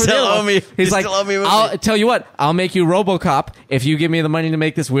the money You for the still other owe one. me- He's you like, still owe me a movie. I'll tell you what, I'll make you RoboCop if you give me the money to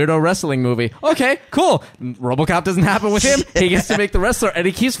make this weirdo wrestling movie. Okay, cool. RoboCop doesn't happen with him. He gets to make the wrestler, and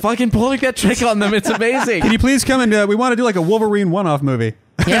he keeps fucking pulling that trick on them. It's amazing. Can you please come and we want to do like a Wolverine one-off movie?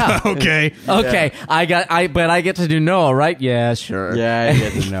 Yeah. Okay. Okay, but I get to do Noah, right? Yeah, sure. Yeah, I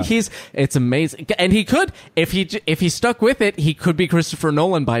get to know. It's amazing, and he could, if he stuck with it, he could be Christopher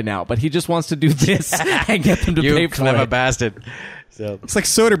Nolan by now. But he just wants to do this and get them to You pay for clever it. bastard. So It's like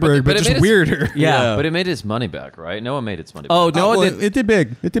Soderbergh, but it just made us- weirder. Yeah. But it made his money back, right? Noah made its money back. Oh, Noah Well, did. it did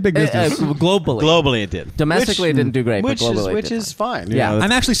big. It did big business. Globally, globally, it did. domestically, it didn't do great, but globally, which it did is fine. fine. You Yeah. know,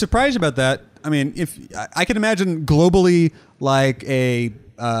 I'm actually surprised about that. I mean, if I can imagine globally, like a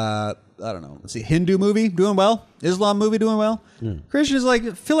I don't know, let's see, Hindu movie doing well, Islam movie doing well. Christian is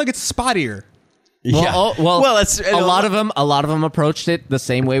like feel like it's spottier. Well, yeah. well, that's a lot of them approached it the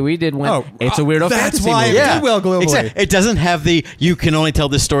same way we did when it's a weirdo that's fantasy why movie. it did well globally. Exactly. It doesn't have the "you can only tell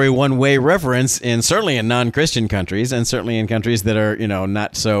this story one way" reference certainly in non-Christian countries, and certainly in countries that are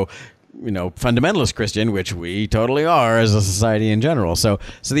not so fundamentalist Christian, which we totally are as a society in general. So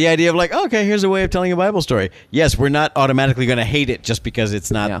the idea of like, okay, here's a way of telling a Bible story. Yes, we're not automatically going to hate it just because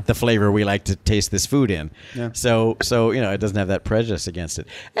it's not the flavor we like to taste this food in. Yeah. So it doesn't have that prejudice against it.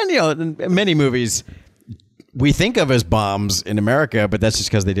 And many movies we think of as bombs in America, but that's just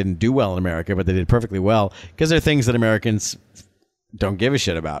because they didn't do well in America, but they did perfectly well because they're things that Americans don't give a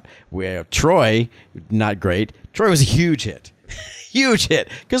shit about. We have Troy, not great. Troy was a huge hit. Huge hit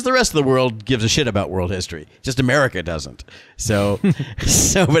because the rest of the world gives a shit about world history. Just America doesn't. So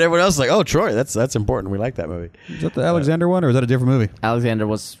but everyone else is like, oh, Troy, that's important. We like that movie. Is that the Alexander one, or is that a different movie? Alexander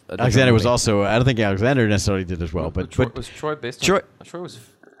was a different Alexander was movie. also. I don't think Alexander necessarily did as well, but was Troy based on? Troy- Troy was.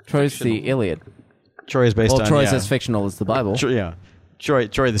 Troy's the Iliad. Troy is based Well, on. Troy's yeah. as fictional as the Bible. Yeah, Troy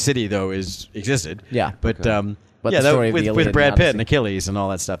the city though existed. Yeah. but But yeah, the story of with the Iliad Brad and Pitt Odyssey. and Achilles and all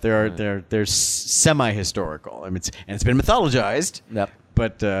that stuff. They're semi historical. I mean, it's been mythologized. Yep.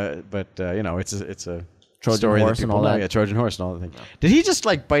 But it's a Trojan story horse that and people all know. that. Yeah, Trojan horse and all that thing. Did he just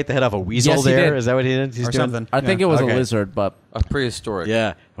like bite the head off a weasel Yes, he there? did. Is that what he did? He's Or doing something. I think it was Okay. a lizard, but A prehistoric.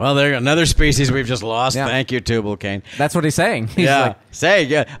 Yeah. Well, there another species we've just lost. Yeah. Thank you, Tubal Cain. that's what he's saying. He's Yeah. like,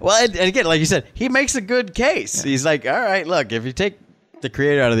 Yeah. Well, and again, like you said, he makes a good case. He's like, all right, look, if you take the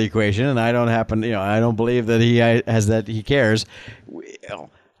creator out of the equation, and I don't believe that he cares.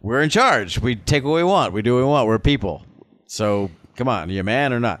 We're in charge. We take what we want. We do what we want. We're people. So Come on, are you a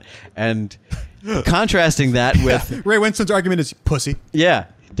man or not? And contrasting that with Ray Winston's argument is pussy. yeah,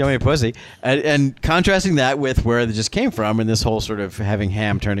 don't be a pussy, and contrasting that with where they just came from, and this whole sort of having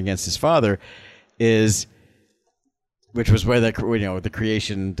Ham turn against his father is, which was where the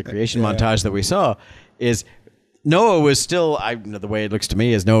creation montage that we saw is. Noah was still, the way it looks to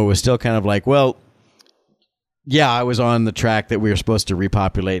me is Noah was still kind of like, well, yeah, I was on the track that we were supposed to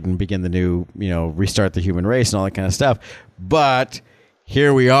repopulate and begin the new, restart the human race and all that kind of stuff. But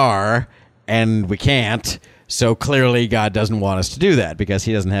here we are, and we can't. So clearly God doesn't want us to do that because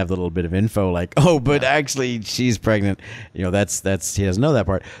he doesn't have the little bit of info like, oh, but actually she's pregnant. That's he doesn't know that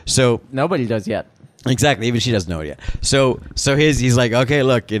part. So Nobody does yet. exactly, even she doesn't know it yet. So he's like, okay,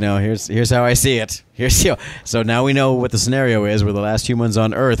 look, here's how I see it. So now we know what the scenario is. We're the last humans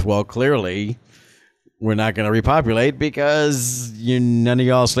on Earth. Well, clearly we're not going to repopulate because none of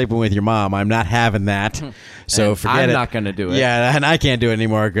y'all sleeping with your mom. I'm not having that. So And forget I'm it. not gonna do it. Yeah, and I can't do it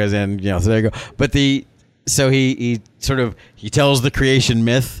anymore because then so there you go. But so he tells the creation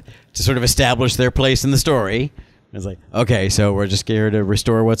myth to sort of establish their place in the story. It's like, okay, so we're just here to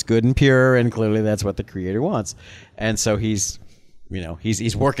restore what's good and pure, and clearly that's what the creator wants. And so he's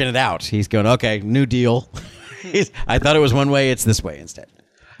working it out. He's going, okay, new deal. I thought it was one way, it's this way instead.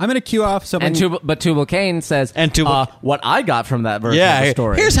 I'm going to cue off something. But Tubal-Cain says, And what I got from that version of the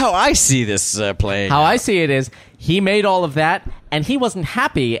story. Here's how I see this playing. How I see it is, he made all of that, and he wasn't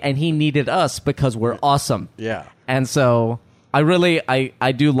happy, and he needed us because we're awesome. Yeah. And so I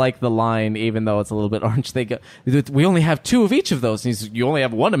do like the line, even though it's a little bit orange. They go, we only have 2 of each of those. And he's, you only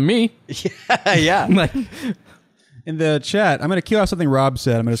have 1 of me. Yeah. Like, In the chat, I'm going to cue off something Rob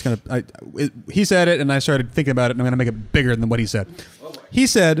said. I'm just going to. He said it, and I started thinking about it, and I'm going to make it bigger than what he said. He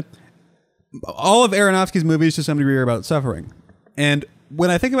said, all of Aronofsky's movies to some degree are about suffering. And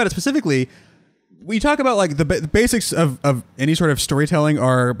when I think about it specifically, we talk about like the basics of any sort of storytelling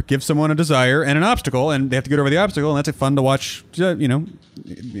are give someone a desire and an obstacle, and they have to get over the obstacle, and that's fun to watch,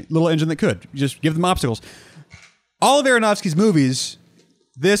 little engine that could. Just give them obstacles. All of Aronofsky's movies,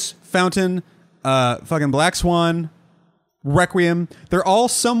 this, Fountain, fucking Black Swan, Requiem, they're all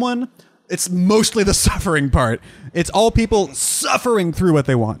someone, it's mostly the suffering part. It's all people suffering through what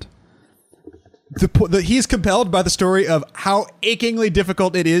they want. He's compelled by the story of how achingly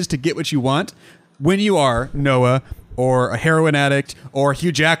difficult it is to get what you want when you are Noah or a heroin addict or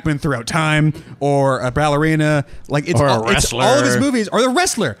Hugh Jackman throughout time or a ballerina. Like it's Or a all, it's wrestler. all of his movies, or the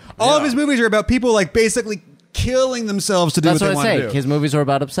wrestler. All of his movies are about people like basically killing themselves to do that's what they what I want say. to do. His movies are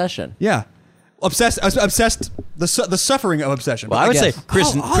about obsession. Yeah. Obsessed, the suffering of obsession. Well, I would say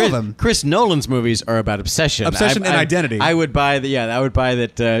all of them. Chris Nolan's movies are about obsession. Obsession and identity. I would buy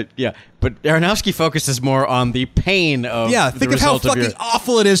that. But Aronofsky focuses more on the pain of Yeah, the think of how result fucking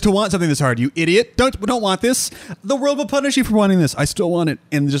awful it is to want something this hard. You idiot! Don't want this. The world will punish you for wanting this. I still want it,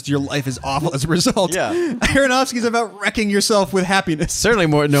 and just your life is awful as a result. Yeah. Aronofsky's about wrecking yourself with happiness. Certainly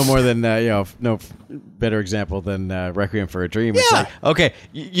no more than no better example than Requiem for a Dream. It's Yeah. like, okay,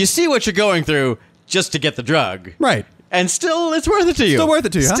 you see what you're going through just to get the drug, Right. And still, it's worth it to you. Still worth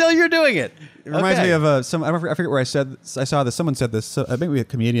it to you, huh? Still, you're doing it. It reminds me of I forget where I saw this. Someone said this. Maybe a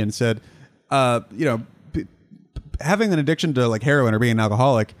comedian said, having an addiction to like heroin or being an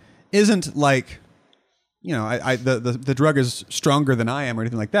alcoholic isn't like, the drug is stronger than I am or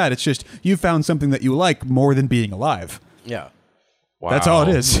anything like that. It's just you found something that you like more than being alive. Yeah. That's all it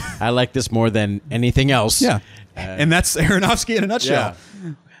is. I like this more than anything else. Yeah. And that's Aronofsky in a nutshell.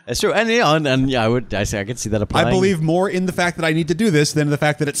 Yeah. That's true, and I could see that applying. I believe more in the fact that I need to do this than the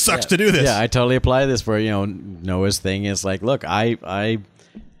fact that it sucks to do this. Yeah, I totally apply this. Where Noah's thing is like, look, Good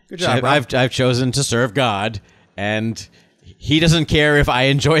job, Rob. I've chosen to serve God, and He doesn't care if I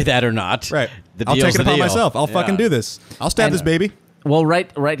enjoy that or not. Right. The I'll deal's take it the upon deal. myself. I'll fucking do this. I'll stab this baby. Well,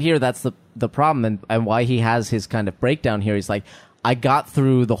 right here, that's the problem, and why he has his kind of breakdown here. He's like, I got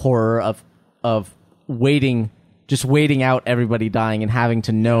through the horror of waiting out everybody dying and having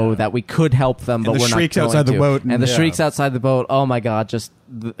to know that we could help them, but the we're not shrieks going outside the to. boat And the shrieks outside the boat. Oh my God, just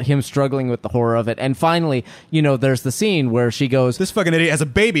him struggling with the horror of it. And finally, there's the scene where she goes, This fucking idiot has a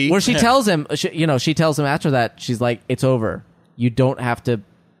baby. where she tells him, she tells him after that, she's like, it's over. You don't have to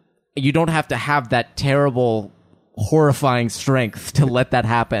have that terrible, horrifying strength to let that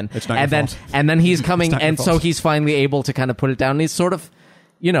happen. It's not and your then fault. and then he's coming, It's not your and so fault. he's finally able to kind of put it down. And he's sort of,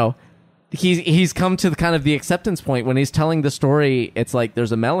 he's come to the kind of the acceptance point when he's telling the story. It's like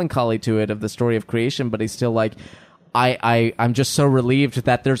there's a melancholy to it of the story of creation, but he's still like, I'm just so relieved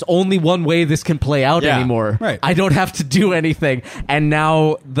that there's only one way this can play out anymore. Right. I don't have to do anything. And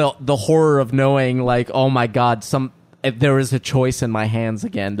now the horror of knowing, like, oh my God, there is a choice in my hands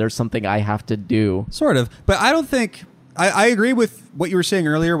again. There's something I have to do. Sort of. But I don't think I agree with what you were saying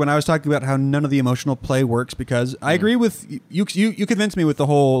earlier when I was talking about how none of the emotional play works, because I agree with you. You convinced me with the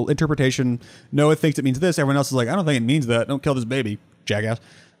whole interpretation. Noah thinks it means this. Everyone else is like, I don't think it means that. Don't kill this baby, jackass.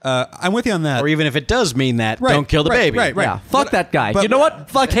 I'm with you on that. Or even if it does mean that, Right, don't kill the right, baby. right. Yeah, fuck that guy. but- You know what?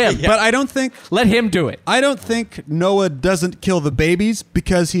 Fuck him. But I don't think Let him do it. Noah doesn't kill the babies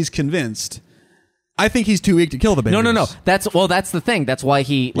because he's convinced. I think he's too weak to kill the babies. No. That's the thing. That's why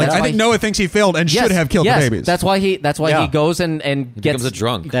he. Like, that's I why think he- Noah thinks he failed and Yes, should have killed yes, the babies. That's why he Yeah. goes and gets becomes a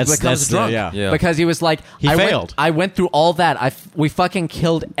drunk. That's becomes drunk. yeah. Yeah. Because he was like, He I failed. I went through all that. We fucking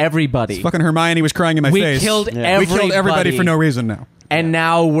killed everybody. Fucking Hermione was crying in my We face. killed We killed everybody everybody. for no reason now. And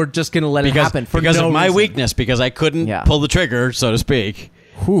now we're just gonna let it happen for because no of my reason. weakness, because I couldn't Yeah. pull the trigger, so to speak.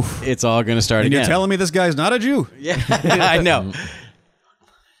 It's all going to start And again. you're telling me this guy's not a Jew? Yeah, I know.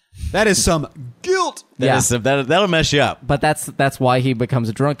 That is some guilt. Yeah. That'll mess you up. But that's why he becomes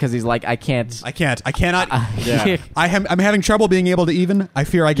a drunk, because he's like, I can't. I cannot. Yeah. I'm having trouble being able to even. I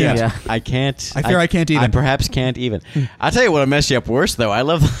fear I can't. Yeah. I can't. I fear I can't even. I perhaps can't even. I'll tell you what'll mess you up worse, though. I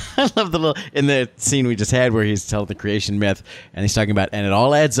love the little in the scene we just had where he's telling the creation myth, and he's talking about, and it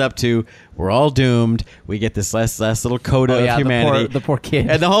all adds up to we're all doomed. We get this last little coda Oh, yeah, of humanity. the poor kid.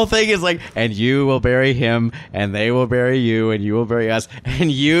 And the whole thing is like, and you will bury him, and they will bury you, and you will bury us,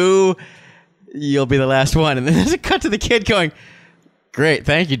 and you'll be the last one. And then there's a cut to the kid going, "Great,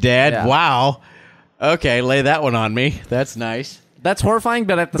 thank you, Dad. Yeah. Wow. Okay, lay that one on me. That's nice." That's horrifying,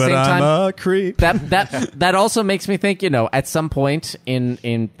 but at the But same I'm time, a creep. that also makes me think, at some point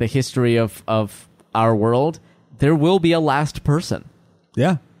in the history of our world, there will be a last person,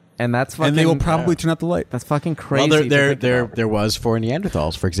 Yeah. and that's fucking. And they will probably turn out the light. That's fucking crazy. Well, to think about. there was for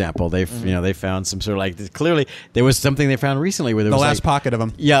Neanderthals, for example. They they found some sort of like, clearly there was something they found recently where there The was last like, pocket of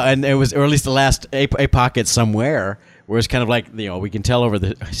them. Yeah, and it was, or at least the last a pocket somewhere where it's kind of like, we can tell over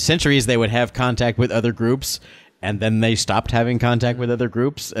the centuries they would have contact with other groups, and then they stopped having contact with other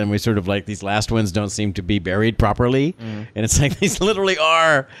groups, and we sort of like, these last ones don't seem to be buried properly, and it's like these literally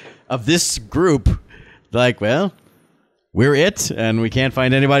are of this group. Like, well, we're it, and we can't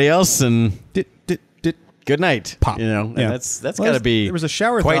find anybody else, and good night. Pop. And Yeah. that's Well, got to be there was a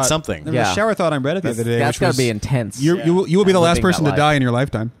shower quite thought, something. There was Yeah. a shower thought on Reddit the other day. That's which got was, to be intense. You will be the last Living person that to life. die in your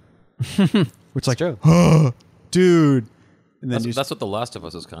lifetime. Which like, true. dude. And then you That's what The Last of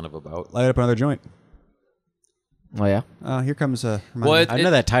Us is kind of about. light up another joint. Oh yeah. Here comes Well, I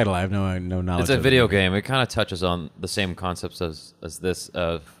know that title. I have no knowledge. It's a of video it. game. It kind of touches on the same concepts as this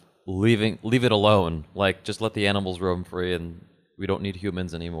of leave it alone. Like, just let the animals roam free, and we don't need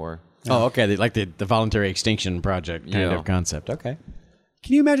humans anymore. Oh, okay. Like the voluntary extinction project kind Yeah. of concept. Okay.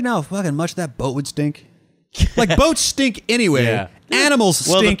 Can you imagine how fucking much that boat would stink? Like, boats stink anyway. Yeah. Animals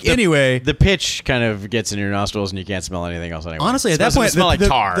stink anyway. The pitch kind of gets in your nostrils, and you can't smell anything else anyway. Honestly, at It that point, smell like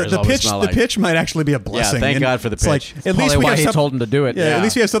tar. is the all it pitch, smell the like. pitch might actually be a blessing. thank And God for the it's like, pitch. at least Probably we why have he some- told him to do it. Yeah, Yeah. at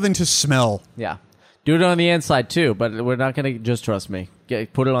least we have something to smell. Yeah. Do it on the inside too, but we're not gonna just trust me.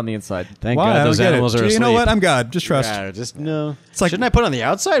 Put it on the inside. Thank Why? I God don't those get it. animals are You asleep. know what? I'm God. Just trust. Yeah, just no. It's like- Shouldn't I put it on the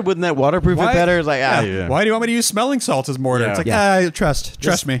outside? Wouldn't that waterproof it better? It's like, Yeah. Why do you want me to use smelling salts as mortar? Yeah. It's like, Yeah.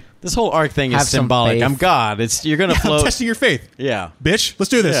 trust me. This whole arc thing Have is some symbolic. faith. I'm God. You're gonna I'm float. testing your faith. Yeah. Bitch, let's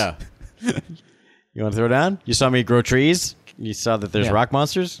do this. Yeah. You want to throw down? You saw me grow trees. You saw that there's Yeah. rock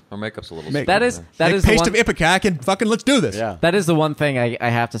monsters. Our makeup's a little. That is Make the paste one, of Ipecac and fucking let's do this. Yeah. that is the one thing I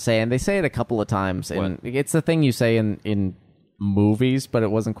have to say, and they say it a couple of times, and it's the thing you say in movies, but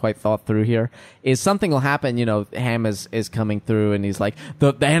it wasn't quite thought through here. Is something will happen? Ham is coming through, and he's like,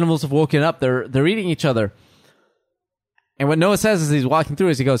 the animals have woken up. They're eating each other. And what Noah says as he's walking through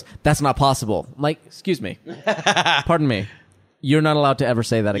is he goes, "That's not possible." I'm like, excuse me, pardon me. You're not allowed to ever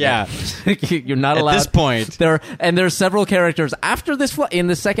say that again. Yeah. You're not At allowed. this point. There's several characters after this in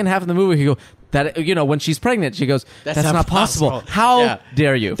the second half of the movie who go that when she's pregnant, she goes, "That's not possible. How Yeah.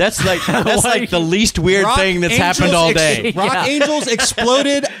 dare you?" That's like Why- the least weird Rock thing that's angels happened all day. Rock Yeah. angels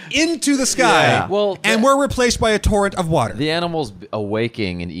exploded into the sky. Yeah. Well, and were replaced by a torrent of water. The animals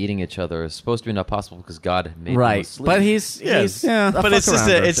awaking and eating each other is supposed to be not possible because God made them right, asleep. but he's Yeah. a But it's fuck just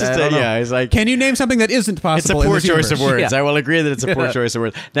arounder. it's just I don't know. it's like Can you name something that isn't it's a possible? poor in this choice of universe? words. Yeah. I will agree that it's a poor Yeah. choice of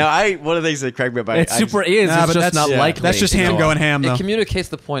words. Now, one of the things that cracked me up, It super is. Nah, It's but just that's- not yeah. likely. That's just ham going ham, though. It communicates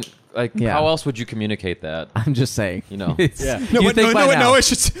the point. Like, Yeah. how else would you communicate that? I'm just saying. It's- Yeah. No, you what, think no, by no, what now. Noah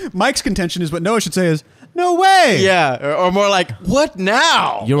should. Mike's contention is what Noah should say is, "No way, Yeah, or more like, what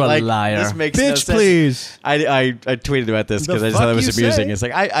now? You're a Like, liar. This makes no bitch, sense. please." I tweeted about this because The I just thought it fuck was you amusing. say? It's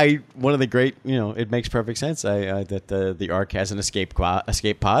like I one of the great, it makes perfect sense. That the Ark has an escape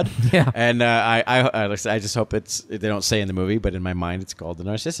pod. Yeah. And I just hope they don't say in the movie, but in my mind it's called the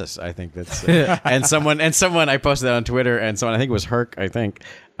Narcissus. I think that's and someone I posted that on Twitter, and someone, I think it was Herc, I think.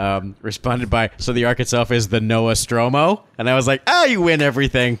 responded by, so the arc itself is the Noah Stromo. And I was like, you win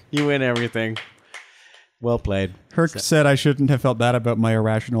everything. You win everything. Well played. Herc said I shouldn't have felt bad about my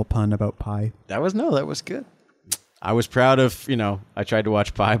irrational pun about pie. That was good. I was proud of, I tried to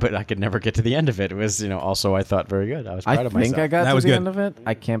watch Pi, but I could never get to the end of it. It was, also I thought very good. I was proud I of think myself. I got That to was the good. end of it.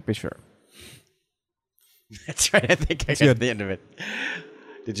 I can't be sure. That's right. I think I got to good. the end of it.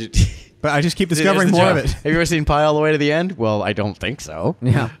 Did you? But I just keep Here's discovering the more joke. of it. Have you ever seen Pi all the way to the end? Well, I don't think so.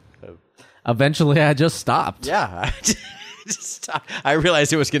 Yeah. Eventually, I just stopped. Yeah. I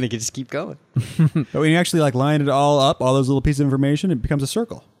realized it was going to just keep going. But when you actually line it all up, all those little pieces of information, it becomes a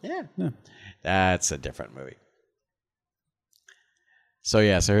circle. Yeah. That's a different movie. So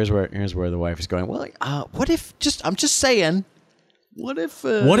here's where the wife is going. Well, what if I'm just saying, what if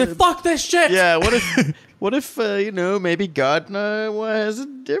fuck this shit? yeah, what if maybe God has a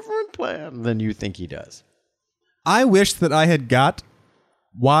different plan than you think he does. I wish that I had got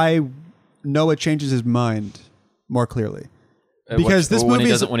why Noah changes his mind more clearly. Because this when movie he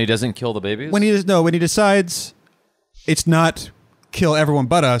is doesn't when he doesn't kill the babies. when he decides it's not kill everyone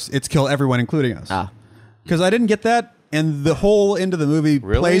but us, it's kill everyone including us. Because I didn't get that, and the whole end of the movie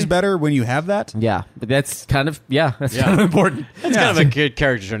plays better when you have that. Yeah, but that's kind of kind of important. It's kind of a good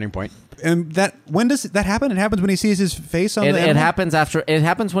character turning point. And when does that happen? It happens when he sees his face on the It animal?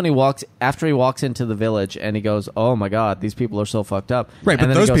 happens when he walks into the village and he goes, "Oh my god, these people are so fucked up." Right, but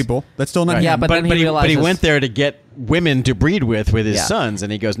And then those he goes, people, that's still not Yeah, him. but then he but he realizes- went there to get women to breed with his Yeah. sons,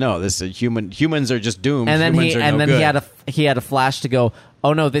 and he goes, "No, this is humans are just doomed. and then humans he are and no then good." he had a flash to go,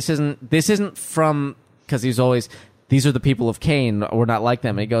 "Oh no, this isn't from," because he's always, "These are the people of Cain. We're not like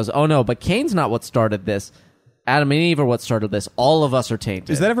them." And he goes, "Oh no, but Cain's not what started this. Adam and Eve are what started this. All of us are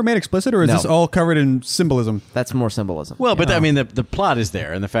tainted." Is that ever made explicit, or is No. this all covered in symbolism? That's more symbolism. Well, but I mean, the plot is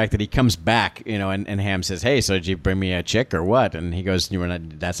there, and the fact that he comes back, and Ham says, "Hey, so did you bring me a chick or what?" And he goes,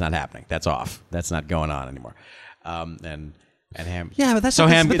 "That's not happening. That's off. That's not going on anymore." And Ham, Yeah, but that's so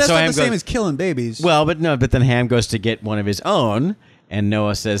not, Ham, but that's so not Ham the same goes- as killing babies. Well, but then Ham goes to get one of his own, and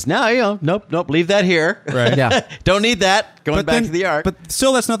Noah says, "No, nope, leave that here. Right. Yeah. Don't need that. Going back to the ark." But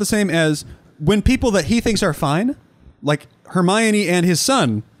still, that's not the same as when people that he thinks are fine, like Hermione and his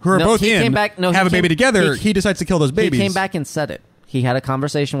son, who are No, both he in, came back- no, he have a baby came- together, he- he decides to kill those babies. He came back and said it. He had a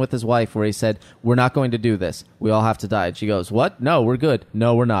conversation with his wife where he said, "We're not going to do this. We all have to die." And she goes, "What? No, we're good.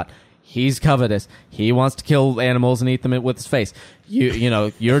 No, we're not. He's covetous. He wants to kill animals and eat them with his face.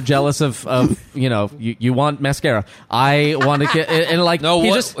 You're jealous of you want mascara. I want to get," and no, he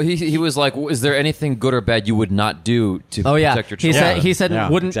what, just. he was like, "Is there anything good or bad you would not do to Oh yeah, protect your he children?" said, Yeah,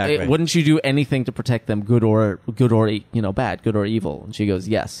 wouldn't exactly. wouldn't you do anything to protect them, good or bad, good or evil? And she goes,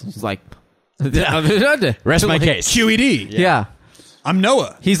 yes. She's like, Rest my Like, case. QED. Yeah. I'm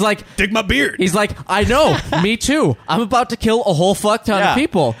Noah. He's like, Dig my beard. he's like, I know, me too. I'm about to kill a whole fuck ton Yeah. of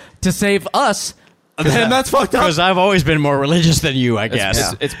people to save us. And that's fucked up. Because I've always been more religious than you, I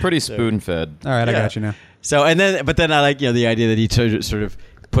guess. It's pretty spoon fed. All right, I Yeah. got you now. So but then I like the idea that he sort of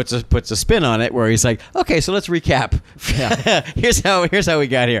puts a spin on it where he's like, okay, so let's recap. here's how we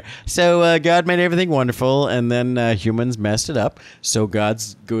got here. So God made everything wonderful, and then humans messed it up. So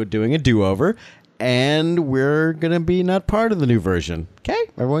God's doing a do-over, and we're gonna be not part of the new version. Okay,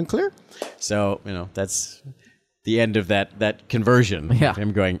 everyone clear? So that's the end of that conversion. Yeah.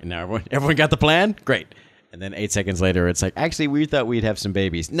 Him going, now everyone got the plan? Great. And then 8 seconds later, it's like, actually, we thought we'd have some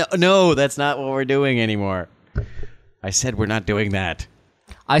babies. No, that's not what we're doing anymore. I said we're not doing that.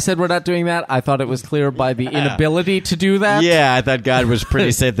 I said we're not doing that. I thought it was clear by the inability to do that. Yeah, I thought God was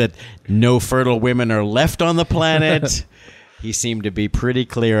pretty said that no fertile women are left on the planet. He seemed to be pretty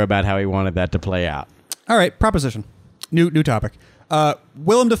clear about how he wanted that to play out. All right, proposition. New topic.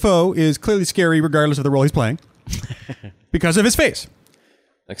 Willem Dafoe is clearly scary regardless of the role he's playing because of his face.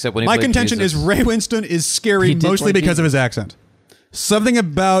 Except when he My played contention Jesus. is Ray Winston is scary He did mostly play because of Jesus. his accent. Something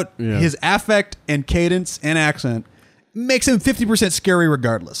about his affect and cadence and accent makes him 50% scary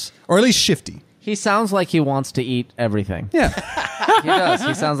regardless, or at least shifty. He sounds like he wants to eat everything. Yeah, He does.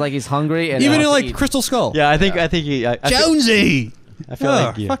 He sounds like he's hungry and even in wants to like eat. Crystal Skull. Yeah, I think he. I feel, Jonesy. I feel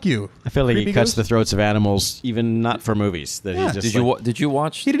like fuck you. I feel like he Creepy cuts ghost. the throats of animals, even not for movies. That he just Did you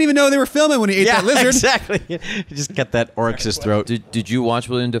watch? He didn't even know they were filming when he ate yeah, that lizard. exactly. He just cut that oryx's throat. Did you watch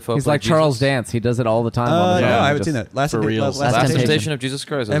William Dafoe? He's play like Charles Jesus? Dance. He does it all the time. on his No, own. I haven't Just- seen that. Last for reals. Last Last Temptation. Temptation of Jesus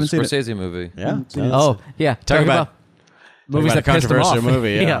Christ. I haven't It's a seen it. Scorsese movie. Yeah. Oh yeah, Talk about movies about that a pissed him off. controversial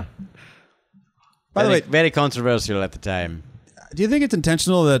movie, yeah. By the way, very controversial at the time. do you think it's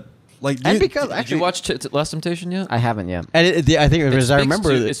intentional that like And you- because Did you watch Last Temptation yet? I haven't yet. and I think as I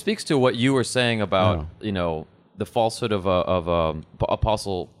remember, it speaks to what you were saying about the falsehood of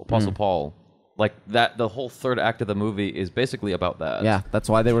Apostle Paul. Like that, the whole third act of the movie is basically about that. Yeah, that's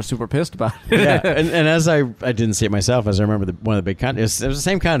why they were super pissed about it. Yeah, and as I didn't see it myself, as I remember one of the big it was the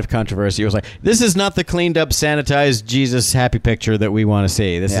same kind of controversy. It was like, this is not the cleaned up, sanitized Jesus happy picture that we want to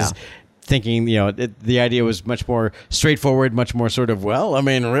see. This is thinking, the idea was much more straightforward, much more sort of, well, I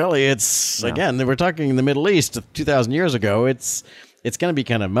mean, really, it's again, we're talking in the Middle East 2,000 years ago. It's going to be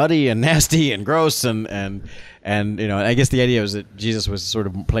kind of muddy and nasty and gross and I guess the idea was that Jesus was sort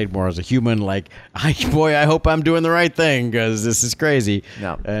of played more as a human, like, I hope I'm doing the right thing because this is crazy.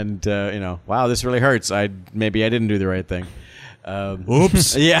 Yeah. And wow, this really hurts. Maybe I didn't do the right thing.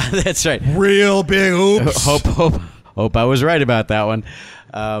 Oops. Yeah, that's right. Real big oops. Hope I was right about that one.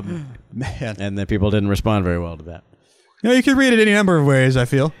 Man. And then people didn't respond very well to that. You could read it any number of ways, I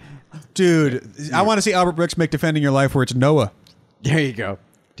feel. Dude, I want to see Albert Brooks make Defending Your Life where it's Noah. There you go.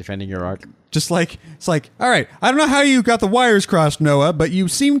 Defending your ark. Just like, it's like, all right, I don't know how you got the wires crossed, Noah, but you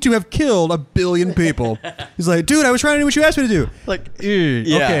seem to have killed 1 billion people. He's like, dude, I was trying to do what you asked me to do. Like,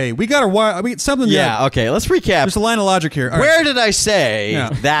 yeah. okay, we got a wire, something. Yeah, okay, let's recap. There's a line of logic here. All right. Where did I say Yeah.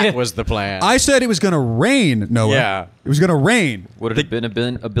 that was the plan? I said it was going to rain, Noah. Yeah. It was going to rain. Would it have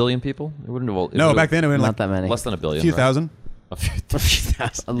been a billion people? It wouldn't have. No, back then it was Not like that many. less than a billion. a few right? thousand. A few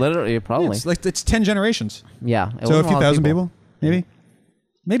thousand. Literally, probably. It's 10 generations. Yeah. it So a wasn't few lot of thousand people, maybe?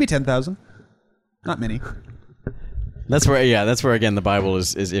 Maybe 10,000. Not many. That's where again the Bible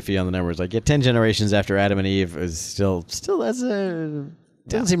is iffy on the numbers. Like 10 generations after Adam and Eve is still that's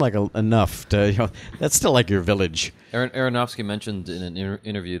doesn't seem like enough to that's still like your village. Aronofsky mentioned in an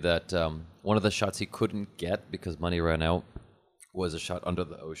interview that one of the shots he couldn't get because money ran out was a shot under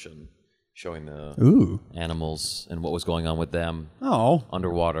the ocean, showing the animals and what was going on with them Oh.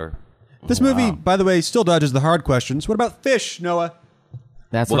 underwater. This movie, by the way, still dodges the hard questions. What about fish, Noah?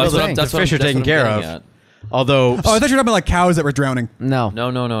 That's Well, what that's I'm what saying. that's what fish are that's taken what I'm care getting of. at. Although Oh, I thought you were talking about like cows that were drowning. No. No.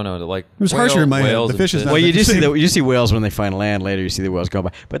 Like it was harsher in my head. The fish is not- well, you do see Same. you see whales when they find land later. You see the whales go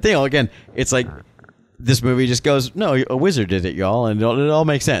by, but again, it's like this movie just goes, no, a wizard did it, y'all, and it all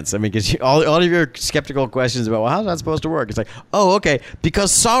makes sense. I mean, because all of your skeptical questions about, well, how's that supposed to work? It's like, oh, okay,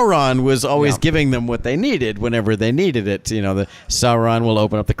 because Sauron was always giving them what they needed whenever they needed it. The Sauron will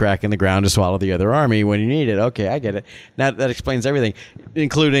open up the crack in the ground to swallow the other army when you need it. Okay, I get it. Now that explains everything,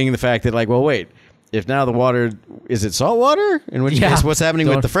 including the fact that, like, well, wait. If now the water, is it salt water? In which case, what's happening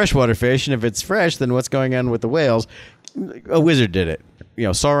with the freshwater fish? And if it's fresh, then what's going on with the whales? A wizard did it.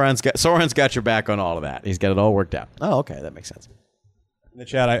 Sauron's got your back on all of that. He's got it all worked out. Oh, okay, that makes sense. In the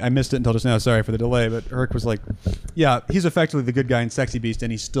chat, I missed it until just now. Sorry for the delay, but Herc was like, yeah, he's effectively the good guy in Sexy Beast,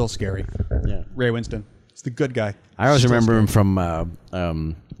 and he's still scary. Yeah. Ray Winston. He's the good guy. I always Still remember scary. him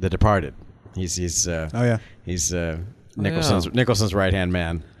from The Departed. He's Nicholson's right hand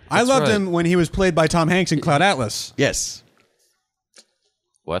man. I loved right. him when he was played by Tom Hanks in Cloud Atlas. Yes.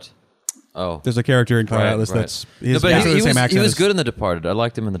 What? Oh. There's a character in Cloud Atlas right. that's he's But absolutely he the same was accent. was as- good in The Departed. I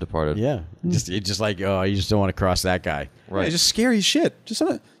liked him in The Departed. Yeah. Just like, oh, you just don't want to cross that guy. Right. Yeah, just scary as shit. Just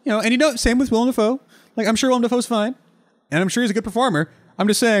and same with Willem Dafoe. Like I'm sure Willem Dafoe's fine, and I'm sure he's a good performer. I'm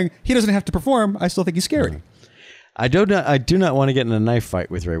just saying he doesn't have to perform. I still think he's scary. I do not want to get in a knife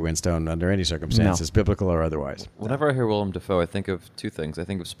fight with Ray Winstone under any circumstances, biblical or otherwise. Whenever I hear Willem Dafoe, I think of two things. I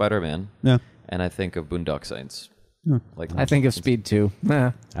think of Spider-Man, Yeah. and I think of Boondock Saints. Like I think of Speed 2.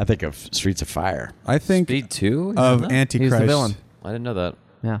 I think of Streets of Fire. I think Speed 2 of I Antichrist. He's the villain. didn't know that.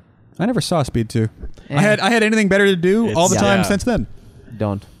 Yeah. I never saw Speed 2. Yeah. I had anything better to do all the It's- time yeah. since then.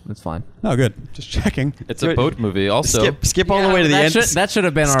 Don't. It's fine. Oh, good. Just checking. It's a boat movie. Also, Skip all the way to the that end. That should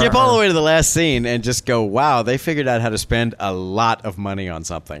have been Skip our, all the way to the last scene and just go, wow, they figured out how to spend a lot of money on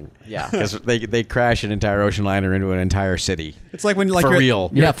something. Yeah. Because they crash an entire ocean liner into an entire city. It's like when For you're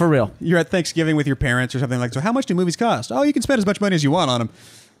real. Yeah, for real. You're at Thanksgiving with your parents or something like. So how much do movies cost? Oh, you can spend as much money as you want on them.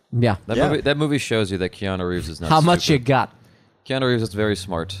 Yeah. that movie shows you that Keanu Reeves is not How much you stupid. got? Keanu Reeves is very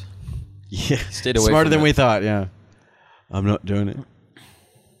smart. Yeah. Stayed away Smarter from than it. we thought, yeah. I'm not doing it.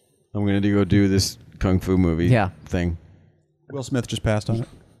 I'm going to go do this Kung Fu movie thing. Will Smith just passed on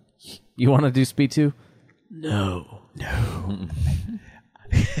it. You want to do Speed 2? No.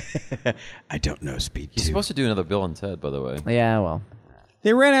 I don't know Speed 2. He's supposed to do another Bill and Ted, by the way. Yeah, well.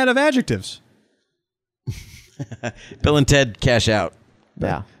 They ran out of adjectives. Bill and Ted cash out.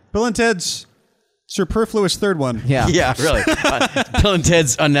 Yeah. Bill and Ted's superfluous third one. Yeah. Yeah, really. Bill and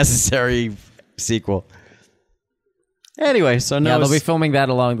Ted's unnecessary sequel. Anyway, so Yeah, they'll be Noah's, filming that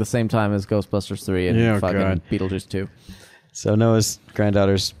along the same time as Ghostbusters 3 and Yeah, fucking God. Beetlejuice 2. so Noah's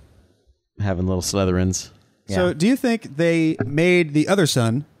granddaughter's having little Slytherins. So Yeah. do you think they made the other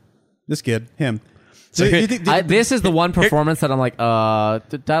son, this kid, him, So Do you think- This is the one performance that I'm like,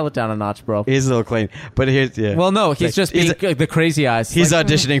 dial it down a notch, bro. he's a little clean, but here's Well, no, he's just being the crazy eyes. He's Like,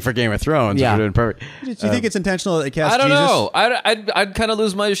 auditioning for Game of Thrones. Yeah. Yeah, doing perfect. do you think it's intentional that they cast I don't Jesus? know. I'd kind of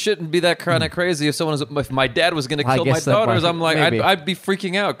lose my shit and be that kind of crazy if if my dad was going to I kill my guess that daughters. might- I'm like, maybe. I'd be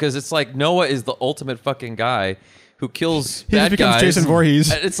freaking out because it's like Noah is the ultimate fucking guy who kills He just bad becomes guys. Jason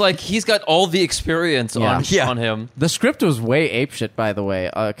Voorhees. It's like he's got all the experience Yeah. on him. The script was way apeshit, by the way,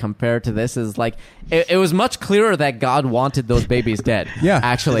 compared to this. Is like it was much clearer that God wanted those babies dead. Yeah.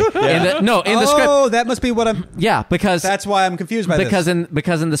 actually, in the script, Oh, that must be what I'm. yeah, because That's why I'm confused by this.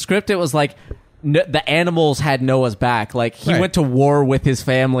 because in the script it was like the animals had Noah's back. Like he Right. went to war with his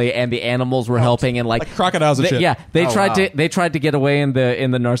family, and the animals were helping, and like crocodiles and shit. Yeah, they Oh, tried wow. to get away in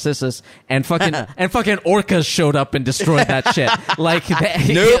the Narcissus, and fucking orcas showed up and destroyed that shit. Like,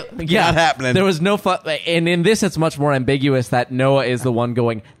 Nope, yeah, not happening. There was no fun. And in this, it's much more ambiguous that Noah is the one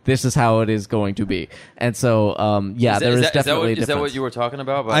going, "This is how it is going to be," and so there is definitely a is that what difference. you were talking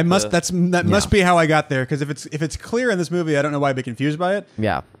about? I must. That must be how I got there. Because if it's clear in this movie, I don't know why I'd be confused by it.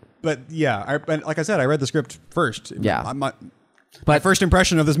 Yeah. But yeah, like I said, I read the script first. Yeah. My But first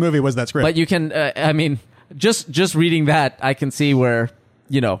impression of this movie was that script. But you can, I mean, just reading that, I can see where,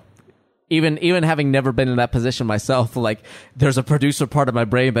 even having never been in that position myself, like there's a producer part of my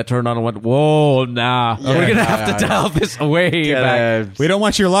brain that turned on and went, "Whoa, nah, we're gonna have to dial this way back." we don't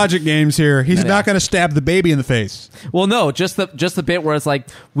want your logic games here. He's not going to stab the baby in the face. Well, no, just the bit where it's like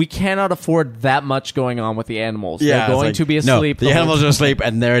we cannot afford that much going on with the animals. Yeah, They're it's going like, to be no, asleep. the whole animals time. are asleep,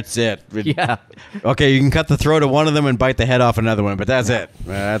 and there it's it. Yeah, Okay, you can cut the throat of one of them and bite the head off another one, but that's it.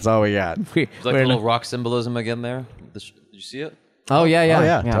 That's all we got. We- It's like we're a in little rock symbolism again there. Did you see it? Oh yeah, Oh,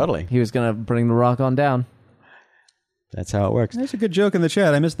 yeah, totally. He was gonna bring the rock on down. That's how it works. There's a good joke in the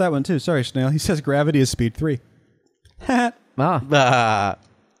chat. I missed that one too. Sorry, Snail. He says gravity is speed 3. Hadn't Ah,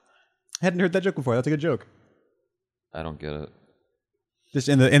 heard that joke before. That's a good joke. I don't get it. Just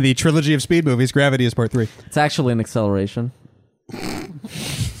in the trilogy of speed movies, gravity is part 3. It's actually an acceleration.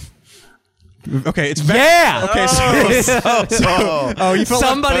 Okay, it's Yeah. Okay, oh, you felt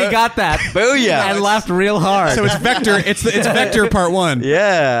Somebody got that. Booyah. And laughed real hard. so it's vector. It's vector part 1.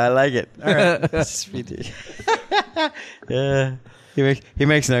 yeah, I like it. All right. Speedy. Yeah, he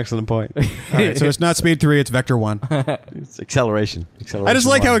makes an excellent point. All right, so it's not speed 3. It's vector 1. It's acceleration. I just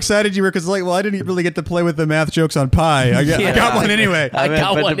like how excited you were because I didn't really get to play with the math jokes on pi. I got one anyway. I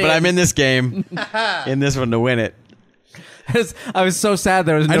got one but in. I'm in this game, in this one to win it. I was so sad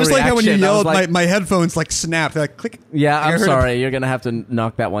there was no I just like how when you reaction. I was yelled, like, my headphones like snapped. They're like click. yeah, I I'm heard sorry. You're going to have to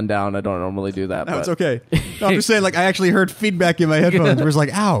knock that one down. I don't normally do that. No, but it's okay. No, I'm just saying, like I actually heard feedback in my headphones. Where it's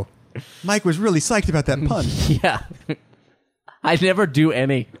like, "Ow, Mike was really psyched about that pun." Yeah. I never do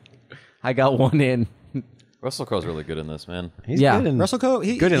any. I got one in. Russell Crowe's really good in this, man. He's Yeah. good in, Russell Crowe,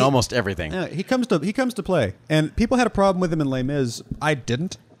 good in almost everything. Yeah, he comes to play, and people had a problem with him in Les Mis. I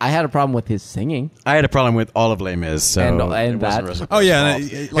didn't. I had a problem with his singing. I had a problem with all of Les Mis, so And it wasn't that. Russell Oh Crowe's yeah,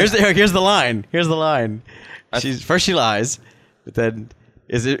 fault. and, like, Here's the line. Here's the line. She lies, but then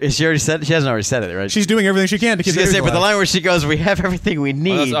is she already said it? She hasn't already said it, right? she's doing everything she can to keep She's gonna it say, but the alive. line where she goes, "We have everything we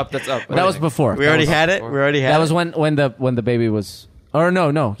need." Oh, that's up. That's up. That was before. We already had it. We already had. That it. was when the baby was. Or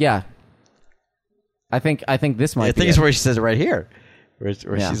no, yeah. I think this might. I think be it's it. where she says it right here, where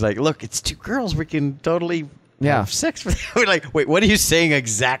Yeah. she's like, "Look, it's two girls. We can totally Yeah. have sex with." We're like, wait, what are you saying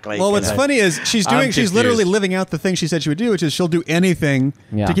exactly? Well, what's And funny is she's I'm literally confused. living out the thing she said she would do, which is she'll do anything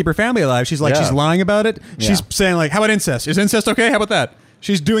Yeah. to keep her family alive. She's like, Yeah. she's lying about it. She's Yeah. saying like, how about incest? Is incest okay? How about that?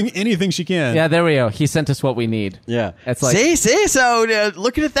 She's doing anything she can. Yeah, there we go. He sent us what we need. Yeah, It's like see, so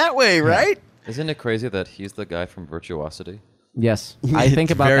look at it that way, right? Isn't it crazy that he's the guy from Virtuosity? yes. I think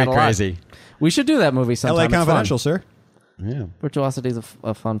It's about very that a lot. crazy. We should do that movie sometime. L.A. It's fun. Confidential, sir. Yeah, Virtuosity is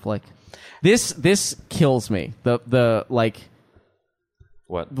a fun flick. This kills me. The like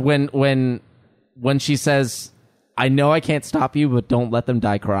What? when she says, "I know I can't stop you, but don't let them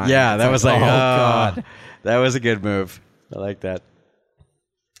die crying." yeah, that was like, oh god. that was a good move. I like that.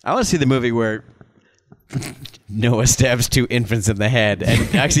 I want to see the movie where Noah stabs two infants in the head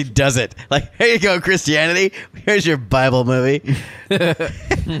and actually does it. Like, here you go, Christianity. Here's your Bible movie.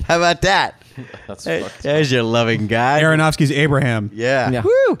 How about that? That's Hey, fucked. there's your loving God. Aronofsky's Abraham. Yeah. Yeah.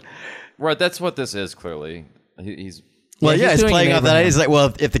 Woo. Right, that's what this is, clearly. He's Well, Yeah, yeah, he's it's doing playing an off that. Abraham. He's like,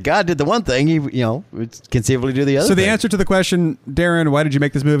 well, if the God did the one thing, he, would conceivably do the other So the thing. answer to the question, Darren, why did you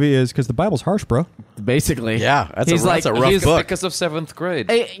make this movie? Is because the Bible's harsh, bro. Basically. Yeah, that's He's a rough he's- book. because of 7th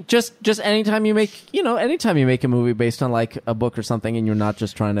grade. Hey, just anytime you make a movie based on like a book or something, and you're not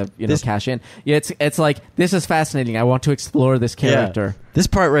just trying to This- cash in. Yeah, it's like this is fascinating. I want to explore this character. Yeah. This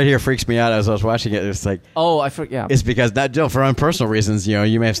part right here freaks me out as I was watching it. It's like, Oh, I forget. Yeah. it's because not for personal reasons,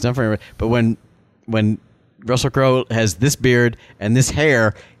 you may have stuff for it, but when when Russell Crowe has this beard and this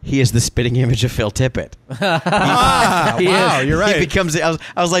hair, he is the spitting image of Phil Tippett. Wow, you're right. He becomes. I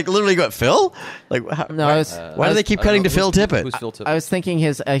was like literally going, Phil? Like, how, No, I was, why do they keep cutting to Phil Tippett? Who's Phil Tippett? I was thinking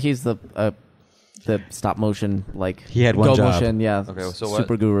he's the stop motion, like He had one go job. motion, yeah. Okay, so what?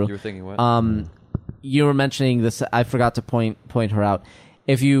 Super guru. You were thinking what? You were mentioning this. I forgot to point her out.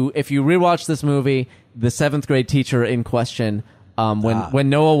 If you rewatch this movie, the 7th grade teacher in question, when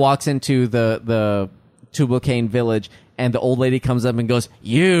Noah walks into the Tubal Cain village and the old lady comes up and goes,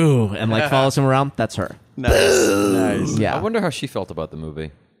 "You," and like follows him around, that's her. Nice. Yeah. I wonder how she felt about the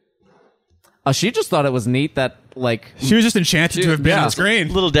movie. She just thought it was neat that like. She was just enchanted to have been on the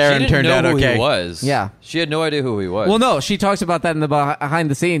screen. Little She Darren didn't turned know out who okay. he was. Yeah. She had no idea who he was. Well, no, she talks about that in the behind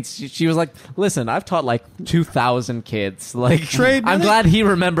the scenes. She was like, "Listen, I've taught like 2,000 kids. Like, Trade- I'm glad he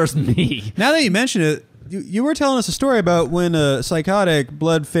remembers me." Now that you mention it, you were telling us a story about when a psychotic,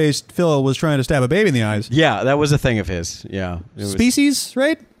 blood-faced Phil was trying to stab a baby in the eyes. Yeah, that was a thing of his. Yeah. It was- Species,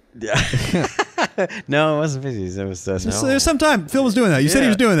 right? No, it wasn't Fizzies. It was. There's some time Phil was doing that. You said he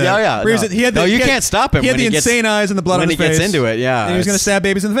was doing that. Yeah, yeah, Where no. he had No, you he had- can't stop him He had when the he gets- insane eyes and the blood when on he his face. gets into it, yeah, And he was going to it's- stab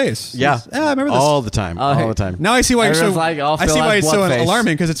babies in the face. Yeah. I remember this. All the time. All the time. Now I see why you're so. Everyone's like, oh, I see Phil why has it's so blood face.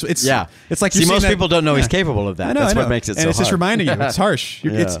 alarming because it's Yeah. It's like See, you're seeing most that- people don't know he's yeah. capable of that. I know, That's I know. what makes it and so it's just hard. reminding you. It's harsh.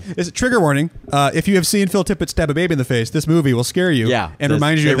 Yeah. It's a trigger warning. If you have seen Phil Tippett stab a baby in the face, this movie will scare you. Yeah, and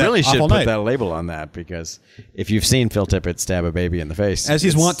remind you they of that really should awful put night, that label on that because if you've seen Phil Tippett stab a baby in the face, as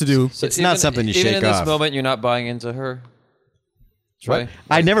he's it's- wont to do. So it's not something you even shake in this off. moment, you're not buying into her. Trey?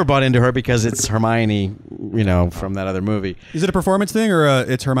 I never bought into her because it's Hermione, from that other movie. Is it a performance thing or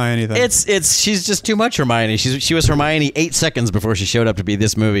it's Hermione thing? She's just too much Hermione. She was Hermione 8 seconds before she showed up to be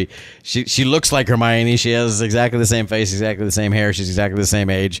this movie. She looks like Hermione. She has exactly the same face, exactly the same hair. She's exactly the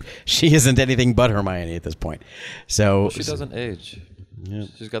same age. She isn't anything but Hermione at this point. So She doesn't age.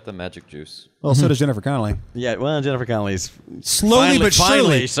 She's got the magic juice. well, so does Jennifer Connelly. yeah. Well, Jennifer Connelly's Slowly but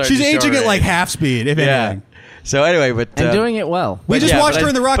surely, starting she's to show aging her at like age. half speed, if Yeah. anything. So anyway, but And doing it well. We just watched but her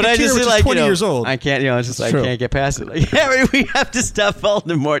in The but I Rocketeer, just which feel is 20 years old. I can't, it's just I true. can't get past it. Like, yeah, we have to stop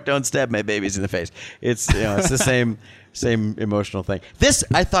Voldemort. Don't stab my babies in the face. It's it's the same emotional thing. This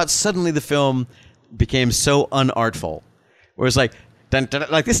I thought suddenly the film became so unartful, where it's like. Dun, dun,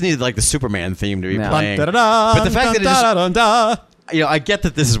 dun, like this needed like the Superman theme to be Yeah. playing, Dun-da-da-da, but the fact that it just, dun-da-da-da. I get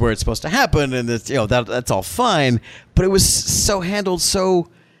that this is where it's supposed to happen, and it's, that's all fine. But it was so handled, so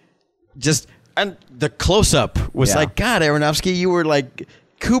just, and the close up was Yeah. like, God, Aronofsky, you were like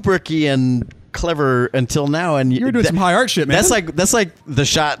Kubricky and clever until now, and You were doing some high art shit, man. That's like the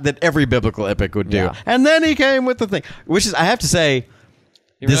shot that every biblical epic would do. Yeah. And then he came with the thing, which is I have to say.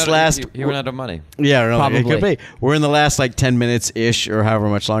 He This ran out- last- he ran out of money. Yeah, really, it Probably. could be. We're in the last like 10 minutes ish, or however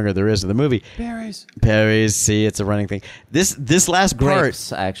much longer there is of the movie. Perry's, see, it's a running thing. This last part,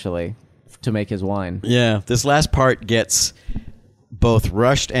 Grapes, actually, to make his wine. yeah, this last part gets both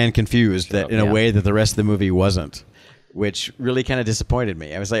rushed and confused that in a Yeah. way that the rest of the movie wasn't, which really kind of disappointed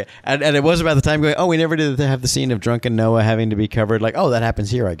me. I was like, and it was about the time going, oh, we never did have the scene of drunken Noah having to be covered. Like, oh, that happens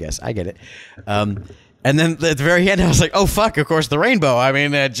here, I guess. I get it. And then at the very end, I was like, oh, fuck, of course, the rainbow. I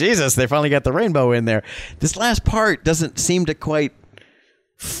mean, Jesus, they finally got the rainbow in there. This last part doesn't seem to quite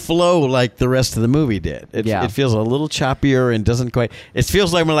flow like the rest of the movie did. Yeah. It feels a little choppier and doesn't quite. It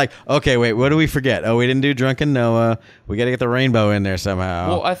feels like we're like, okay, wait, what do we forget? Oh, we didn't do drunken Noah. We got to get the rainbow in there somehow.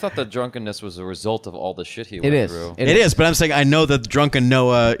 Well, I thought the drunkenness was a result of all the shit he went is. through. it is, but I'm saying I know that drunken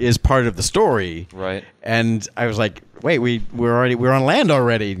Noah is part of the story, Right. And I was like, wait, we're on land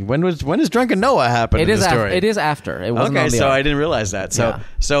already. When does drunken Noah happen? It in is. the story? It is after. It wasn't Okay, on the so ark. I didn't realize that. So Yeah.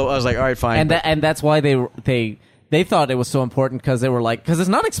 so I was like, all right, fine. but- and that's why they thought it was so important because they were like, because it's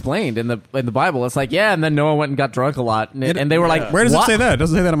not explained in the Bible. It's like, yeah, and then Noah went and got drunk a lot, and they were like, Where does what? it say that? It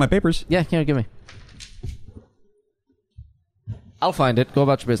doesn't say that on my papers. Yeah, give me. I'll find it. Go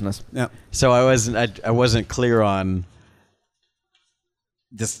about your business. Yeah. So I wasn't clear on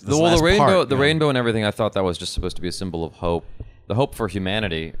this Well, last the rainbow, part, the you know. rainbow, and everything. I thought that was just supposed to be a symbol of hope, the hope for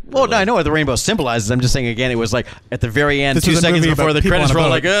humanity. Well, no, really. I know what the rainbow symbolizes. I'm just saying again, it was like at the very end, This 2 was a seconds movie before about the people credits on a roll,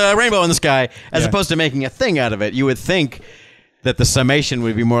 boat. like rainbow in the sky, as Yeah. opposed to making a thing out of it. You would think that the summation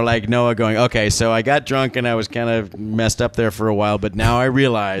would be more like Noah going, okay, so I got drunk and I was kind of messed up there for a while, but now I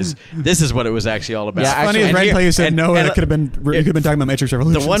realize this is what it was actually all about. Yeah, Funny as And Red here- Clay you said and- no, and- that could have been. You could have been talking about Matrix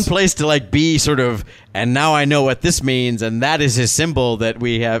Revolutions. the one place to like be sort of, and now I know what this means, and that is his symbol that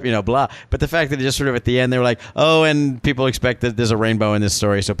we have, blah. But the fact that it just sort of at the end they were like, oh, and people expect that there's a rainbow in this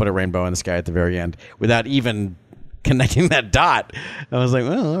story, so put a rainbow in the sky at the very end without even connecting that dot. I was like,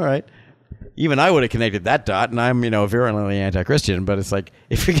 well, all right. even I would have connected that dot, and I'm, virulently anti-Christian, but it's like,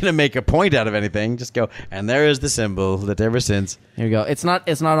 if you're going to make a point out of anything, just go, and there is the symbol that ever since. Here you go. It's not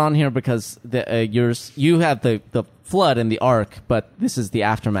on here because you have the flood and the ark, but this is the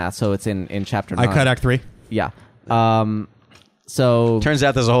aftermath, so it's in chapter 9. I cut Act 3. Yeah. So Turns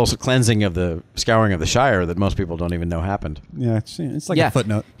out there's a whole cleansing of the scouring of the Shire that most people don't even know happened. Yeah, it's like a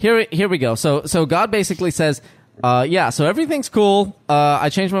footnote. Here we go. So God basically says, so everything's cool. I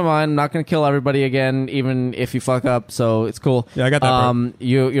changed my mind. I'm not going to kill everybody again, even if you fuck up. So it's cool. Yeah, I got that part.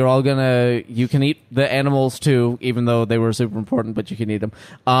 You're all you can eat the animals too, even though they were super important, but you can eat them.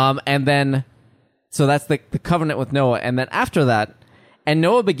 And then, so that's the covenant with Noah. And then after that, and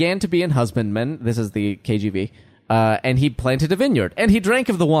Noah began to be an husbandman. This is the KJV. And he planted a vineyard, and he drank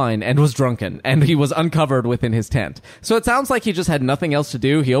of the wine, and was drunken, and he was uncovered within his tent. So it sounds like he just had nothing else to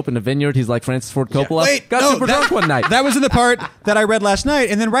do. He opened a vineyard. He's like Francis Ford Coppola. Super drunk one night. That was in the part that I read last night,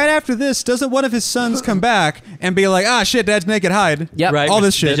 and then right after this, doesn't one of his sons come back and be like, shit, Dad's naked, hide. Yep. Right? All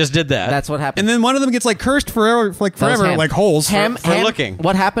this shit. They just did that. That's what happened. And then one of them gets like cursed forever, Ham. like holes. Ham looking.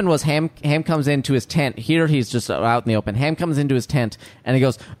 What happened was Ham comes into his tent. Here he's just out in the open. Ham comes into his tent, and he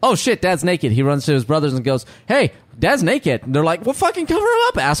goes, oh shit, Dad's naked. He runs to his brothers and goes, hey, Dad's naked. And they're like, well, fucking cover him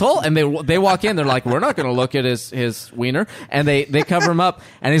up, asshole. And they walk in. They're like, we're not going to look at his wiener. And they cover him up.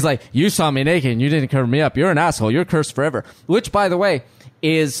 And he's like, you saw me naked and you didn't cover me up. You're an asshole. You're cursed forever. Which, by the way,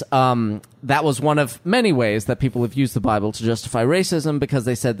 is that was one of many ways that people have used the Bible to justify racism, because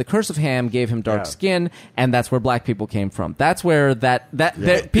they said the curse of Ham gave him dark skin, and that's where black people came from. That's where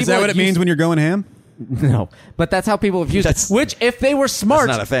people Is that what it means when you're going ham? No, but that's how people have used it. Which, if they were smart,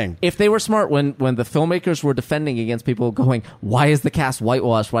 that's not a thing. If they were smart, when the filmmakers were defending against people going, "Why is the cast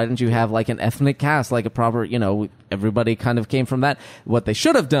whitewashed? Why didn't you have like an ethnic cast, like a proper, everybody kind of came from that?" What they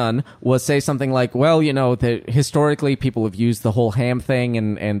should have done was say something like, "Well, historically people have used the whole Ham thing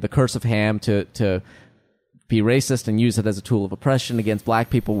and the curse of Ham to be racist and use it as a tool of oppression against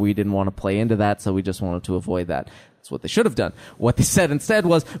black people. We didn't want to play into that, so we just wanted to avoid that." That's what they should have done. What they said instead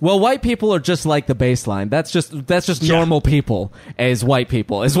was, well, white people are just like the baseline. That's just normal people as white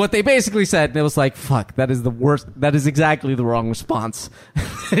people, is what they basically said. And it was like, fuck, that is the worst. That is exactly the wrong response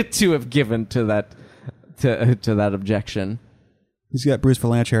to have given to that objection. He's got Bruce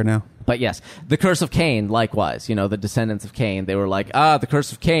Valanche hair now. But yes, the curse of Cain, likewise, the descendants of Cain, they were like, the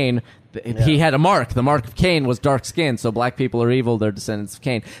curse of Cain, he had a mark. The mark of Cain was dark skin, so black people are evil, they're descendants of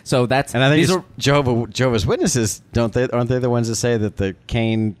Cain. So that's... And I think Jehovah's Witnesses, aren't they the ones that say that the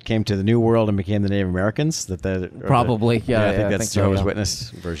Cain came to the New World and became the Native Americans? Probably, I think that's Jehovah's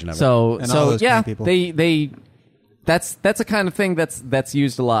Witness version of it. So yeah, that's a kind of thing that's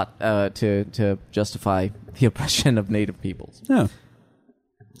used a lot to justify the oppression of Native peoples. Yeah.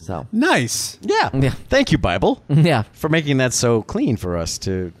 So nice. Yeah. Thank you, Bible. Yeah. For making that so clean for us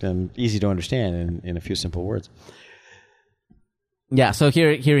and easy to understand in a few simple words. Yeah, so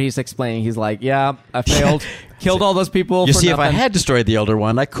here he's explaining. He's like, yeah, I failed, killed all those people. You for see, nothing. if I had destroyed the Elder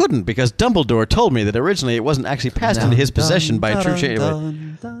One, I couldn't, because Dumbledore told me that originally it wasn't actually passed into his possession by a true change.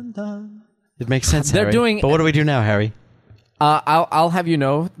 It makes sense. They're Harry. doing- But what do we do now, Harry? I'll have you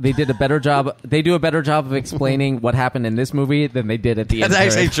know, they did a better job. They do a better job of explaining what happened in this movie than they did at the end.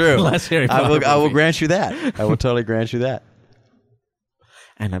 That's actually true. Last Harry I Potter will movie. grant you that. I will totally grant you that.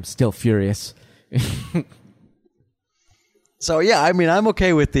 And I'm still furious. So yeah, I mean, I'm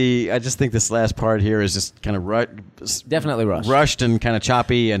okay with I just think this last part here is just kind of Definitely rushed and kind of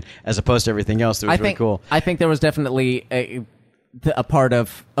choppy, and as opposed to everything else that was really cool. I think there was definitely a part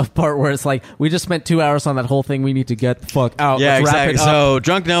where it's like, we just spent 2 hours on that whole thing. We need to get the fuck out. Yeah, Let's exactly. Wrap it up. So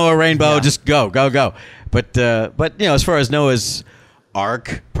drunk Noah, rainbow, Yeah. just go. But as far as Noah's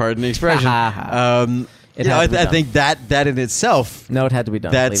ark, pardon the expression, I think that in itself, No, it had to be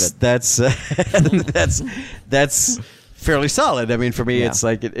done. Leave it. that's fairly solid. I mean, for me, Yeah. it's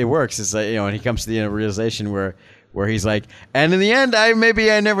like it works. It's like, and he comes to the realization where he's like, and in the end, I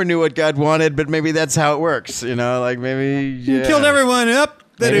never knew what God wanted, but maybe that's how it works. Like maybe You killed everyone. Up.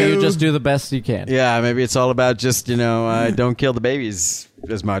 Maybe you just do the best you can. Yeah, maybe it's all about just don't kill the babies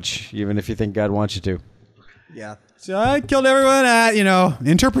as much, even if you think God wants you to. Yeah. So I killed everyone at,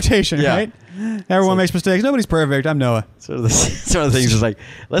 interpretation, Yeah. right? Everyone makes mistakes. Nobody's perfect. I'm Noah. Sort of the things is like,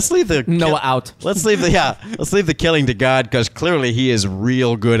 let's leave the Noah out. Let's leave the killing to God, because clearly he is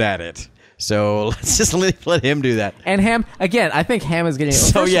real good at it. So let's just let him do that. And Ham, again, I think Ham is getting...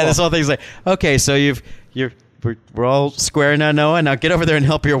 So yeah, this whole thing's like, okay, so we're all square now, Noah. Now get over there and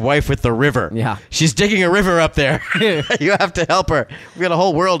help your wife with the river. Yeah. She's digging a river up there. You have to help her. We've got a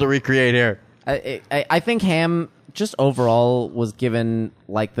whole world to recreate here. I think Ham just overall was given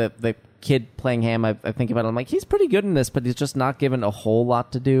like the kid playing Ham, I think about it. I'm like, he's pretty good in this, but he's just not given a whole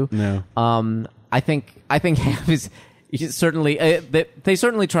lot to do. No. I think Ham is he's certainly they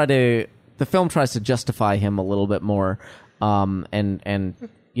certainly try to. The film tries to justify him a little bit more, and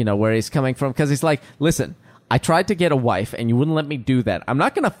you know where he's coming from, because he's like, listen, I tried to get a wife and you wouldn't let me do that. I'm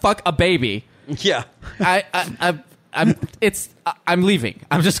not gonna fuck a baby. Yeah. I'm leaving.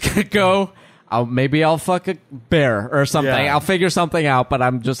 I'm just gonna go. Maybe I'll fuck a bear or something. Yeah. I'll figure something out, but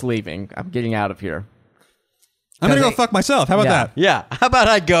I'm just leaving. I'm getting out of here. I'm gonna go fuck myself. How about Yeah. that? Yeah. How about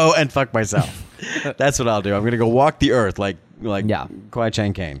I go and fuck myself? That's what I'll do. I'm going to go walk the earth like Yeah. Kwai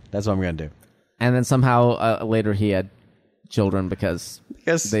Chang Caine. That's what I'm going to do. And then somehow later he had children because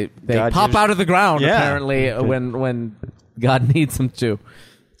Because they God pop just- out of the ground Yeah. apparently when God needs them to.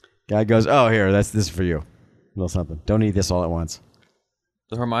 God goes, oh, here, this is for you. A little something. Don't eat this all at once.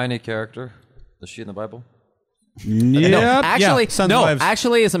 The Hermione character, is she in the Bible? Yeah. Actually, Sons, no. wives.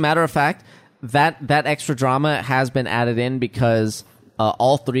 Actually, as a matter of fact, that extra drama has been added in because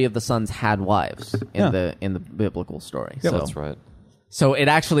all three of the sons had wives in the biblical story. Yeah, so That's right. So it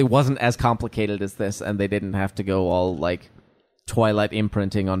actually wasn't as complicated as this, and they didn't have to go all like Twilight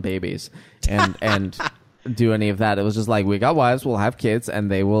imprinting on babies and do any of that. It was just like, we got wives, we'll have kids, and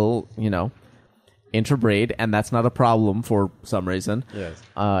they will, interbreed, and that's not a problem for some reason. Yes.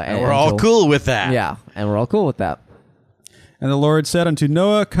 And We're all cool with that. Yeah, and we're all cool with that. And the Lord said unto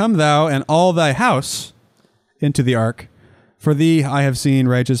Noah, Come thou and all thy house into the ark, for thee I have seen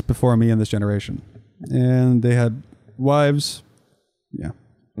righteous before me in this generation. And they had wives,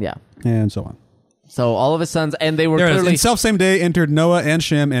 Yeah. and so on. So all of his sons, and they were There it is. clearly In self-same day entered Noah and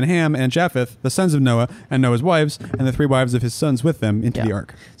Shem and Ham and Japheth, the sons of Noah, and Noah's wives, and the three wives of his sons with them into the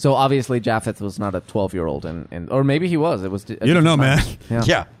ark. So obviously Japheth was not a 12-year-old, or maybe he was. It was. You don't know, man.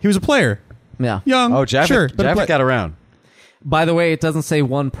 Yeah. He was a player. Yeah. Young. Oh, Japheth, Sure. But a Japheth got around. By the way, it doesn't say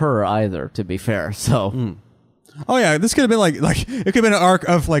one per either. To be fair, so Oh, yeah. This could have been like it could have been an ark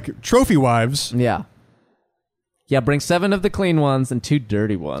of like trophy wives. yeah. Yeah, bring 7 of the clean ones and 2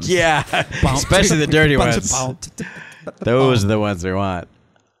 dirty ones. Yeah. Especially the dirty ones. Those are the ones we want.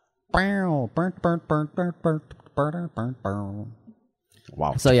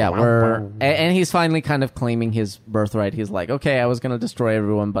 Wow. So yeah, and he's finally kind of claiming his birthright. He's like, okay, I was going to destroy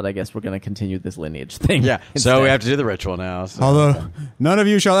everyone, but I guess we're going to continue this lineage thing. Yeah. instead. So we have to do the ritual now. So. Although none of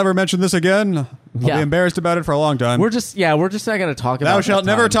you shall ever mention this again. I'll Yeah. be embarrassed about it for a long time. We're just not going to talk about. Thou shalt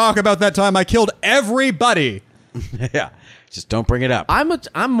that never time. talk about that time I killed everybody. Yeah. Just don't bring it up.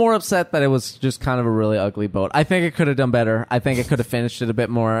 I'm more upset that it was just kind of a really ugly boat. I think it could have done better. I think it could have finished it a bit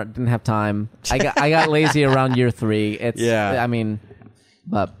more. Didn't have time. I got lazy around year 3. Yeah. I mean,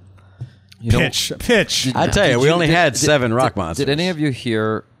 but Pitch. I tell you, we only had 7 rock monsters. Did any of you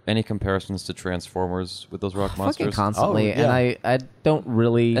hear any comparisons to Transformers with those rock fucking monsters? constantly, Oh, yeah. and I don't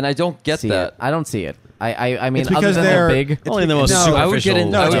really. And I don't get see that. It. I don't see it. I mean, It's because other than they're they're- big. Only the most No, superficial. I would get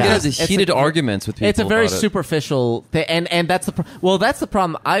in, I would yeah. get into It's heated a- arguments with people. It's a very about it. superficial thing, and that's the that's the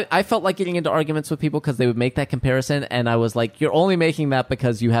problem. I felt like getting into arguments with people because they would make that comparison, and I was like, you're only making that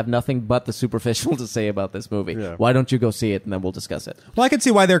because you have nothing but the superficial to say about this movie. Yeah. Why don't you go see it and then we'll discuss it? Well, I can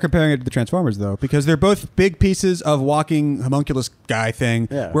see why they're comparing it to the Transformers, though, because they're both big pieces of walking homunculus guy thing,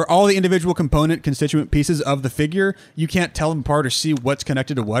 Yeah. where all the individual component, constituent pieces of the figure, you can't tell them apart or see what's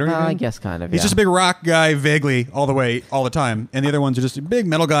connected to what or anything. I guess kind of. He's yeah. just a big rock guy vaguely all the time, and the other ones are just a big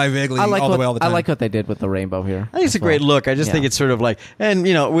metal guy vaguely all the way all the I time. like what they did with the rainbow here. I think it's a as well. great look. I just Yeah. think it's sort of like, and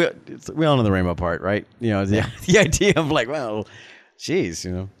we all know the rainbow part, right? The idea of like, well, geez,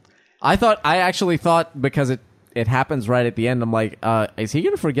 I actually thought because it happens right at the end. I'm like, is he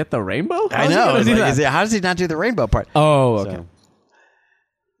going to forget the rainbow? I How's he know. gonna It's do like, that? how does he not do the rainbow part? Oh, okay.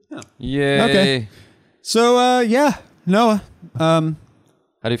 So, Yay. Okay. So, yeah, Noah. How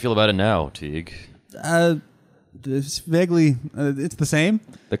do you feel about it now, Teague? It's vaguely, it's the same.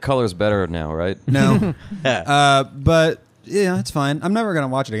 The color's better now, right? No. yeah. But yeah, it's fine. I'm never gonna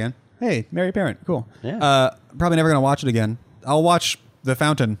watch it again. Hey, Mary Parent, cool. Yeah. Probably never gonna watch it again. I'll watch The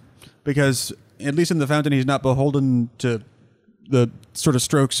Fountain because at least in The Fountain he's not beholden to the sort of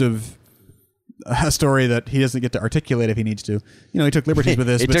strokes of a story that he doesn't get to articulate if he needs to. He took liberties with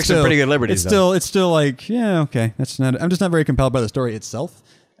this. He but took some still, pretty good liberties, It's still like, yeah, okay. That's not. I'm just not very compelled by the story itself,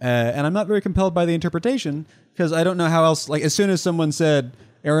 and I'm not very compelled by the interpretation because I don't know how else. Like as soon as someone said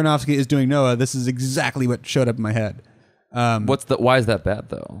Aronofsky is doing Noah, this is exactly what showed up in my head. Why is that bad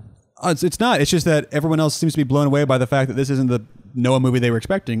though? It's not. It's just that everyone else seems to be blown away by the fact that this isn't the Noah movie they were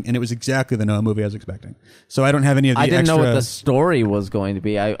expecting, and it was exactly the Noah movie I was expecting. So I don't have any of the I didn't extra... know what the story was going to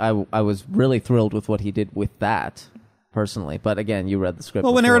be. I was really thrilled with what he did with that, personally. But again, you read the script.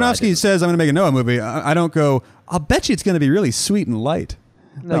 Well, when before I Aronofsky did. says I'm going to make a Noah movie, I don't go, I'll bet you it's going to be really sweet and light.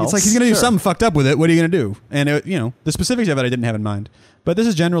 Like, it's like he's going to do something fucked up with it. What are you going to do? And, the specifics of it I didn't have in mind. But this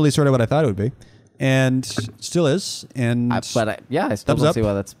is generally sort of what I thought it would be. And still is. And I still thumbs don't up. see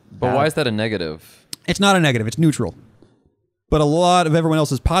why that's But bad. why is that a negative? It's not a negative. It's neutral. But a lot of everyone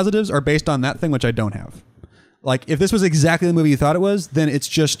else's positives are based on that thing, which I don't have. Like, if this was exactly the movie you thought it was, then it's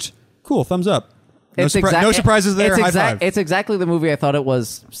just cool. Thumbs up. No, no surprises there. High five. It's exactly the movie I thought it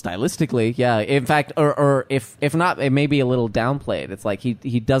was stylistically. Yeah. In fact, or if not, it may be a little downplayed. It's like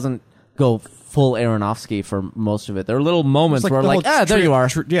he doesn't go full Aronofsky for most of it. There are little moments where the I'm like, whole there you are.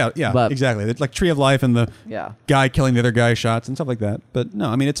 Yeah, But- exactly. It's like Tree of Life and the Yeah. guy killing the other guy shots and stuff like that. But no,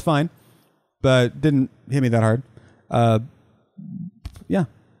 I mean, it's fine. But didn't hit me that hard. Yeah.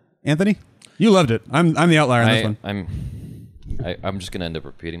 Anthony, you loved it. I'm the outlier on this one. I'm just gonna end up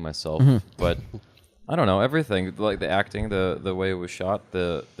repeating myself, Mm-hmm. but I don't know, everything, like the acting, the way it was shot,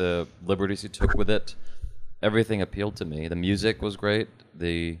 the liberties he took with it, everything appealed to me. The music was great.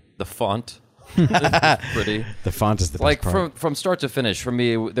 The font was pretty. The font is the best Like part. from start to finish, for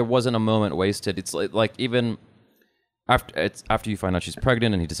me, there wasn't a moment wasted. It's like even after you find out she's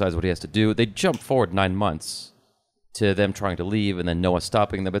pregnant and he decides what he has to do, they jump forward 9 months to them trying to leave and then Noah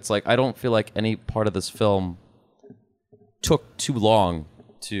stopping them. It's like I don't feel like any part of this film took too long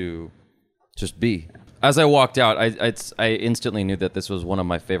to just be. As I walked out, I instantly knew that this was one of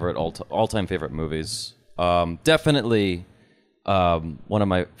my favorite all-time favorite movies. Definitely one of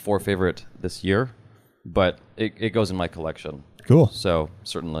my 4 favorite this year, but it goes in my collection. Cool. So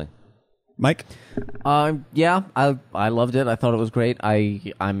certainly. Mike? Yeah, I loved it. I thought it was great.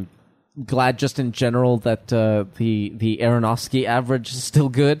 I'm glad just in general that the Aronofsky average is still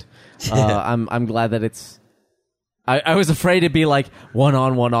good. I'm glad that it's. I was afraid to be like one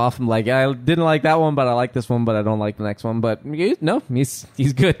on, one off. I'm like, I didn't like that one, but I like this one, but I don't like the next one. But no, he's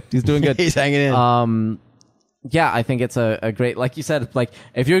good. He's doing good. He's hanging in. Yeah, I think it's a great, like you said, like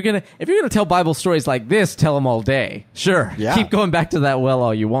if you're gonna tell Bible stories like this, tell them all day. Sure, Yeah. keep going back to that well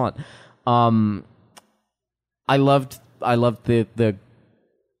all you want. I loved the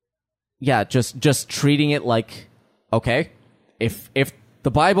just treating it like, okay, if the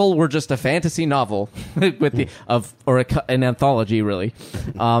Bible were just a fantasy novel with an anthology really,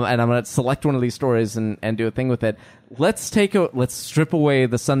 and I'm gonna select one of these stories and do a thing with it. Let's strip away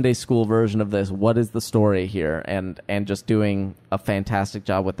the Sunday school version of this. What is the story here? And just doing a fantastic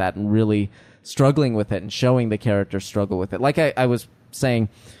job with that and really struggling with it and showing the characters struggle with it. Like I was saying,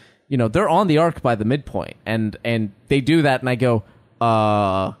 they're on the arc by the midpoint and they do that and I go,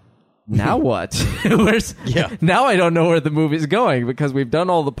 now what? Now I don't know where the movie's going because we've done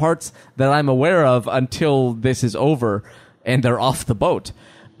all the parts that I'm aware of until this is over and they're off the boat.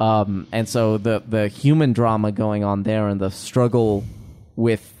 And so the human drama going on there and the struggle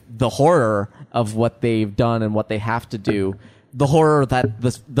with the horror of what they've done and what they have to do, the horror that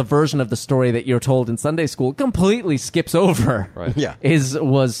the version of the story that you're told in Sunday school completely skips over, Right. Yeah.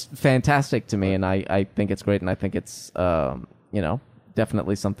 was fantastic to me, and I think it's great, and I think it's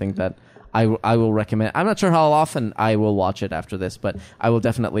definitely something that I will recommend. I'm not sure how often I will watch it after this, but I will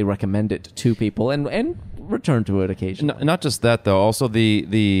definitely recommend it to people and return to it occasionally. Not just that though, also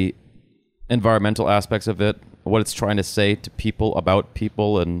the environmental aspects of it, what it's trying to say to people about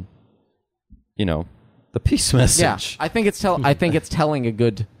people, and the peace message. Yeah, I think it's telling a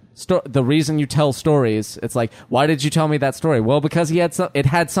good story. The reason you tell stories, it's like, why did you tell me that story? Well, because it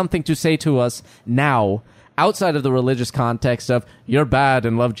had something to say to us now, outside of the religious context of you're bad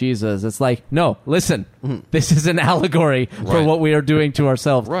and love Jesus. It's like, no, listen, this is an allegory for Right. what we are doing to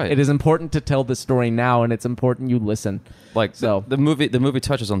ourselves. Right. It is important to tell this story now, and it's important you listen. Like So- the movie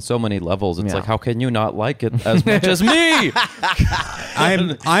touches on so many levels. It's Yeah. like, how can you not like it as much as me?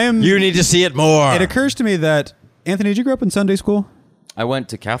 I am. You need to see it more. It occurs to me that Anthony, did you grow up in Sunday school? I went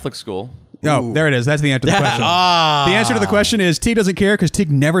to Catholic school. Oh, there it is. That's the answer to the question. The answer to the question is Teague doesn't care because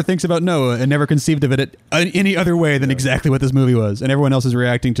Teague never thinks about Noah and never conceived of it any other way than exactly what this movie was. And everyone else is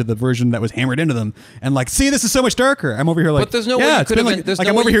reacting to the version that was hammered into them. And like, see, this is so much darker. I'm over here like, But there's no way yeah, you it's could been have like, there's like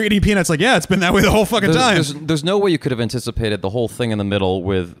no I'm way over you- here eating peanuts. Like, yeah, it's been that way the whole fucking time. There's no way you could have anticipated the whole thing in the middle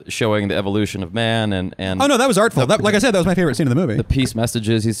with showing the evolution of man and Oh no, that was artful. Like I said, that was my favorite scene of the movie. the peace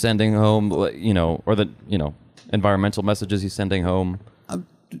messages he's sending home, or the environmental messages he's sending home.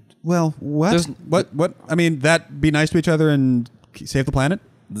 Well, what? There's- What? I mean, that be nice to each other and save the planet.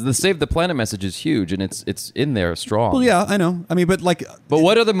 The Save the Planet message is huge, and it's in there strong. Well, yeah, I know. I mean, but like, But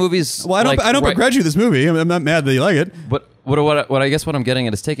what other movies? well, I don't begrudge you this movie. I'm not mad that you like it. But what I guess what I'm getting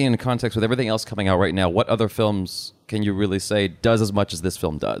at is taking into context with everything else coming out right now. What other films can you really say does as much as this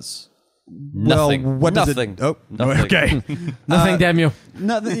film does? Nothing. Well, what Nothing. does it? Oh, Nothing. okay. Nothing, damn you.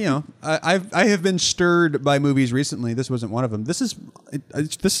 Nothing. You know, I have been stirred by movies recently. This wasn't one of them. This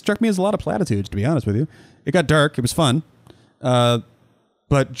struck me as a lot of platitudes, to be honest with you. It got dark. It was fun.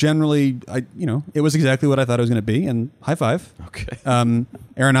 But generally, it was exactly what I thought it was going to be, and high five. Okay.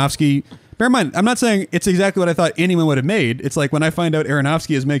 Aronofsky. Bear in mind, I'm not saying it's exactly what I thought anyone would have made. It's like when I find out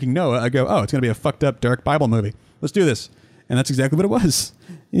Aronofsky is making Noah, I go, oh, it's going to be a fucked up, dark Bible movie. Let's do this. And that's exactly what it was.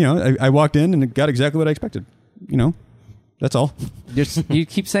 I walked in and it got exactly what I expected. That's all. You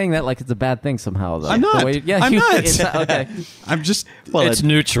keep saying that like it's a bad thing somehow, though. I'm not. I'm not. Okay. I'm just. Well, It's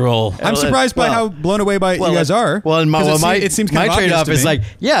neutral. I'm surprised by how blown away by you guys are. Well, and 'Cause it seems my kind of obvious trade-off to is me. like,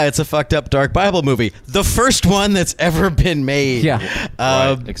 yeah, it's a fucked up dark Bible movie, the first one that's ever been made. Yeah.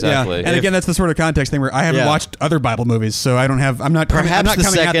 Right, exactly. Yeah. And again, that's the sort of context thing where I haven't Yeah. watched other Bible movies, so I don't have. I'm not. I'm Perhaps not the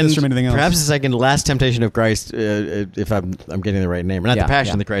coming at this from anything else. Perhaps the second Last Temptation of Christ, if I'm getting the right name, or not Yeah, the Passion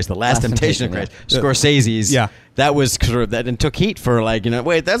yeah. of the Christ, the Last Temptation of Christ, yeah. Scorsese's. Yeah. That was sort of that, and took heat for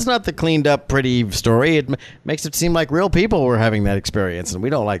wait, that's not the cleaned up, pretty story. It makes it seem like real people were having that experience, and we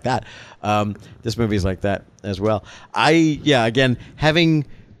don't like that. This movie's like that as well. Again, having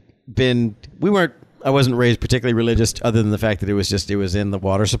been, I wasn't raised particularly religious, other than the fact that it was in the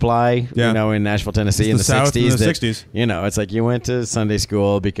water supply, Yeah. in Nashville, Tennessee, It's in the the South 60s. in the 60s. It's like you went to Sunday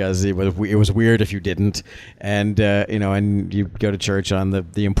school because it was weird if you didn't, and and you go to church on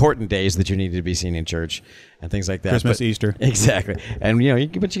the important days that you needed to be seen in church and things like that. Christmas, Easter. Exactly. And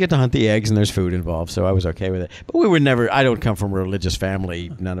but you get to hunt the eggs and there's food involved, so I was okay with it. But we were never. I don't come from a religious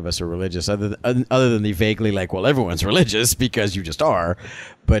family. None of us are religious, other than the vaguely everyone's religious because you just are.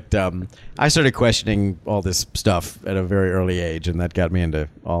 But I started questioning all this stuff at a very early age, and that got me into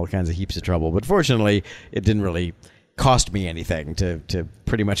all kinds of heaps of trouble. But fortunately, it didn't really cost me anything to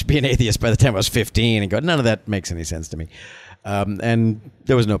pretty much be an atheist by the time I was 15 and go, none of that makes any sense to me. And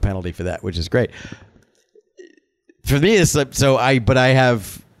there was no penalty for that, which is great. For me, it's like, but I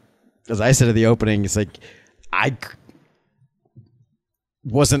have, as I said at the opening, it's like I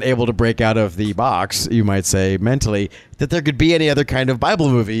wasn't able to break out of the box, you might say, mentally, that there could be any other kind of Bible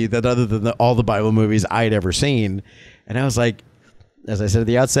movie that other than all the Bible movies I'd ever seen. And I was like, as I said at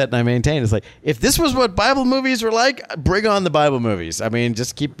the outset, and I maintain, it's like, if this was what Bible movies were like, bring on the Bible movies. I mean,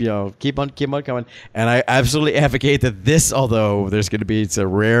 just keep on coming. And I absolutely advocate that this, although there's going to be, it's a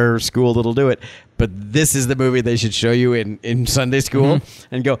rare school that'll do it, but this is the movie they should show you in Sunday school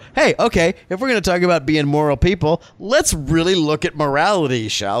and go, hey, okay, if we're going to talk about being moral people, let's really look at morality,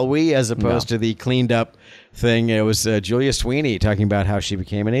 shall we? As opposed to the cleaned up thing. It was Julia Sweeney talking about how she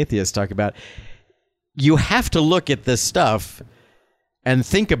became an atheist, talking about you have to look at this stuff and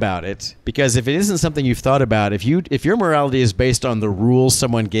think about it, because if it isn't something you've thought about, if your morality is based on the rules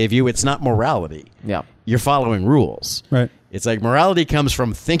someone gave you, it's not morality. Yeah. You're following rules. Right. It's like morality comes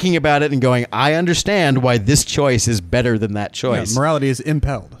from thinking about it and going, I understand why this choice is better than that choice. Yeah, morality is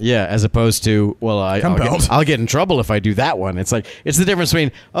impelled. Yeah, as opposed to, well, I'll get in trouble if I do that one. It's like, it's the difference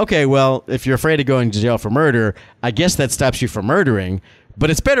between, okay, well, if you're afraid of going to jail for murder, I guess that stops you from murdering. But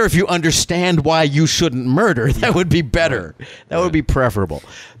it's better if you understand why you shouldn't murder. That would be better. That would be preferable.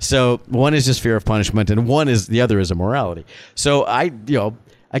 So one is just fear of punishment, and the other is a morality. So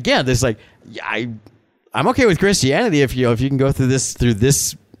again, there's like, I'm okay with Christianity if you can go through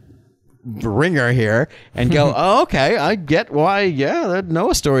this ringer here and go, oh, okay, I get why. Yeah, that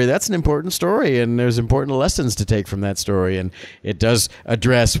Noah story, that's an important story, and there's important lessons to take from that story, and it does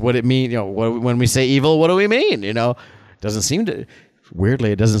address what it means. When we say evil, what do we mean? Doesn't seem to.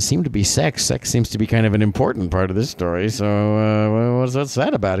 Weirdly, it doesn't seem to be sex. Sex seems to be kind of an important part of this story. So what's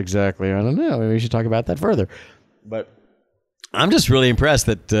that about exactly? I don't know. Maybe we should talk about that further. But I'm just really impressed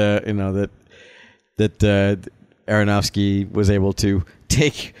that that Aronofsky was able to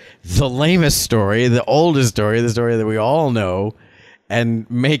take the lamest story, the oldest story, the story that we all know, and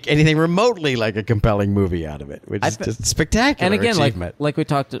make anything remotely like a compelling movie out of it, which is just spectacular. And again, achievement. like we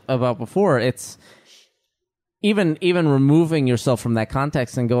talked about before, it's even removing yourself from that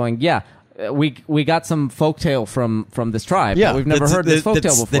context and going, we got some folktale from this tribe. Yeah, We've never heard this folktale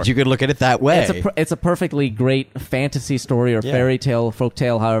before. That you could look at it that way. It's a perfectly great fantasy story or fairy tale,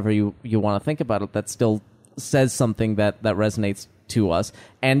 folktale, however you want to think about it, that still says something that resonates to us.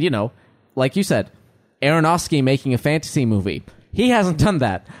 And, like you said, Aronofsky making a fantasy movie. He hasn't done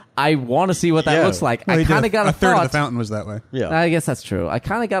that. I want to see what that Yeah. looks like. Well, I he did kind of got a third thought. of the fountain was that way. Yeah. I guess that's true. I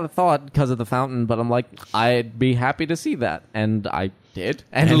kind of got a thought because of the fountain, but I'm like, I'd be happy to see that, and I did,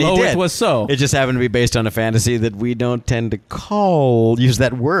 and he lo, did. it was so. It just happened to be based on a fantasy that we don't tend to use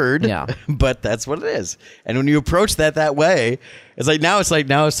that word. Yeah. But that's what it is. And when you approach that way, it's like now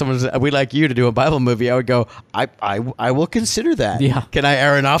if someone's we like you to do a Bible movie, I would go, I will consider that. Yeah. Can I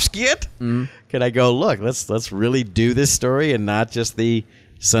Aronofsky it? Can I go, look, let's really do this story and not just the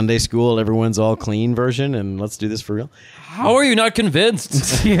Sunday school, everyone's all clean version, and let's do this for real. How are you not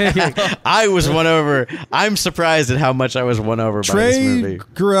convinced? I was won over. I'm surprised at how much I was won over by this Trey movie.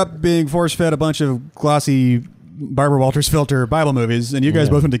 grew up being force-fed a bunch of glossy Barbara Walters filter Bible movies, and you guys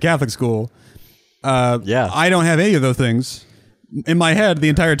both went to Catholic school. Yeah. I don't have any of those things. In my head, the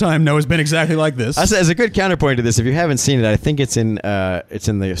entire time, Noah's been exactly like this. As a good counterpoint to this, if you haven't seen it, I think it's in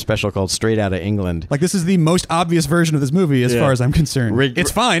the special called Straight Outta England. Like, this is the most obvious version of this movie as Yeah. far as I'm concerned. Rick-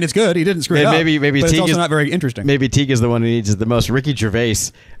 It's fine. It's good. He didn't screw it And up. maybe but it's Teague also is- not very interesting. Maybe Teague is the one who needs it the most. Ricky Gervais,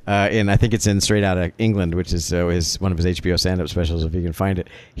 I think it's in Straight Outta England, which is one of his HBO stand-up specials, if you can find it.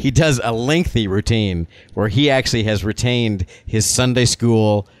 He does a lengthy routine where he actually has retained his Sunday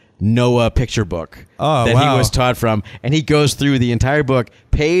school Noah picture book Oh, that wow. he was taught from, and he goes through the entire book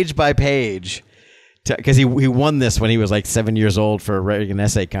page by page. Because he won this when he was like 7 years old for writing an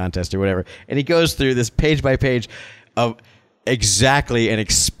essay contest or whatever, and he goes through this page by page of exactly and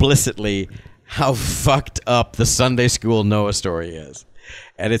explicitly how fucked up the Sunday school Noah story is,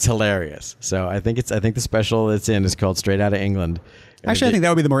 and it's hilarious. So I think the special it's in is called Straight Outta England. Actually, I think that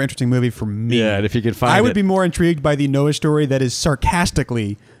would be the more interesting movie for me. Yeah, and if you could find I would it. be more intrigued by the Noah story that is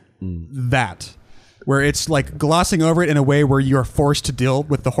sarcastically that, where it's like glossing over it in a way where you're forced to deal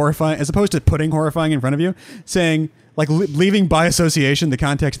with the horrifying, as opposed to putting horrifying in front of you, saying, like, leaving by association the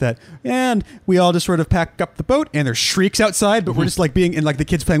context that, and we all just sort of pack up the boat and there's shrieks outside, but we're just like being in, like, the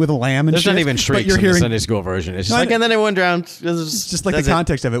kids playing with a lamb and There's shit. not even But shrieks you're in the hearing, Sunday school version. It's just No, I like, know. and then everyone drowned. it's just like the That's it.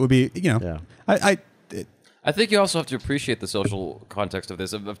 context of it would be, Yeah. I think you also have to appreciate the social context of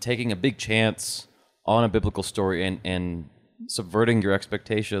this, of taking a big chance on a biblical story and subverting your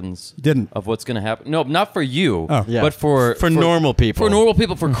expectations Didn't. of what's going to happen. No, not for you, Oh. Yeah. but for normal people. For normal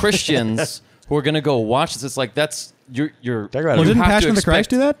people, for Christians who are going to go watch this. It's like that's you're. Talk about Well, You didn't have to Passion of the Christ expect-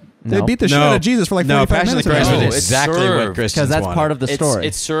 do that? They No. beat the shit out of Jesus for like 45 Passion of minutes. the Christ of was it. No, it's exactly what served. Christians Because that's wanted. part of the story.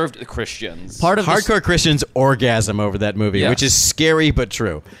 It's served Christians. Part of the Hardcore Christians orgasm over that movie, Yes. which is scary but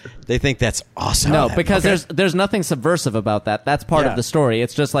true. They think that's awesome. No, because there's nothing subversive about that. That's part Yeah. of the story.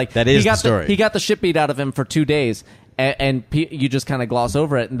 It's just like That is he got the story. he got the shit beat out of him for 2 days, and you just kind of gloss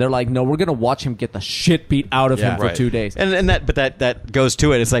over it, and they're like, "No, we're gonna watch him get the shit beat out of him for right. 2 days." and that goes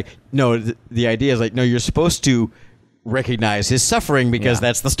to it. It's like no, the idea is like no, you're supposed to recognize his suffering because Yeah.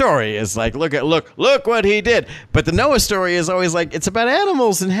 that's the story. It's like look what he did. But the Noah story is always like it's about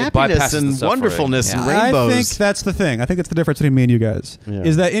animals and happiness bypasses the and suffering. wonderfulness and I rainbows. think that's the thing. I think that's the difference between me and you guys. Yeah.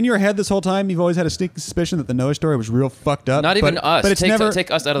 Is that in your head this whole time you've always had a sneaking suspicion that the Noah story was real fucked up. Not even us. But it's Take- never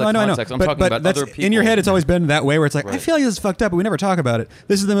take us out of the No, I know, I know. context. I'm But- talking but about that's- other In your people. head, it's always been that way where it's like, I Right. feel like this is fucked up, but we never talk about it.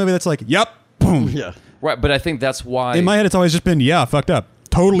 This is the movie that's like, yep, boom. yeah. Right, but I think that's why In my head, it's always just been, yeah, fucked up.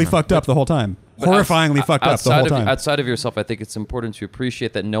 Totally fucked up the whole time. But Horrifyingly fucked up the whole time. Outside of yourself, I think it's important to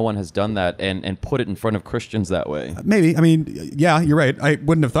appreciate that no one has done that and put it in front of Christians that way. Maybe. I mean, yeah, you're right. I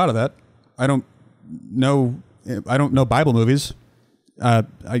wouldn't have thought of that. I don't know Bible movies. I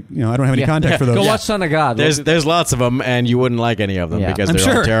don't have any context for those. Go watch Son of God. There's lots of them, and you wouldn't like any of them Yeah. because I'm they're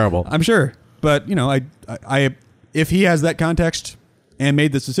sure. all terrible. I'm sure. But, I if he has that context and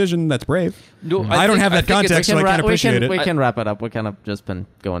made this decision, that's brave. No, I don't have that context, so I can't appreciate we it. can wrap it up. We kind of just been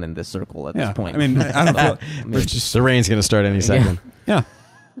going in this circle at Yeah. this point. I mean, I don't know. It's just, The rain's going to start any second. yeah.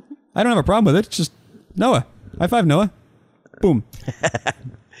 I don't have a problem with it. It's just Noah. High five, Noah. Boom.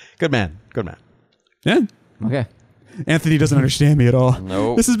 Good man. Good man. Yeah. okay. Anthony doesn't understand me at all.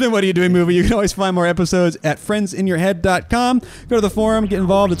 Nope. This has been What Are You Doing Movie. You can always find more episodes at friendsinyourhead.com. Go to the forum, get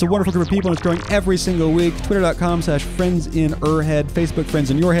involved. It's a wonderful group of people, and it's growing every single week. Twitter.com/friendsinyourhead, Facebook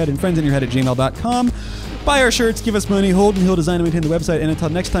Friends in Your Head, and friendsinyourhead@gmail.com. Buy our shirts, give us money. Hold and He'll design and maintain the website. And until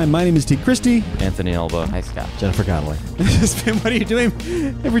next time, my name is T. Christie. Anthony Elba. Hi, Scott. Jennifer Connelly. This has been What Are You Doing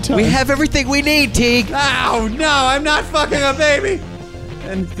every time. We have everything we need, Teague. Oh, no, I'm not fucking a baby.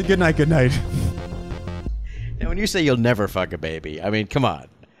 And good night, good night. Now, when you say you'll never fuck a baby, I mean, come on.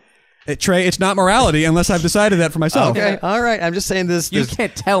 Trey, it's not morality unless I've decided that for myself. Okay, all right. I'm just saying this. You there's-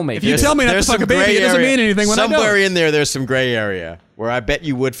 can't tell me. If you tell me not to there's fuck some a baby, gray it doesn't area. mean anything when I don't. Somewhere in there's some gray area where I bet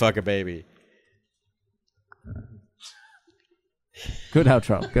you would fuck a baby. Good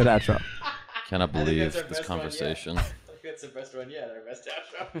outro. Good outro. Cannot believe this conversation. That's the best one yet. Our best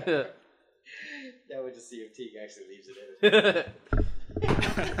outro. Now we just see if Teague actually leaves it in.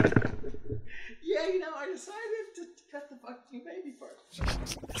 Yeah, I decided to cut the fucking baby part.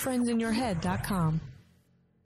 Friendsinyourhead.com.